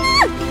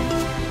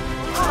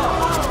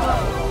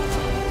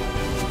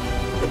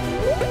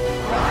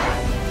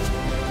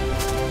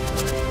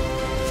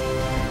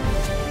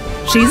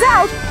 She's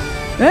out.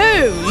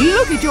 Oh,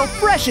 look at your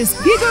precious,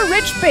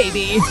 giga-rich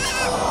baby.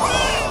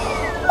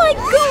 My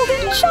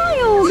golden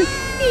child!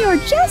 You're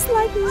just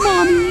like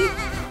Mommy.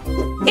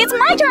 It's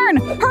my turn!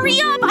 Hurry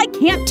up! I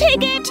can't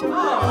take it!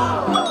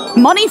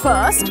 Money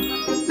first.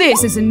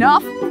 This is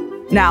enough.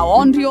 Now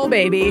on to your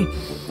baby.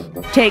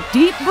 Take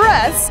deep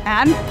breaths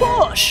and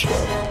push.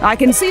 I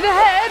can see the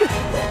head.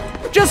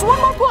 Just one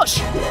more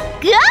push.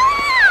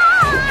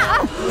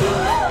 Ah!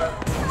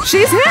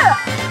 She's here.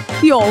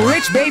 Your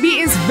rich baby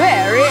is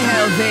very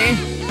healthy.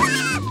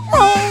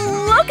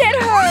 Oh, look at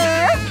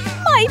her!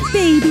 My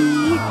baby!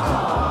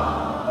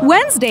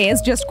 Wednesday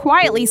is just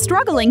quietly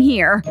struggling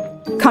here.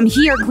 Come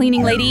here,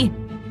 cleaning lady.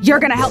 You're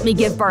gonna help me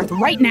give birth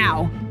right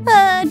now.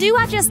 Do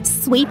I just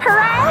sweep her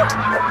out?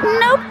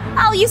 Nope,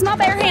 I'll use my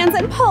bare hands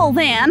and pull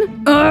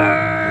then.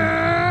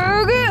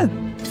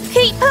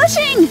 Keep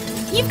pushing!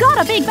 You've got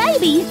a big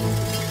baby.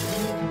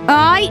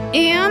 I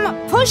am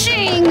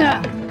pushing.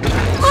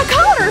 I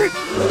caught her!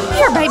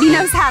 Your baby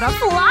knows how to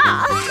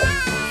fly.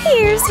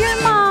 Here's your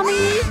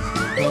mommy.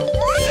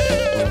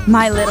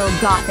 My little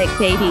gothic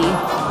baby.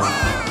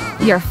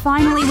 You're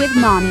finally with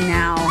Mommy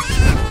now.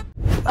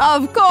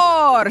 Of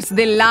course!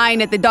 The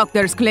line at the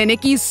doctor's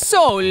clinic is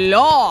so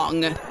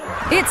long!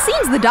 It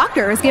seems the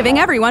doctor is giving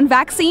everyone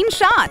vaccine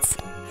shots.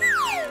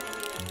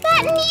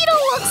 That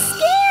needle looks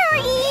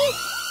scary!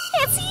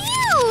 It's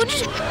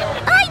huge!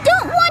 I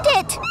don't want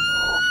it!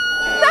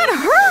 That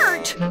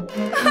hurt!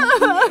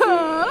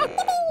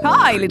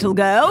 Hi, little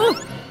girl.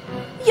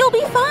 You'll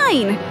be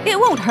fine. It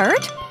won't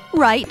hurt.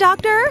 Right,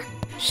 doctor?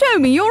 Show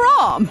me your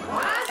arm.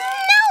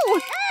 No!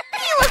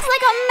 He looks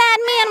like a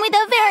madman with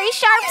a very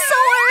sharp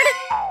sword!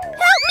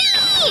 Help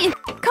me!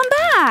 Come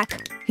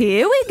back.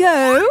 Here we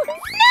go.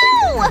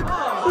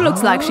 No!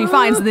 Looks like she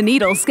finds the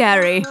needle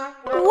scary.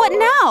 What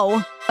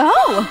now?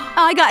 Oh,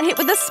 I got hit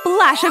with a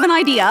splash of an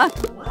idea.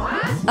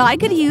 I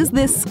could use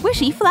this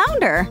squishy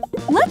flounder.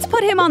 Let's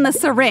put him on the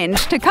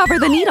syringe to cover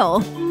the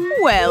needle.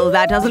 Well,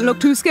 that doesn't look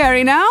too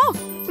scary now.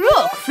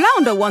 Look,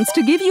 Flounder wants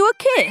to give you a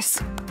kiss.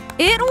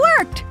 It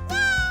worked.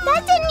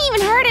 That didn't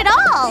even hurt at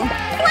all!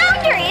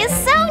 Flounder is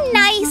so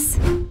nice!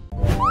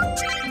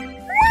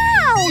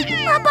 Wow!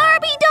 A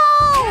Barbie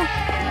doll!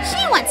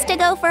 She wants to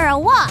go for a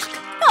walk.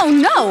 Oh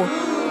no!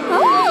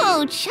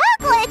 Oh,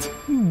 chocolate!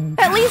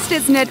 At least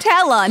it's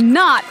Nutella,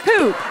 not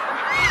poop.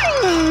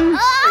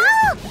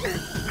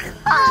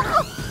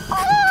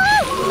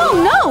 Oh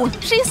no!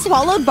 She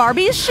swallowed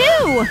Barbie's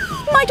shoe!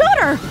 My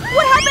daughter!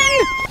 What happened?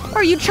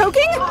 Are you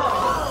choking?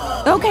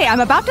 Okay, I'm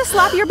about to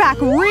slap your back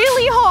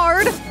really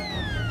hard.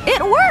 It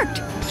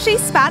worked! She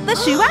spat the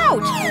shoe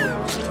out.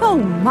 Oh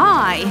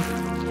my!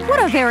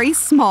 What a very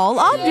small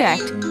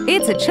object.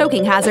 It's a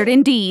choking hazard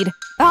indeed.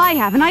 I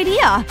have an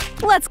idea.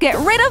 Let's get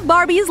rid of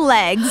Barbie's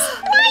legs.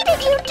 Why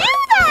did you do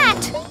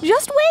that?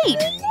 Just wait.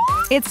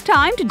 It's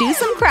time to do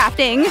some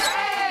crafting.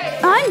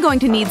 I'm going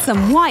to need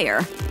some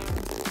wire.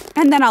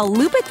 And then I'll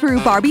loop it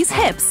through Barbie's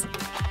hips.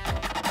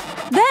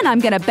 Then I'm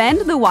gonna bend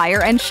the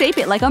wire and shape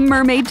it like a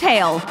mermaid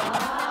tail.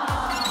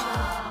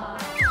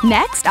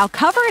 Next, I'll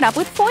cover it up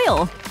with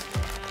foil.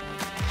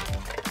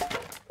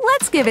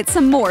 Let's give it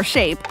some more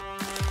shape.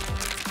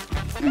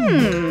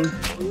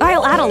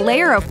 I'll add a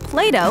layer of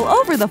Play-Doh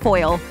over the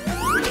foil.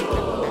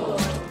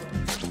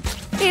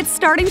 It's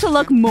starting to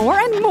look more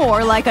and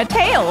more like a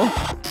tail.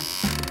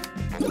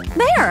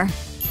 There!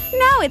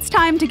 Now it's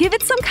time to give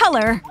it some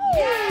color.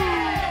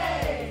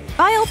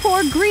 I'll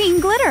pour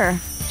green glitter,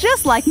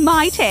 just like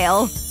my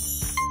tail.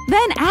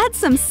 Then add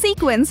some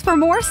sequins for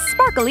more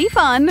sparkly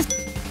fun.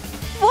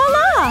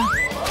 Voila!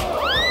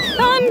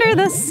 Under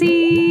the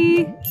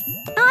sea.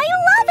 I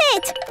love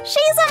it!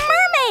 She's a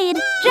mermaid,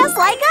 just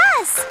like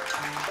us!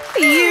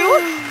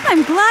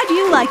 I'm glad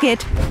you like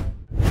it.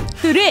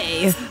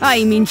 Today,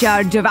 I'm in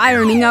charge of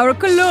ironing our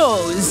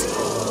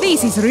clothes.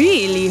 This is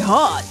really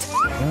hot.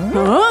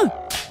 Huh?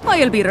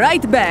 I'll be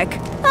right back.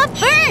 A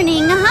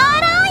burning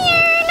hot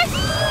iron!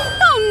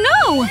 Oh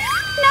no!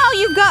 Now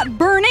you've got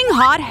burning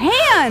hot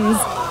hands!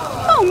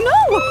 Oh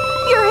no!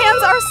 Your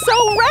hands are so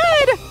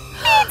red!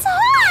 It's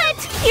hot!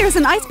 Here's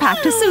an ice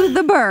pack to soothe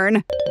the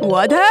burn.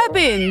 What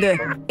happened?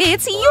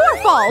 It's your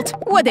fault!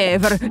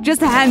 Whatever,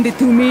 just hand it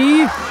to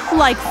me.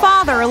 Like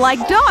father,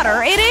 like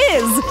daughter, it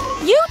is!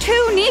 You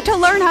two need to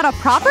learn how to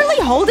properly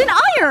hold an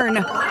iron!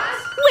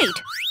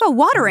 Wait, a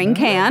watering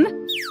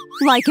can?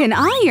 Like an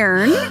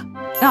iron?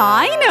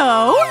 I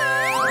know!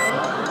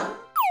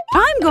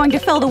 I'm going to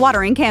fill the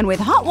watering can with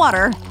hot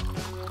water.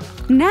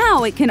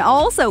 Now it can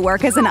also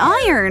work as an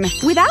iron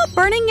without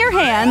burning your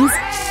hands.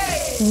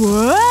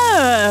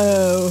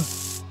 Whoa!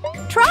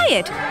 Try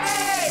it!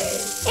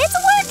 It's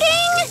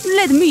working!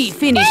 Let me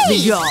finish the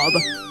job.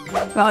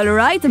 All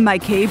right, my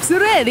cape's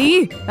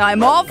ready.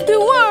 I'm off to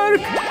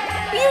work.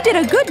 You did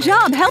a good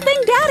job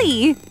helping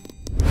Daddy!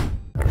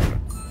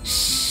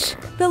 Shh!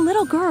 The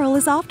little girl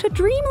is off to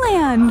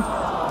dreamland!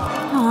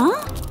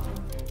 Huh?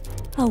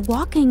 A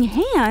walking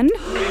hand?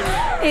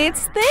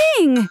 It's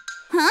Thing!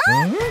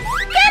 Huh?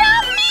 Get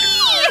off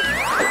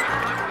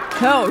me!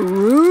 How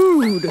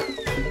rude!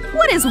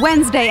 What is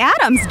Wednesday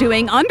Addams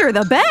doing under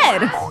the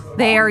bed?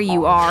 There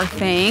you are,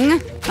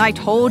 Thing. I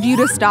told you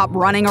to stop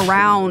running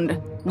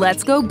around.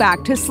 Let's go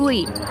back to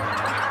sleep.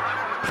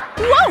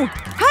 Whoa!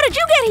 How did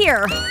you get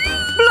here?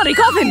 Bloody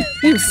coffin!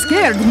 You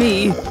scared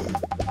me!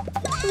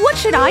 What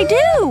should I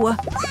do?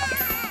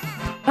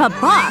 A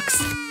box?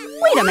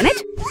 Wait a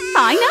minute.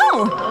 I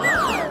know!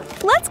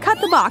 Let's cut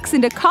the box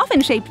into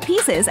coffin-shaped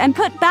pieces and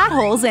put bat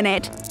holes in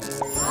it.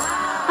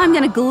 I'm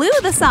gonna glue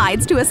the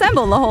sides to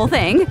assemble the whole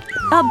thing.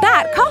 A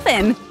bat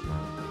coffin!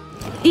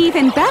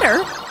 Even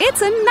better,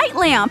 it's a night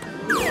lamp!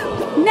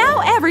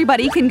 Now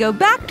everybody can go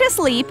back to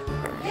sleep.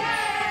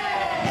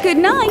 Good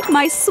night,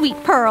 my sweet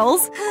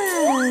pearls.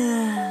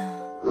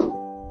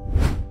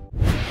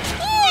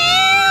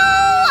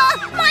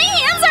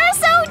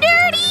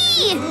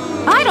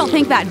 I don't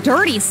think that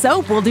dirty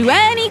soap will do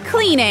any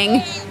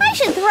cleaning. I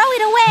should throw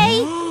it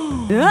away.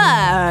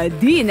 Ah,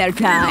 dinner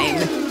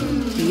time.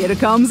 Here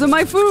comes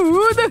my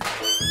food.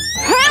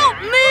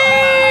 Help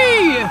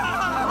me!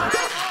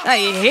 I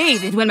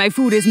hate it when my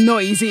food is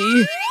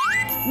noisy.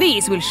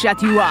 This will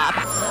shut you up.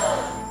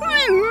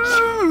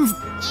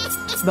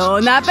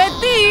 Bon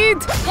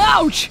appetit!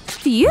 Ouch!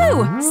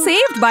 Phew!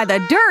 Saved by the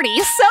dirty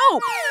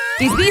soap!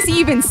 Is this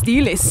even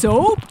still a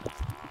soap?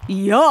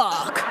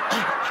 Yuck!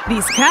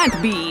 This can't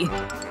be.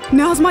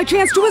 Now's my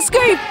chance to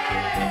escape.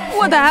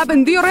 What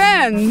happened to your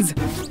hands?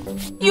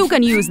 You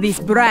can use this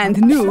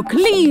brand new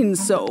clean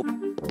soap.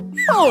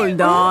 Hold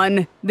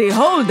on. The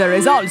holder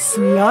is all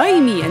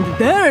slimy and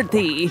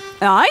dirty.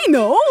 I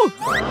know.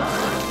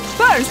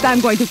 First, I'm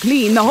going to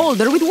clean the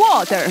holder with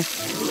water.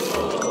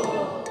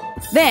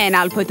 Then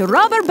I'll put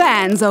rubber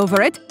bands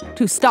over it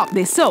to stop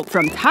the soap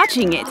from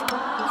touching it.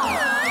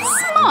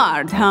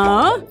 Smart,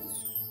 huh?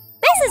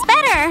 This is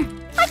better.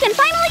 I can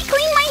finally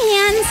clean my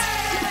hands.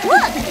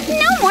 Look,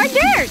 no more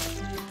dirt.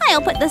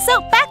 I'll put the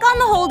soap back on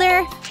the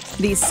holder.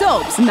 The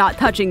soap's not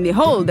touching the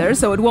holder,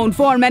 so it won't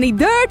form any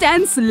dirt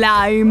and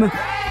slime.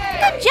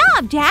 Good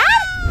job, Dad.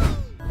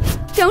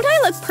 Don't I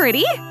look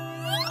pretty?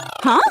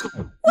 Huh?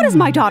 What is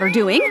my daughter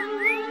doing?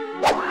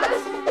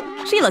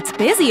 She looks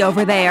busy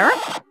over there.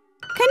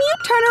 Can you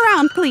turn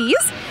around,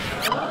 please?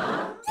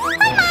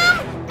 Hi, Mom!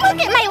 Look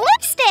at my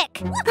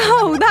lipstick!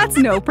 Oh, that's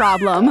no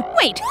problem.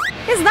 Wait,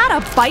 is that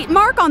a bite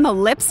mark on the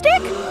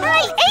lipstick?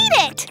 I ate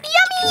it!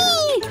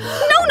 Yummy!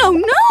 No, no,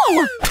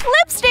 no!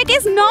 Lipstick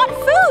is not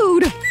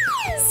food!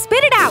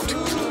 Spit it out!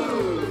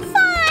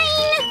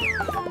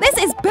 Fine! This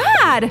is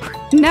bad!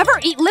 Never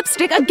eat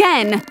lipstick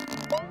again!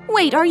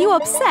 Wait, are you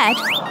upset?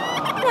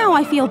 Now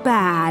I feel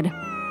bad.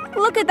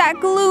 Look at that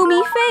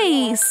gloomy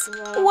face.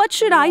 What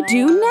should I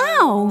do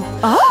now?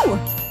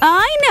 Oh,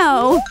 I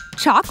know.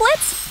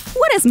 Chocolates?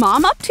 What is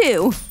Mom up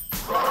to?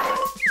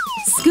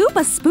 Scoop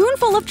a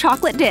spoonful of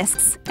chocolate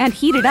discs and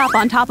heat it up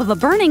on top of a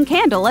burning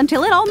candle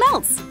until it all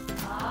melts.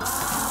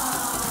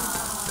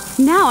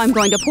 Now I'm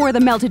going to pour the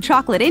melted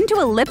chocolate into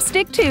a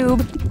lipstick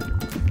tube.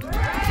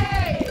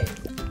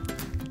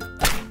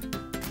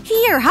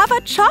 Here, have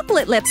a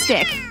chocolate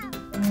lipstick.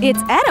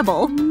 It's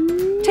edible.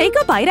 Take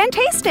a bite and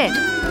taste it.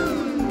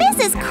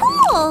 This is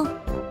cool!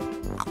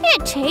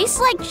 It tastes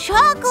like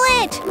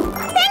chocolate!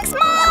 Thanks,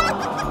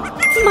 Mom!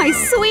 My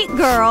sweet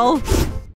girl.